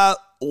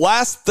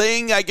 Last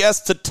thing, I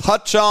guess, to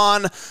touch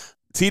on,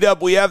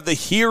 T-Dub, we have the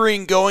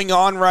hearing going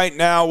on right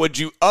now. Would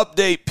you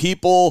update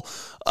people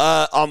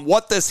on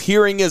what this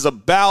hearing is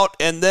about?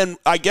 And then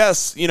I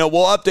guess,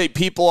 we'll update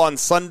people on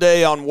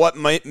Sunday on what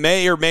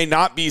may or may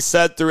not be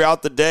said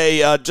throughout the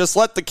day. Just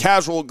let the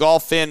casual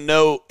golf fan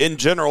know in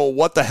general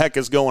what the heck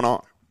is going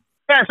on.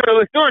 Yeah,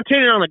 so if you're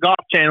tuning in on the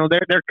Golf Channel,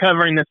 they're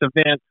covering this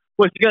event,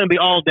 which is going to be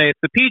all day.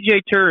 It's the PGA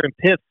Tour and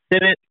PIF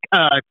Senate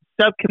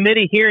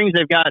subcommittee hearings.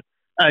 They've got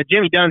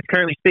Jimmy Dunn's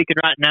currently speaking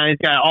right now.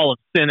 He's got all of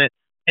Senate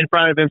in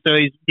front of him, so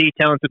he's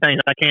detailing some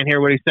things. I can't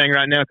hear what he's saying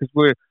right now because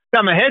we've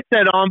got my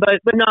headset on,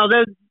 but no,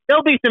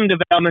 there'll be some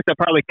developments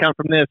that probably come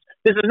from this.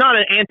 This is not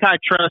an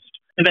antitrust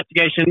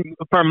investigation,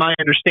 from my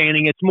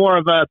understanding. It's more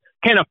of a,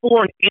 can a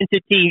foreign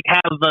entity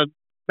have a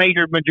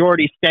major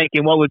majority stake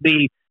in what would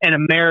be an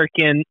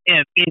American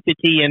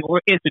entity and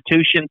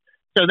institution?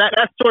 So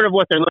that's sort of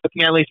what they're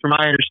looking at least from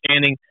my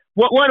understanding.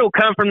 What will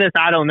come from this,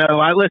 I don't know.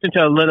 I listened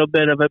to a little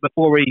bit of it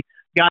before we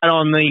got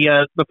on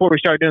before we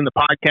started doing the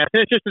podcast,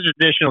 and it's just the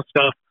traditional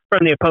stuff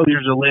from the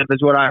opposers of LIV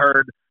is what I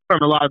heard from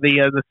a lot of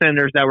the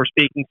senators that were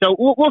speaking. So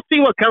we'll see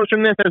what comes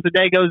from this as the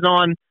day goes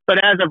on. But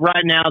as of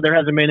right now, there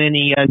hasn't been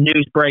any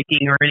news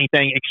breaking or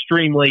anything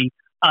extremely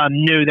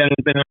new that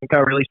has been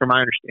uncovered, at least from my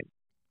understanding.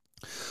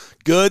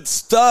 Good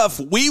stuff.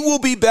 We will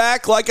be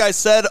back, like I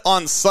said,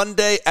 on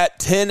Sunday at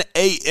 10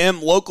 a.m.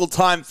 local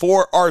time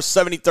for our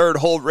 73rd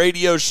Hole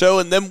radio show,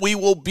 and then we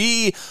will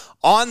be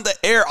on the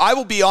air. I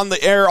will be on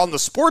the air on the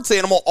Sports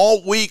Animal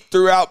all week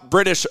throughout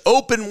British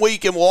Open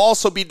week, and we'll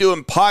also be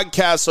doing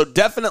podcasts, so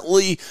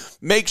definitely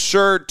make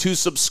sure to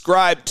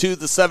subscribe to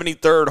the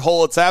 73rd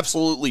Hole. It's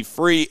absolutely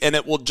free, and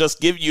it will just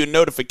give you a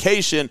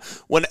notification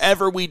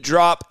whenever we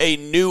drop a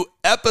new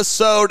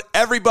episode.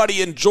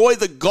 Everybody enjoy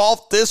the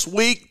golf this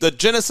week. The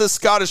Genesis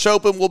Scottish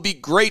Open will be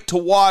great to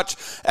watch,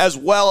 as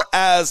well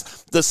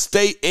as the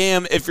State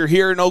Am. If you're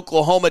here in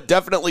Oklahoma,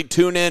 definitely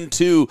tune in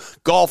to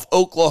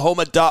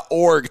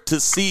golfoklahoma.org to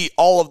see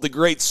all of the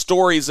great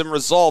stories and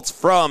results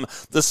from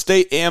the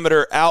State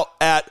Amateur out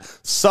at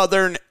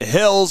Southern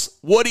Hills.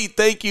 Woody,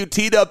 thank you.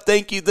 T-Dub,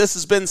 thank you. This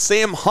has been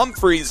Sam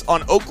Humphreys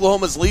on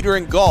Oklahoma's Leader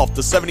in Golf,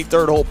 the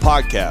 73rd Hole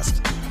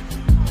Podcast.